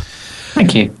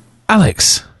 Thank you,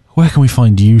 Alex. Where can we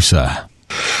find you, sir?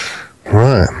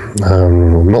 Right.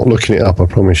 I'm not looking it up, I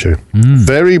promise you.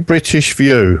 Very British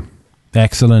View.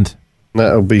 Excellent.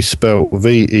 That'll be spelt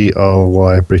VERY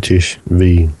British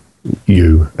VU.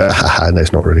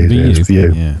 That's not really it. It's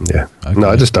View. Yeah. Okay. No,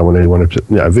 I just don't want anyone to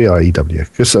VIEW,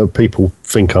 because people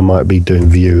think I might be doing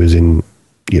View as in,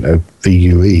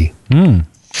 VUE.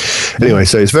 Anyway,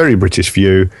 so it's Very British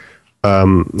View.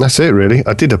 That's it, really.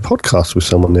 I did a podcast with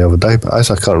someone the other day, but I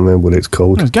can't remember what it's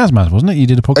called. It was Gazmaz, wasn't it? You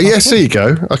did a podcast? Yes, there you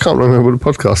go. I can't remember what the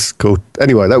podcast is called.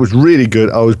 Anyway, that was really good.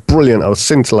 I was brilliant. I was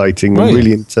scintillating and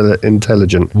really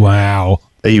intelligent. Wow.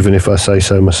 Even if I say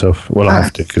so myself. Well, I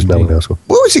have to, because no one else will.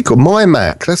 What was it called? My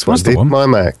Mac. That's what I did. My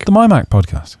Mac. The My Mac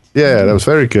podcast. Yeah, that was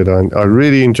very good. I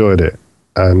really enjoyed it.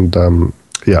 And,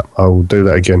 I will do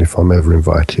that again if I'm ever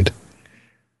invited.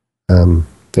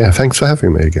 Thanks for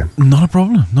having me again. Not a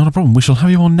problem. We shall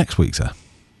have you on next week, sir,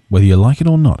 whether you like it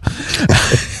or not.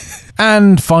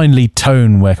 And finally,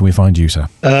 Tone, where can we find you, sir?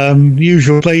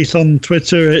 Usual place on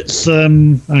Twitter. It's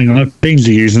hang on, I've changed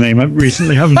the username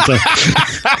recently, haven't I?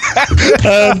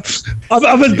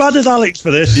 I'm as bad as Alex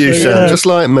for this. You sound just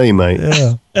like me, mate.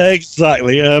 Yeah,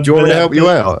 exactly. Do you want me to help you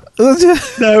out?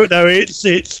 No,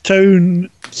 it's Tone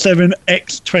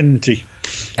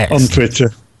 7x20 on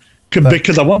Twitter.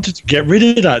 Because I wanted to get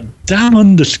rid of that damn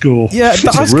underscore. Yeah,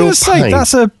 I was going to say,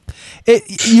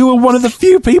 you are one of the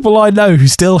few people I know who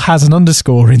still has an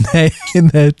underscore in their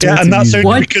Twitter. Yeah, and that's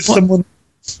only because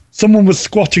someone was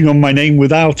squatting on my name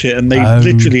without it, and they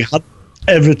literally hadn't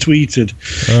ever tweeted.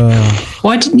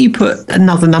 Why didn't you put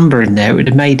another number in there? It would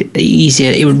have made it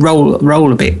easier. It would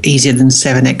roll a bit easier than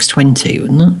 7x20,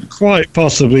 wouldn't it? Quite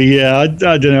possibly, yeah. I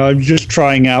don't know. I'm just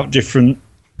trying out different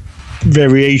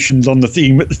variations on the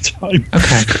theme at the time.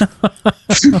 Okay.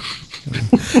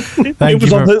 It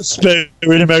was on the spur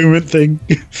in a moment thing.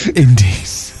 Indeed.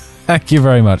 Thank you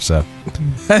very much, sir.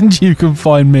 And you can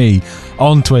find me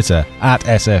on Twitter at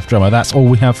SFDrummer. That's all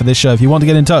we have for this show. If you want to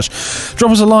get in touch,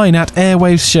 drop us a line at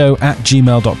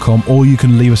airwavesshow@gmail.com, or you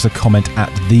can leave us a comment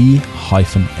at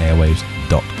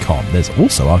the-airwaves.com. There's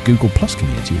also our Google Plus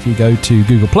community. If you go to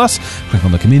Google Plus, click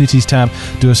on the Communities tab,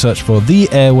 do a search for The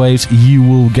Airwaves, you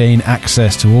will gain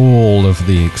access to all of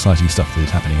the exciting stuff that is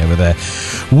happening over there.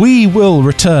 We will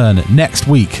return next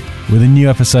week with a new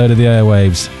episode of The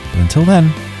Airwaves. But until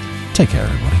then, take care,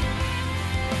 everybody.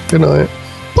 Good night.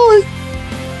 Bye.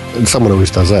 And someone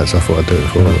always does that, so I thought I'd do it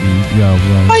for them.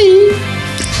 Bye.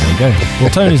 There you go. Well,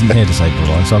 Tone isn't here to say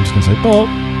bye, so I'm just going to say bye.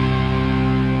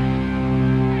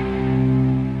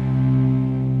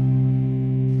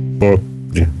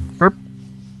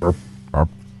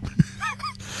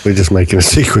 We're just making a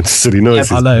sequence of silly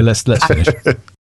noises. I know, let's finish.